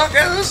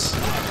 motherfuckers.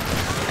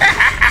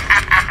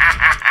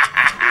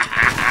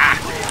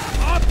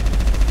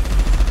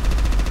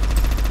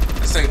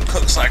 This thing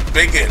cooks like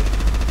bacon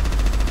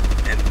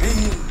and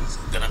beans.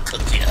 Gonna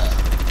cook ya.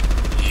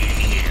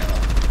 Yeah.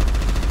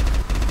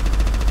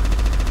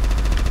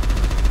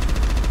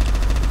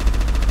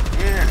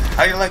 Yeah.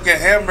 How you like your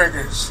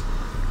hamburgers?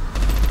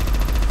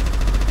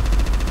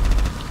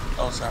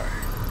 Oh, sorry.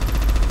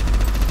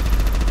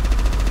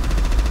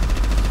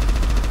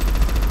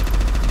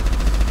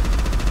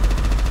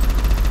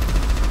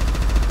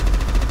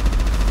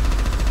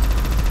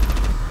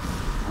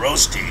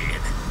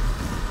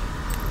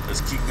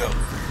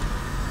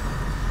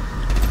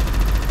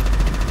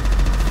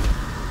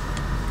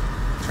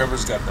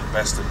 Trevor's got the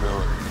best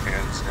ability,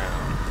 hands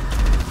down.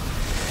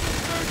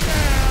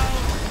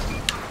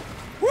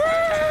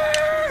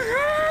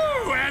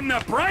 Woo-hoo! And the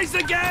price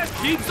of gas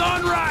keeps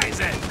on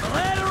rising.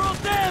 Collateral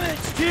damage,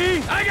 T.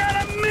 I got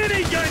a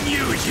minigun,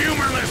 you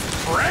humorless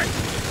prick.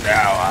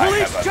 Now I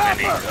Police have a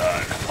chopper.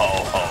 minigun. Ho,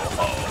 ho,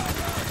 ho.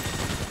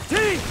 T,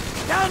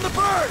 down the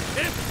bird.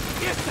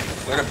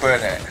 Where the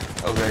bird at?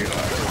 Oh, there you are.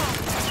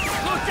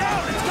 Look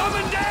out, it's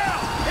coming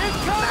down. It's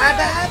coming.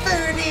 Bye-bye,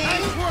 birdie.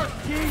 Nice work,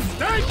 Keith.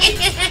 Thank you.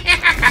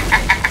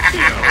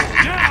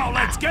 Now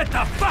let's get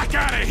the fuck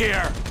out of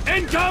here.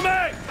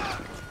 Incoming.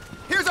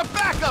 Here's a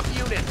backup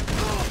unit.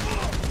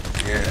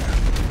 Yeah.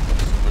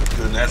 What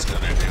good that's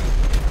gonna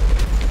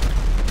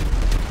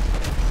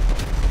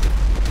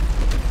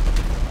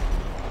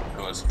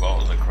do. Noise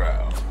follows a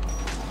crowd.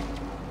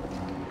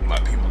 My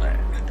people at.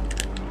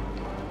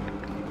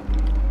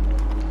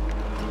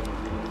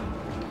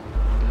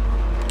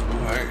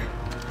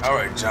 All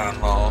right, John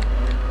Law.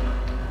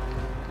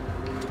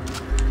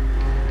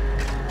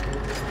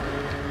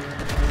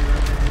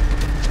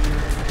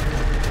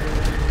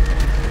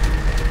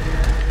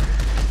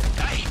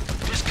 Hey,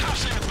 there's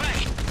cops in the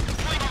bay.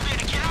 We won't be able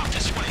to get out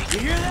this way. You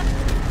hear that?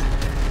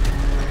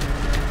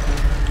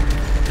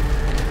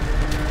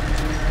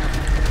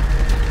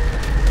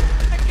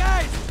 Hey,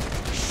 guys!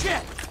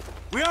 Shit!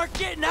 We aren't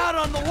getting out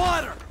on the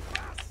water!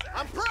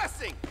 I'm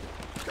pressing!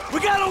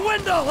 We got a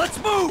window! Let's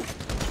move!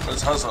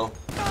 Let's hustle.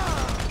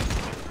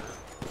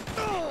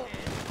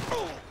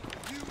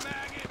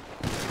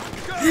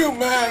 You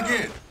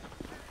maggot!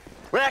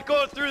 We're not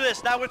going through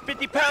this, not with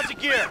 50 pounds of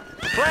gear.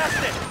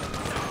 Blast it!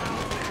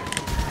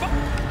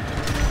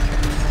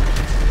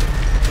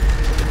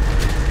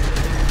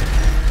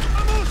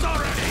 Vamos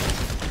already.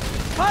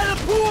 By the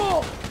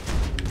pool!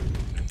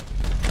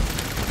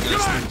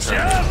 Come on,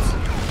 chaps.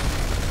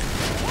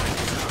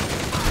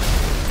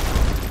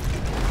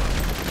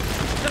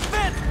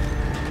 Defend!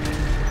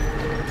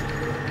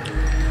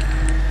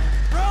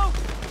 Bro,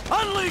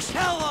 unleash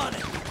hell on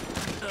it!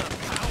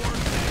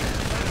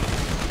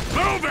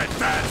 Move it,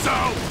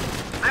 Fatso!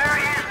 There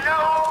is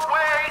no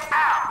way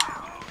out!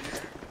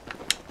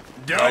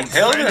 Don't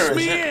hell there fence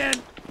me isn't.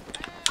 in!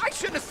 I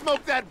shouldn't have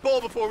smoked that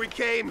bowl before we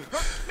came.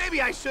 Maybe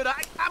I should.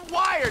 I'm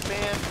wired,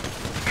 man.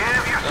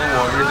 Don't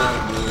worry, you're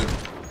doing good.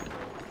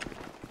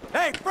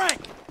 Hey,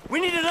 Frank! We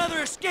need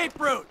another escape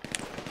route!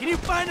 Can you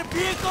find a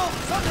vehicle?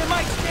 Something that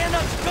might stand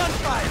up to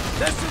gunfire.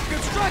 There's some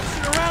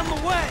construction around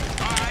the way.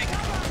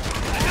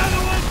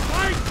 Another one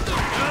bites the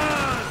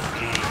gun!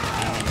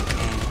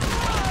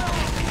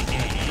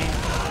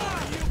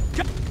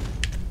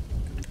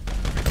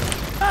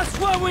 That's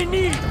what we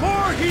need!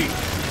 More heat!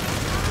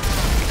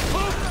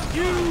 Hope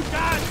you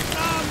got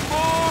some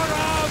more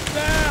of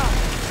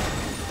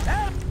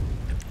them!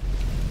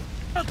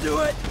 I'll do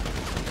it!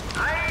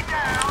 Lay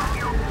down,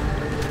 you...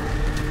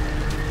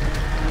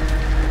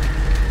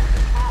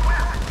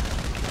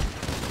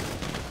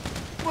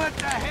 What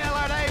the hell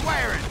are they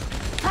wearing?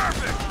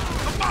 Perfect!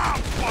 The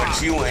bomb squad!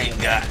 But you ain't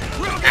got.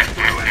 We'll get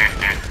through it!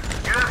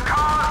 You've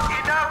caused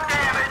enough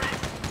damage.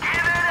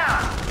 Give it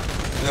up!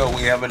 No,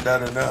 we haven't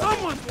done enough.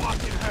 Someone's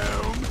walking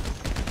home!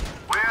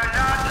 We're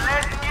not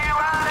letting you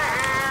out of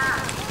here!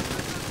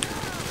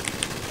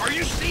 Are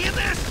you seeing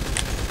this?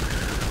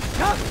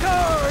 Cop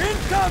car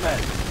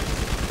incoming!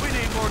 We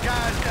need more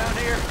guys down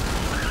here.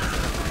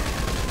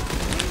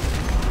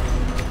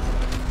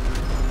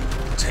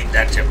 Take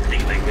that, you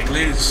piggly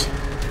wigglies.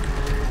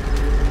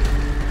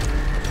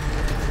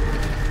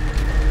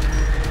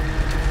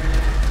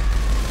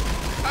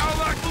 Oh,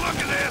 look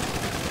at this!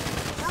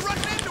 We're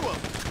running into them.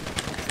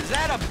 Is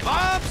that a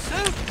bomb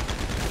suit?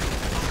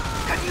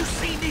 Have you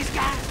seen these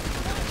guys?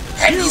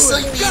 Have you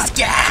seen these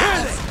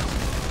guys?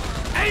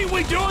 Ain't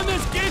we doing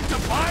this gig to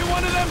buy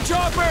one of them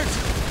choppers?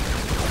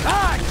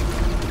 Hi!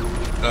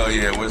 Oh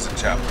yeah, where's the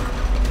chopper?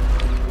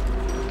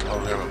 Oh,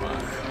 never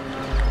mind.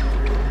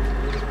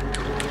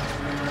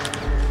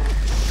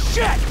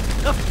 Shit!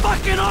 The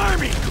fucking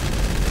army!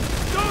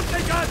 Don't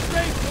they got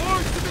state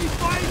wars to be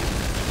fighting?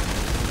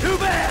 Too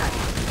bad!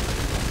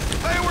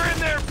 They were in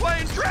there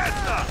playing dress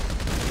up!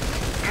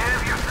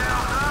 Give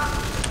yourselves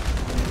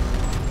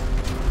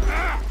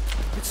up!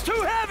 It's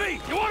too heavy!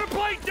 You wanna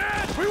play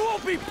dead? We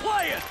won't be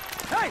playing!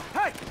 Hey,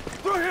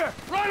 through here!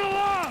 Run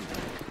along!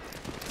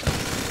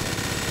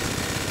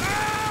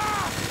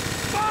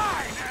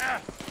 Fine!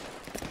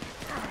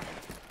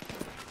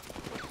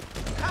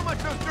 How much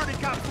those dirty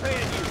cops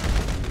paying you?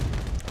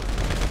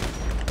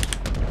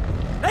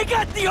 They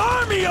got the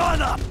army on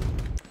them!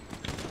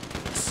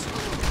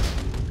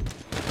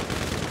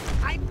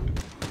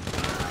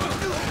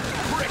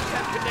 Bricks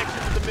have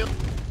connections to the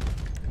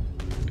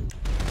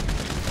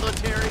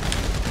military.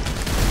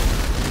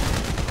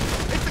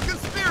 It's a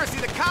conspiracy,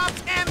 the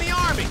cops and the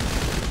army.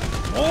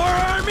 More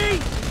army?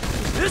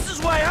 This is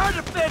why our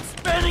defense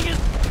spending is...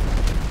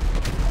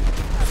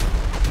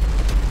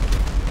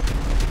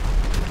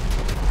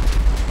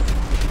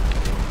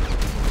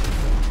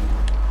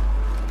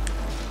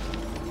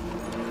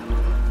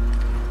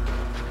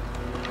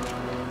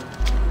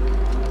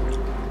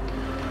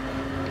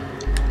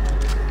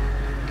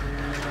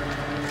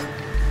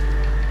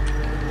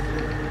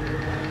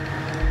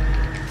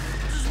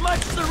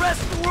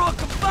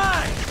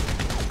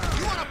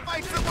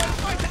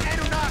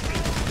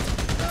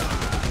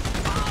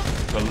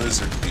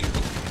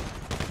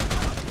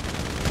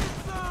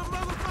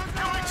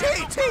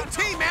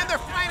 T, man, they're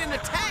flying in the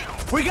tank!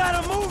 We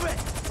gotta move it!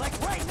 Like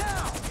right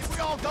now! If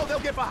we all go, they'll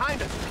get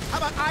behind us. How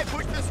about I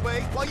push this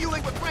way while you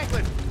link with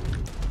Franklin?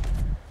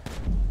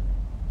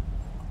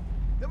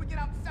 Then we get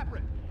out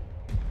separate.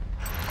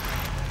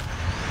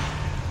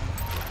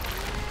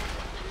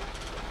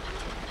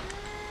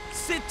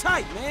 Sit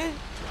tight, man.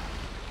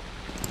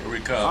 Here we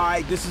come. All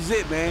right, this is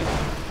it, man.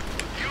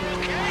 You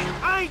okay?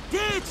 I ain't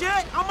dead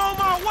yet. I'm on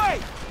my way.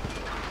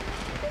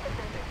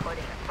 Citizens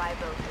reporting a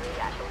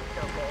 503 at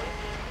Outlaw Bay.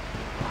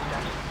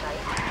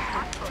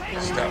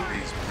 Stop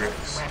these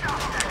bricks.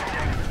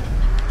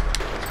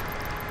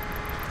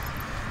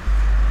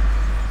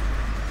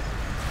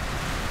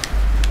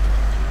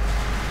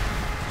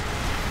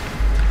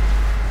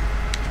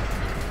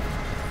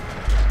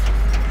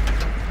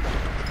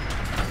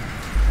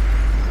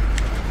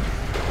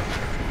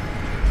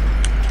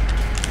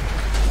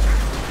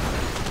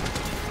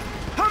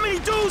 How many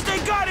dudes they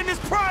got in this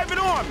private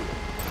army?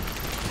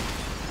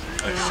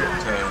 A shit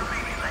ton.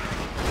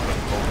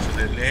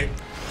 Unfortunately.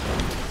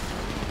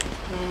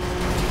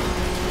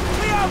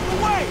 Stay out of the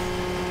way!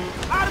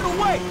 Out of the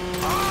way!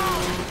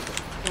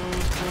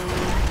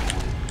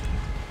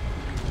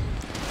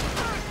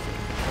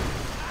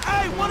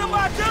 Hey, what have I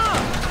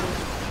done?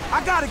 I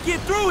gotta get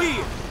through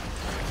here.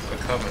 They're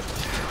coming.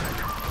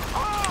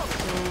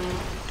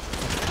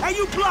 Hey,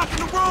 you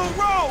blocking the wrong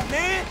road,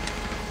 man.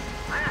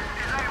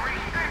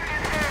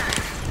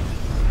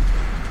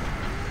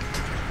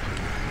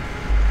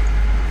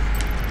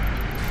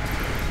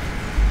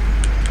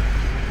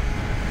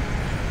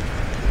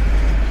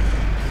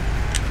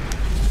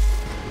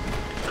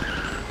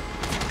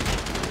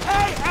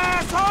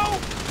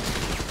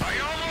 Are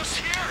you almost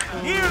here?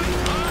 Here!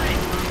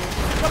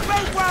 The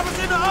bank robbers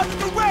in the other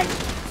direction!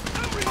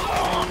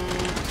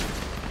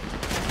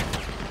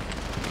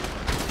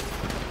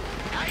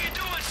 How you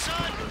doing,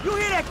 son? You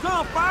hear that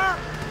gunfire?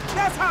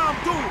 That's how I'm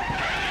doing.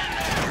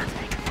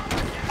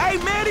 Hey,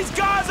 man, these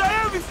guys are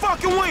every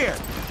fucking where.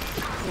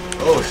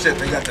 Oh shit,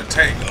 they got the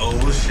tank.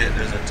 Oh shit,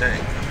 there's a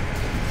tank.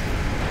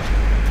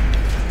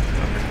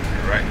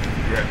 You're right.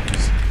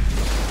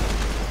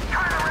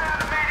 Turn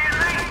around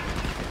immediately.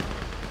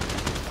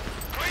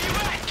 Where you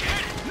at,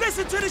 kid?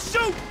 Listen to the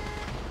shoot.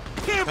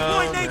 Can't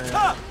point they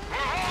tough. We're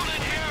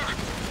holding here.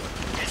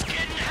 It's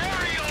getting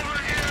hairy over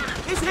here.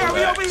 It's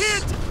hairy over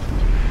here.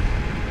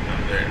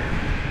 I'm there.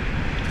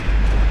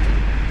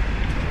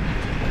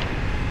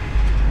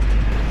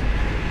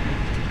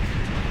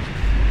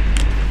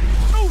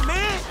 Oh,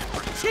 man.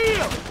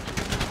 Chill.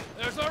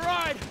 There's a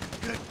ride.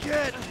 Good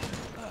kid.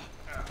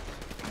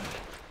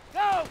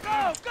 Go,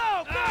 go,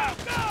 go, go,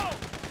 go.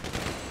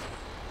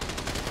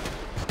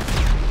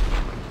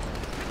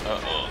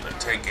 Uh-oh, the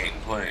tank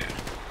ain't playing.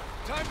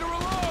 Time to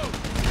reload.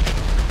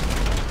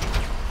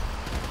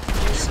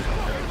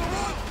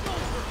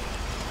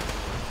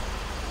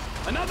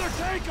 Another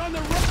tank on the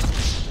road.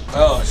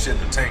 Oh shit,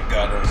 the tank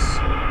got us.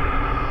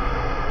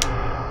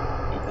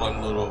 With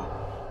one little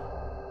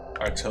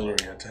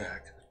artillery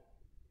attack.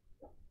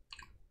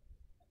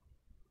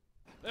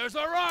 There's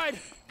a ride.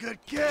 Good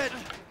kid.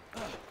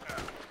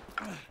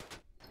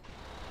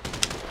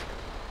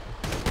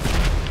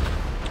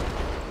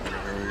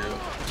 Hurry up.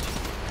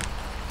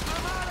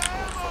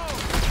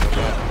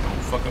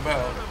 Fuck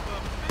about.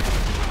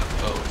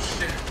 Oh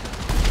shit.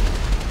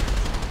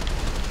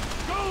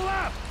 Go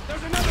left.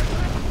 There's another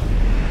tank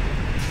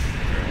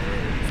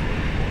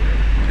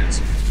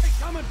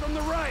coming from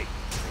the right.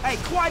 Hey,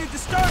 quite a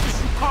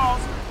disturbance, you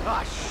calls.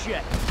 Ah,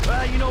 shit.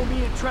 Well, you know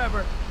me and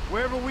Trevor.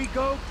 Wherever we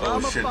go, Oh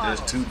I'm a shit, follow.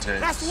 there's two tanks.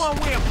 That's one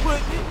way of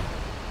putting it.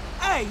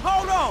 Hey,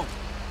 hold on.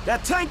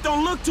 That tank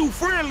don't look too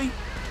friendly.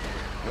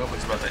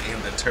 Nobody's about to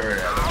aim the turret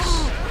at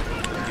us.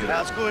 Now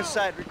let's go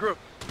inside, regroup.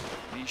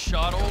 He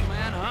shot old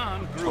man, huh?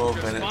 I'm 12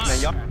 just minutes.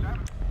 fine. Now,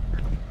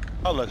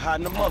 y'all look hot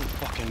in the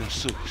motherfucking new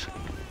suits.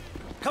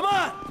 Come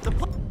on! The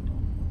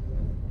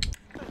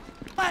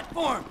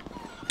platform!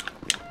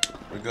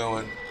 We're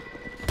going.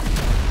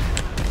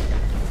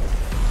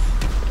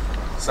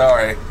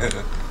 Sorry.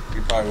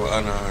 You probably were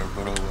unarmed,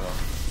 but oh well.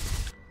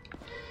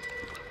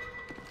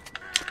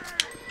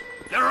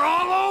 They're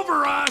all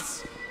over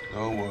us!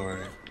 Don't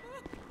worry.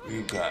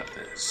 You got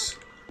this.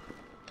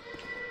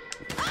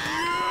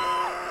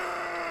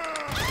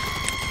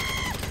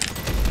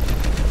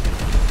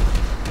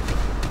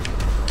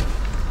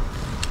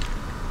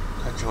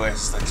 Cut your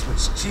ass like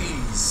Swiss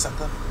cheese,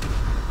 sucker.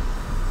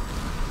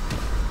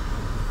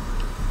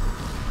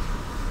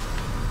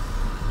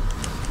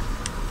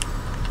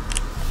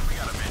 We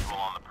got a visual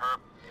on the perp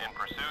in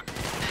pursuit.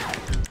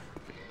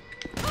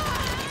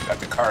 Got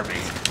the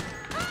carbine.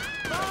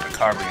 Got the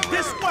carbine.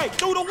 This way,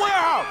 through the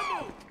warehouse!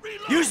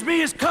 Use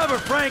me as cover,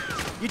 Frank.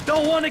 You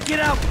don't want to get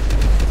out.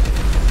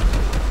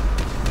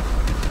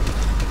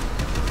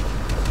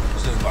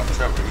 This is about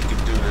Trevor. He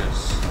can do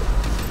this.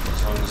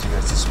 As long as he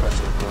has a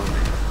special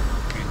ability.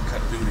 He can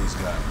cut through these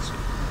guys.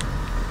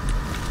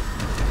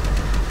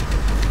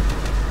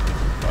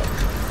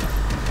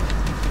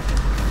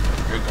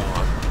 You're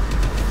gone.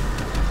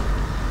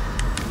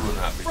 You will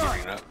not be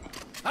giving up.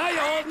 How you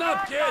holding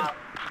up, kid?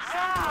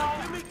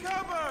 Give me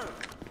cover!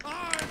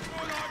 I'm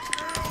gonna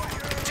kill you!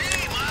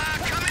 Team,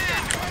 come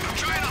in! I'm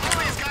trying to hold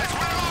these guys.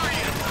 Where are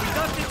you? We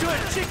ducked into a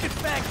chicken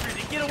factory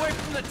to get away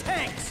from the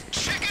tanks.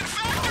 Chicken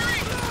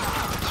factory?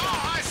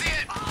 Oh, I see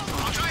it.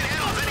 I'll try and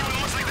handle if anyone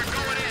looks like they're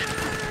going in.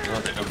 You know,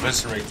 to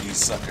eviscerate these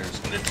suckers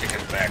in the chicken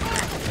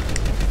factory.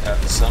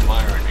 That's some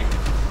irony.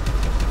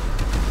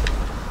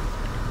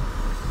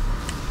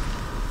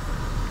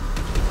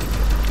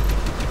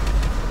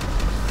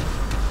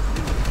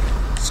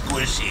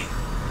 Squishy.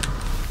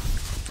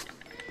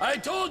 I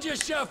told you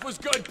Chef was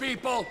good,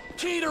 people.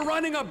 Key to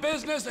running a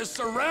business is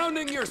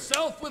surrounding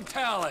yourself with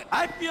talent.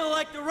 I feel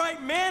like the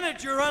right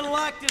manager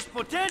unlocked his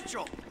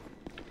potential.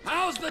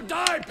 How's the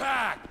dye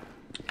pack?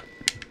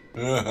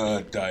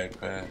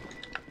 Diet pack.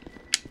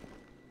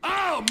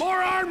 Oh,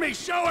 more army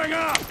showing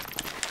up!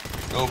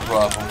 No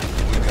problem.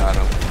 We got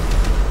him.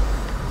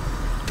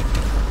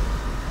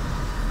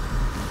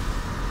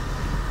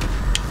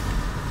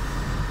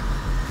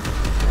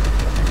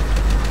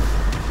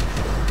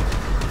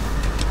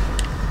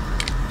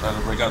 Time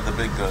to break out the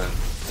big gun.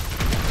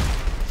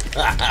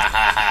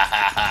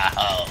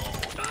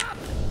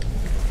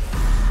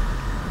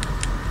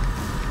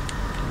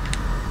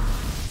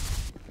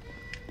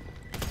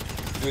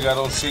 Think I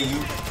don't see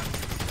you?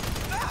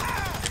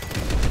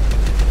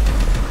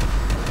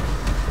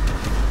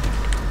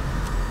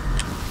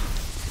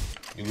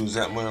 You lose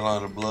that much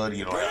amount of blood,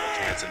 you don't have a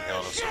chance in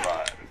hell to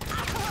survive.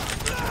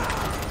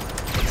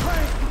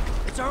 Train!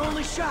 It's our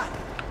only shot!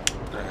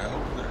 What the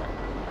hell?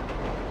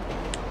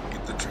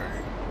 Get the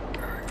train.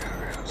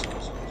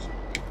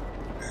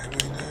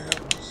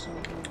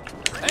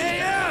 Hey,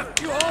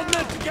 F! You holding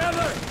it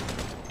together?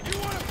 You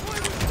wanna play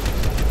with me?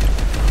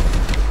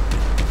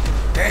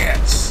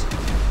 Dance!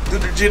 Do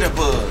the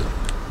jitterbug!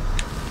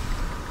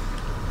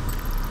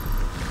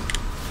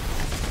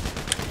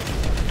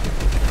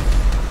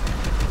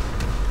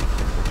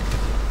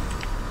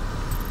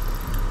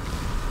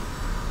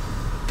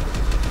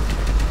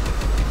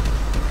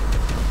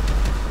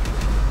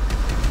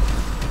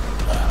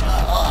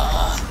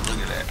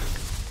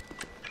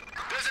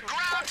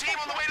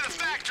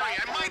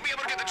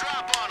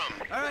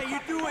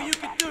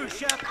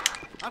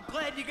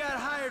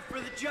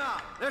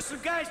 There's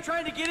some guys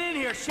trying to get in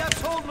here.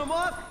 Chef's holding them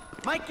off.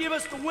 Might give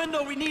us the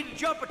window we need to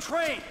jump a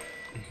train.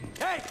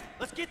 Hey,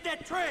 let's get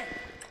that train.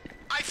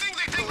 I think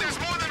they think there's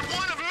more than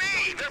one of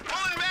me. They're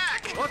pulling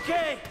back.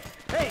 Okay.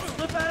 Hey,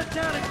 slip out of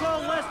town and call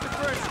Lester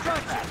for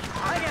instructions.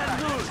 I got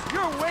news.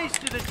 You're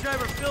wasted at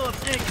Trevor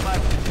Phillips Inc., my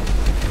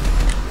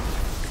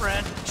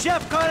friend.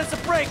 Chef caught us a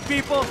break,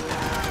 people.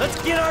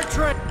 Let's get our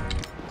train.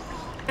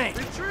 Hey,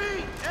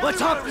 retreat! Let's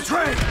hop the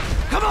train.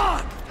 Come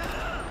on.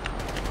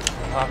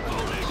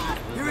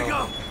 Here we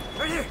go.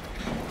 Right here.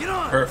 Get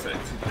on. Perfect.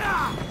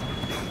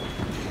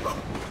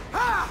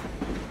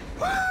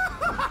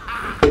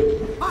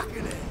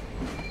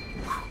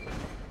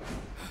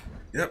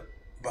 Yep.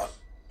 About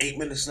 8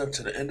 minutes left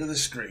to the end of the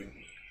screen.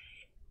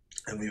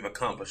 And we've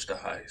accomplished a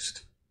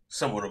heist.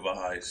 Somewhat of a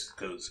heist,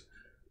 because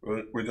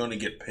we're going to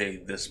get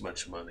paid this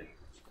much money.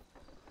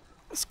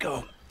 Let's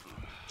go.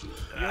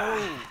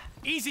 Yo.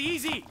 Easy,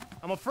 easy.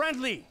 I'm a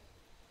friendly.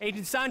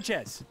 Agent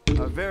Sanchez.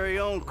 Our very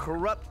own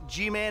corrupt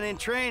G-man in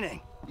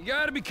training. You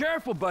gotta be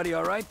careful, buddy,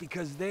 all right?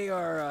 Because they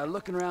are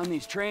looking around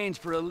these trains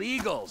for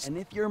illegals. And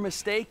if you're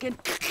mistaken,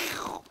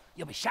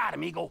 you'll be shot,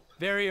 amigo.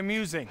 Very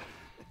amusing.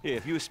 Yeah,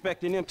 if you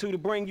expecting them two to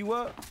bring you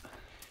up,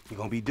 you're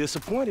gonna be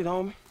disappointed,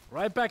 homie.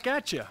 Right back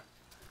at you.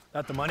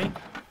 Got the money?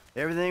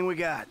 Everything we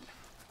got.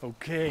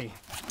 Okay.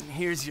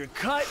 Here's your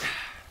cut.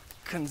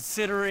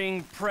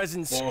 Considering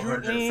present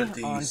scrutiny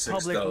on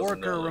public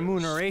worker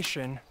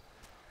remuneration,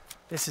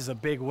 this is a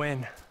big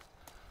win.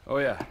 Oh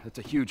yeah, that's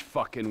a huge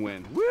fucking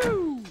win.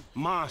 Woo!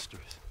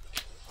 Monsters.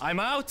 I'm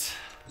out.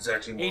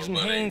 Agent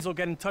money. Haynes will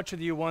get in touch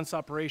with you once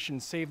Operation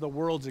Save the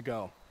World's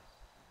ago.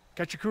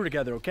 Get your crew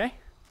together, okay?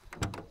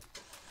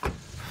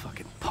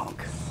 Fucking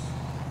punk.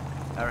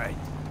 All right.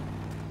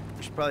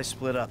 We should probably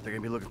split up. They're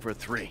gonna be looking for a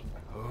 3.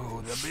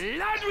 Oh, the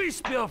blood we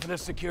spill for the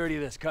security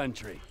of this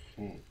country.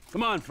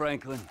 Come on,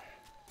 Franklin.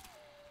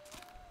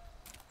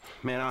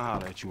 Man, I'll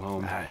holler at you,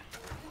 homie. All right.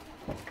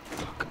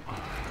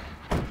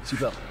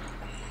 Seatbelt.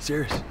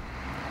 Serious.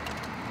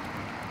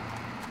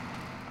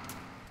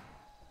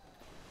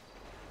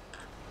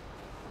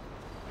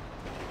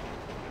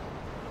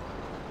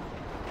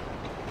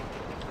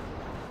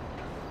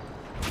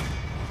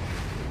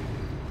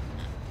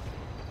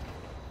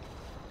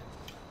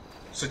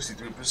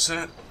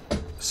 %.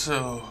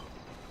 So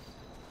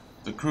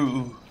the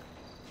crew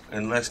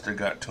and Lester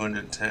got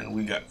 210.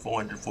 We got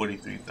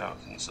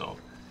 443,000. So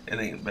it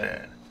ain't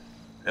bad.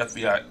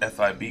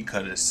 FIB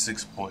cut is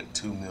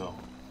 6.2 mil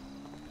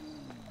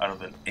out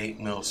of an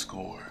 8 mil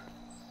score.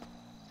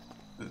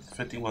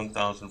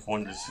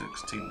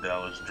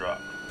 $51,416 drop.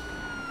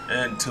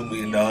 And $2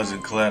 million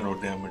in collateral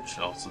damage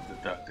also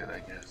deducted, I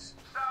guess.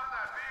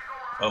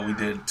 Oh, we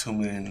did $2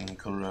 million in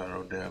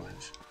collateral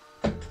damage,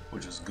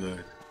 which is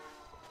good.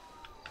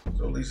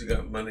 So at least you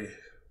got money.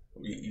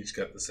 We each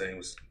got the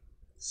same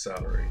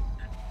salary.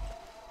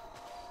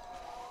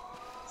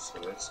 so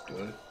that's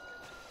good.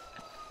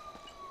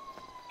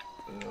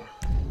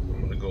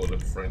 I'm gonna go to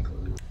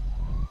Franklin.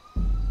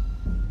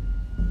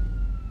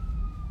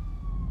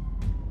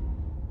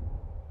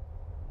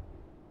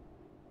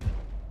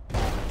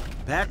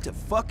 Back to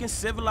fucking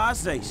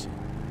civilization.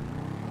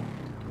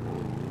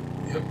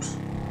 Yep.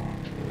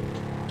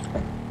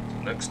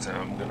 Next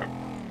time I'm gonna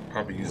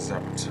probably use this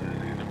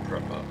opportunity to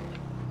prep up.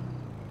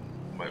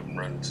 Might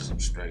run into some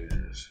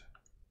strangers.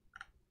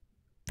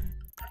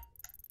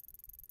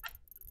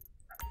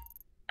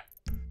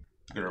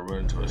 I'm gonna run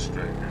into a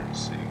stranger and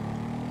see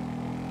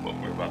what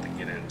we're about to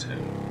get into.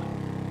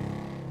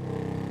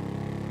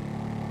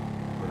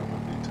 But I'm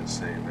gonna need to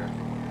save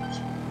afterwards.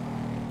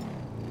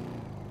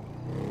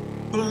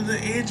 But the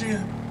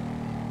Aegean,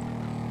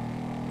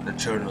 the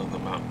children of the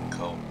mountain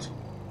cult.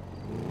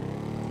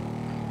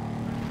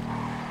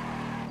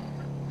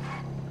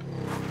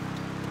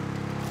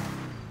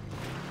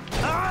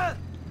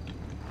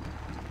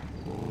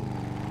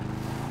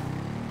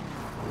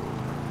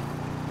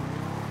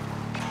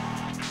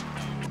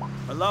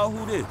 Hello,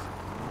 who this?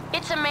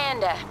 It's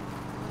Amanda.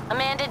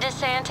 Amanda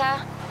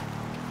DeSanta.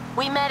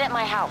 We met at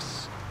my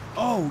house.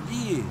 Oh,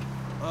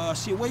 yeah.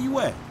 Shit, where you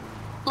at?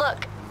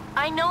 Look,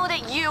 I know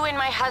that you and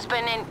my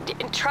husband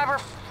and Trevor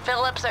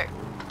Phillips are...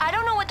 I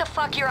don't know what the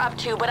fuck you're up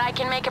to, but I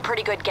can make a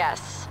pretty good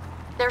guess.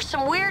 There's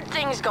some weird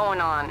things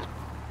going on.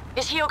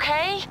 Is he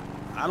okay?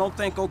 I don't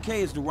think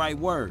okay is the right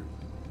word.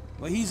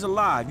 But he's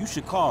alive. You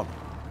should call him.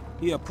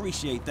 He'll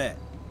appreciate that.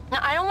 No,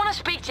 I don't want to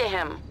speak to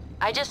him.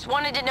 I just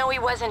wanted to know he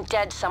wasn't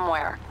dead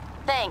somewhere.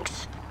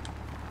 Thanks.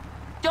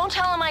 Don't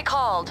tell him I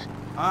called.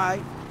 All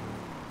right.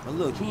 But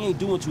look, he ain't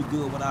doing too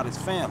good without his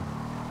family.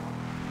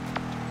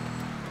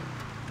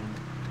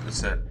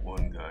 It's that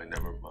one guy,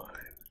 never mind.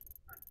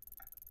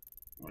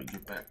 Let me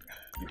get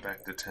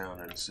back to town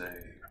and save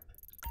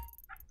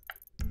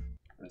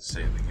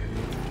the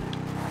game.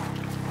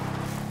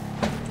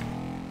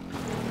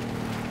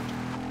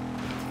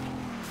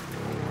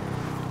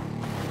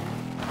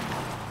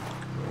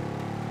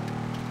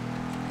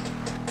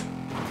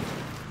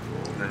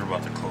 Then we're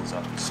about to close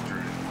out the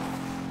stream.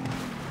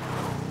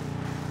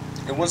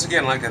 And once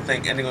again, I'd like to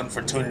thank anyone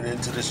for tuning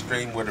into this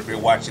stream, whether you're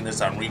watching this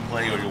on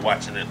replay or you're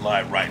watching it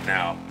live right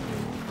now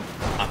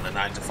on the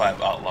 9 to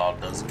 5 Outlaw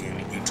Does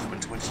Gaming YouTube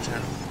and Twitch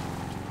channel.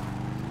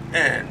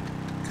 And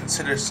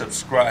consider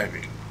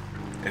subscribing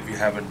if you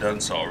haven't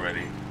done so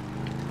already.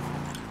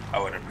 I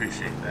would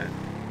appreciate that.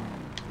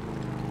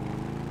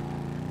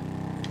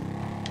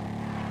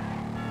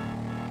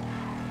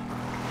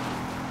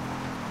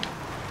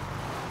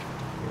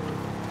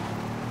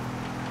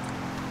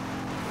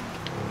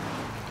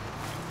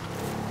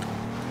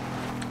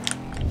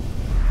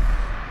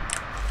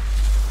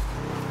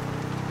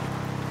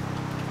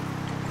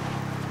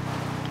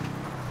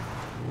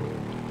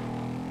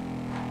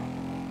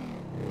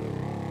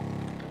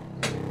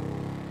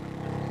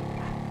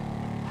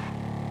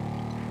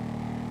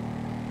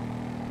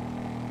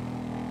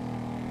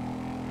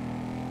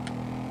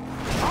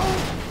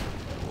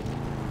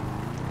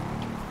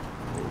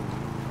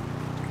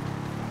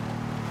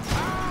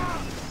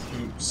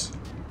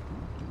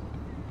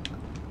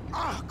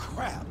 Oh,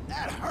 crap.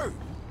 That hurt.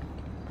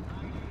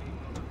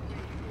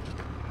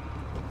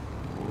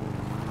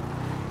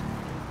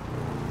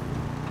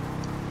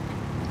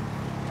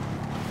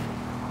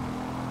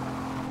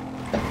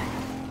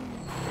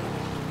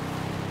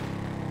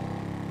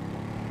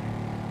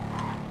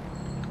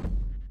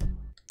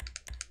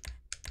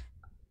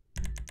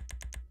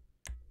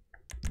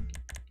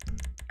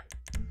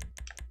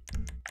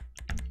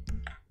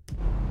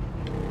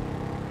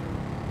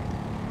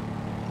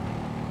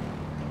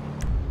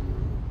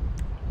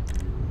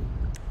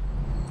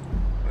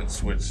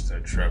 Switch to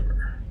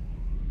Trevor.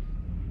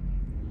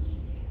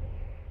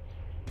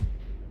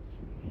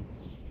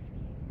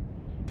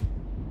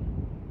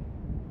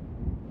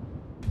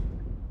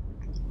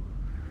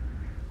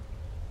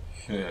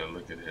 Yeah,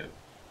 look at him.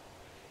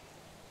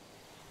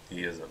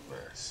 He is a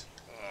mess.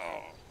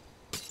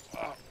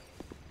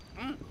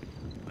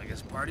 I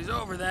guess party's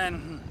over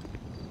then.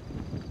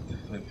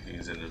 Look,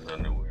 he's in his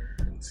underwear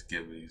and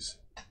skivvies.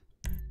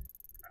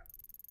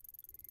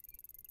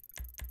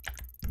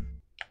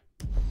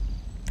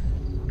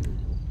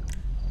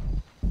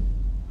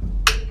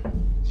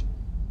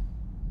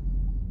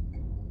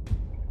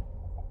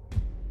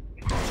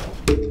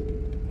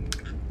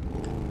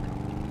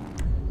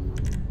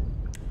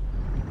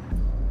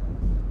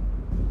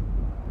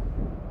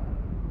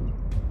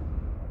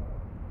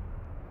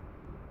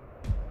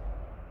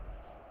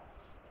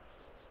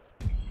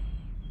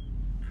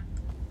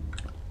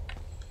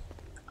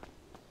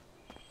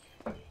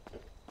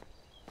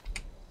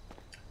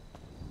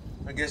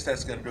 I guess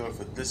that's going to do it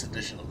for this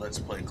edition of Let's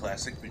Play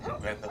Classic featuring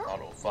Grand Theft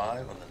Auto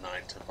 5 on the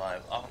 9 to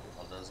 5 Outlaw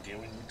Does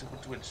Gaming YouTube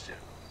and Twitch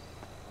channel.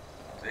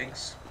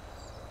 Thanks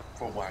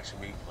for watching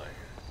me play,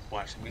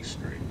 watching me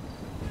stream.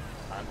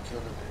 I'm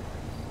Killer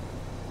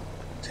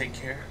Take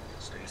care,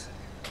 stay safe.